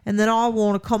accent and then I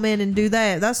want to come in and do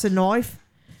that. That's a knife.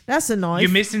 That's a knife.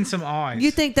 You're missing some eyes.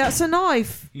 You think that's a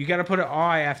knife? You got to put an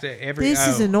eye after every. This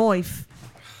is a knife.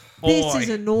 This Oi. is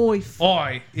a knife.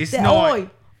 Oi. It's The- not. Oi.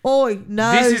 Oi.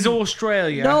 No. This is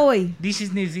Australia. No. This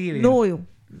is New Zealand. No.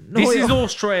 This is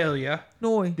Australia.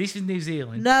 No. This is New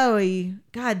Zealand. No.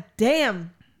 God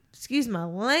damn. Excuse my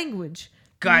language.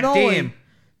 God damn.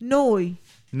 Noi.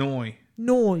 Noi.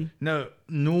 Noi. No.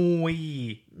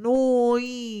 Noi.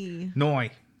 Noi. Noi.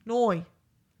 Noi.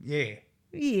 Yeah.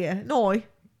 Yeah. Noi.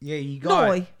 Yeah, you got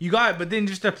Noi. it. You got it, but then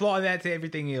just apply that to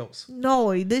everything else.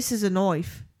 Noi. This is a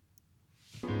knife.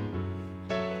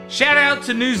 Shout out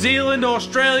to New Zealand,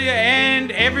 Australia, and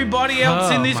everybody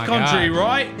else Oh in this my country, God.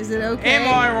 right? Is it okay?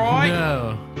 Am I right?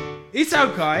 No. It's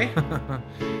okay.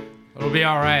 It'll be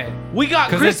all right. We got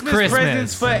 'Cause it's Christmas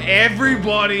presents for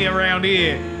everybody around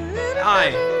here.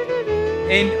 Aye.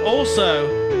 And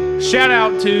also, shout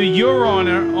out to Your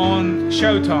Honor on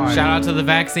Showtime. Shout out to the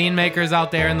vaccine makers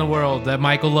out there in the world that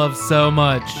Michael loves so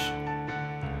much.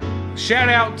 Shout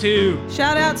out to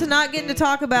Shout out to not getting to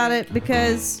talk about it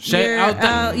because Shout you're,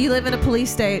 out to- you live in a police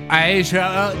state. Hey,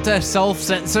 shout out to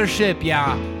self-censorship,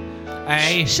 yeah.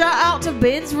 Hey, Shout out to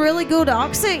Ben's really good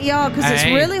accent, y'all, because it's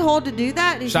Hey. really hard to do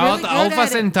that. He's shout really out to good Alpha at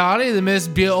it. Centauri, the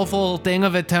most beautiful thing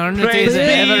of eternity Praise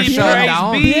that be, ever shone praise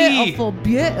down. be. Beautiful,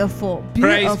 beautiful, beautiful.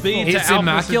 Praise be to It's Alpha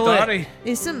immaculate. Centauri.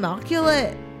 It's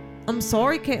immaculate. I'm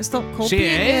sorry, can't stop copying She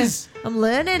you. is. I'm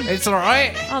learning. It's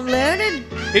alright. I'm learning.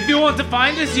 If you want to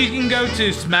find us, you can go to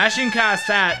smashingcast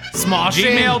at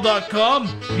Smashing. gmail.com.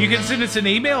 You can send us an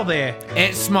email there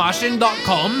It's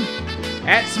smashing.com.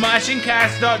 at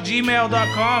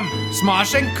smashingcast.gmail.com.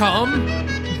 Smashing cum.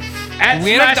 At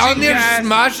We're down there smashingcast,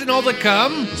 smashing all the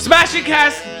cum.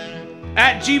 smashingcast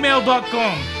at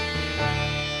gmail.com.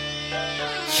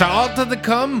 Shout out to the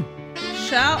cum.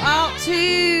 Shout out to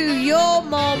your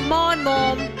mom, my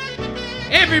mom.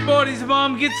 Everybody's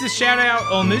mom gets a shout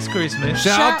out on this Christmas.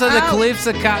 Shout out to the out. cliffs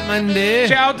of Kathmandu.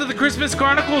 Shout out to the Christmas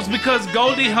Chronicles because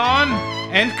Goldie Hawn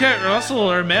and Kurt Russell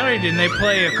are married and they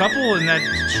play a couple in that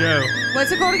show.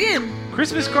 What's it called again?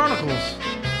 Christmas Chronicles.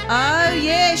 Oh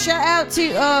yeah, shout out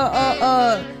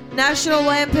to National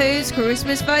Lampoon's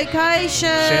Christmas Vacation.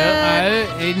 Shout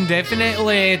out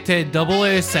indefinitely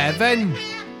to 007.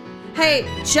 Hey,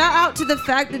 shout out to the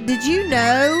fact that did you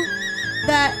know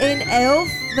that in Elf,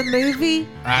 the movie,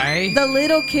 Aye. the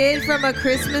little kid from A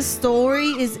Christmas Story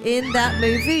is in that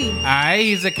movie? Aye,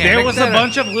 he's a character. There was a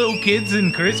bunch of little kids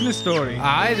in Christmas Story.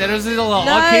 Aye, there was a lot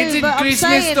No, of kids in but I'm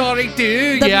Christmas saying Story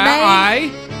too. the Yeah, main- aye.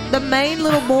 The main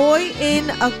little boy in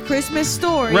A Christmas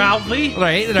Story. Ralphie.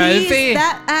 Right, He's, Ralphie.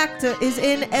 that actor is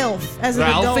in Elf as an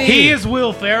Ralphie. adult. He is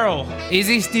Will Ferrell. Is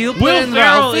he still Will playing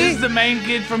Ferrell Ralphie? is the main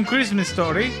kid from Christmas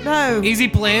Story. No, Is he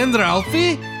playing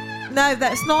Ralphie? no,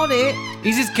 that's not it.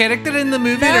 Is his character in the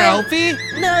movie No. Ralphie?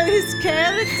 No, his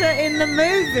character in the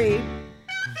movie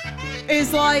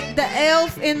is like the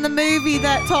elf in the movie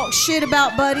that talks shit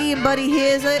about Buddy and Buddy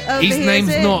hears it. His overhears name's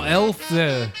it. not Elf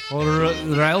though, or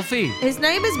Ralphie. His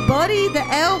name is Buddy the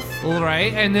elf.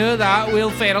 Alright, I know that. Will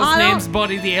Ferrell's I don't- name's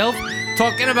Buddy the Elf.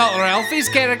 Talking about Ralphie's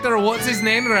character, what's his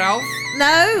name, Ralph? No,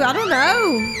 I don't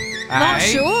know. Not Aye.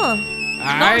 sure.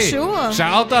 Aye. Not sure.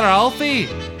 Shout out to Ralphie.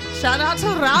 Shout out to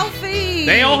Ralphie.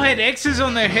 They all had X's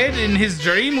on their head in his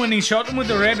dream when he shot them with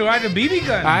the Red Ryder BB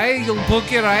gun. Aye, you'll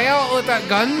poke your eye out with that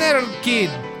gun there, kid.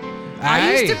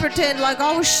 I used to Aye. pretend like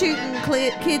I was shooting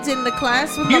kids in the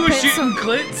class with You my were pencil. shooting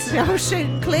clits? I was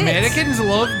shooting clits. Americans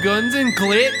love guns and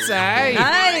clits, aye.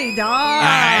 Hey, dog.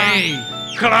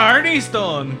 Aye. Clardy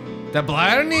Stone. The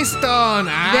Blarney Stone,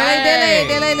 aye.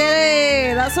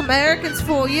 Dilly. That's Americans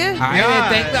for you. Aye, Yeah.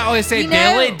 they think that always say You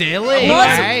know, dilly.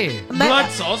 lots of- Aye.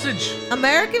 Blood sausage.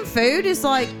 American food is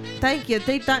like, thank you.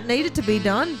 That needed to be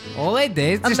done. All they do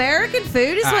is just American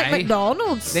food is like Aye.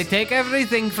 McDonald's. they take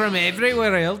everything from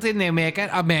everywhere else and they make it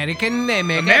American. They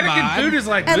make it American bad. food is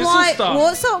like and whistle like, stop.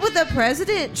 what's up with the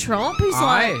president Trump? He's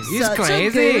Aye, like he's such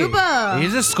crazy. a goober.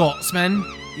 He's a Scotsman.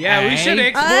 Yeah, we should Aye.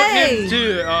 export Aye. him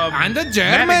to And a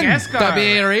German, Madagascar. to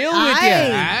be real with you.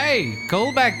 Aye. Aye,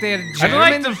 cool back there, I'd German.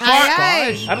 like to fart.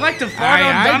 Aye. I'd like to fart Aye,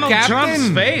 on aye, Donald Captain. Trump's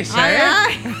face. Aye, eh?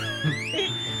 aye.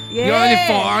 Yeah. You want to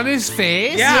fart on his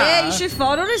face? Yeah. Yeah, you should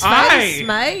fart on his Aye. face,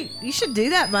 mate. You should do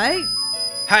that, mate.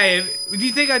 Hey, do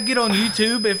you think I'd get on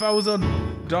YouTube if I was on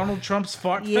Donald Trump's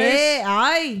fart face? Yeah,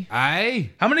 aye. Aye.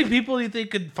 How many people do you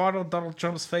think could fart on Donald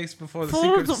Trump's face before the Fart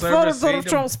Secret on Service Donald ate him?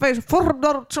 Trump's face. Fart on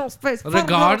Donald Trump's face. Fart on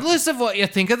Regardless of what you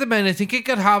think of the man, I think he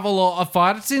could have a lot of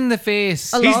farts in the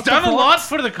face. A He's lot done of a lot farts.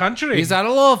 for the country. He's had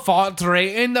a lot of farts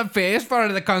right in the face for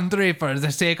the country for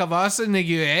the sake of us in the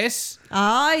US.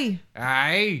 Aye.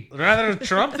 Aye. Rather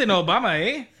Trump than Obama,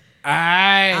 eh?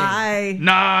 Aye. Aye.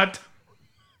 Not.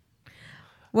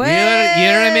 Well,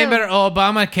 You remember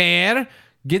Obamacare?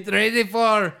 Get ready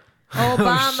for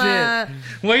Obama.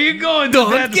 Where you going?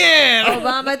 Don't Dad? care.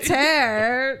 Obama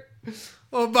tear.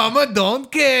 Obama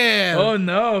don't care. Oh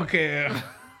no, okay.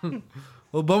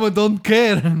 Obama don't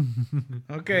care.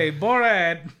 Okay,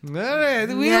 Borat. All right,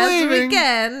 we Yes, leaving. we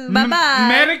can. Bye bye.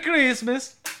 Merry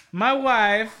Christmas. My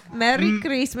wife. Merry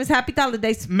Christmas. Happy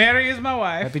holidays. Mary is my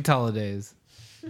wife. Happy holidays.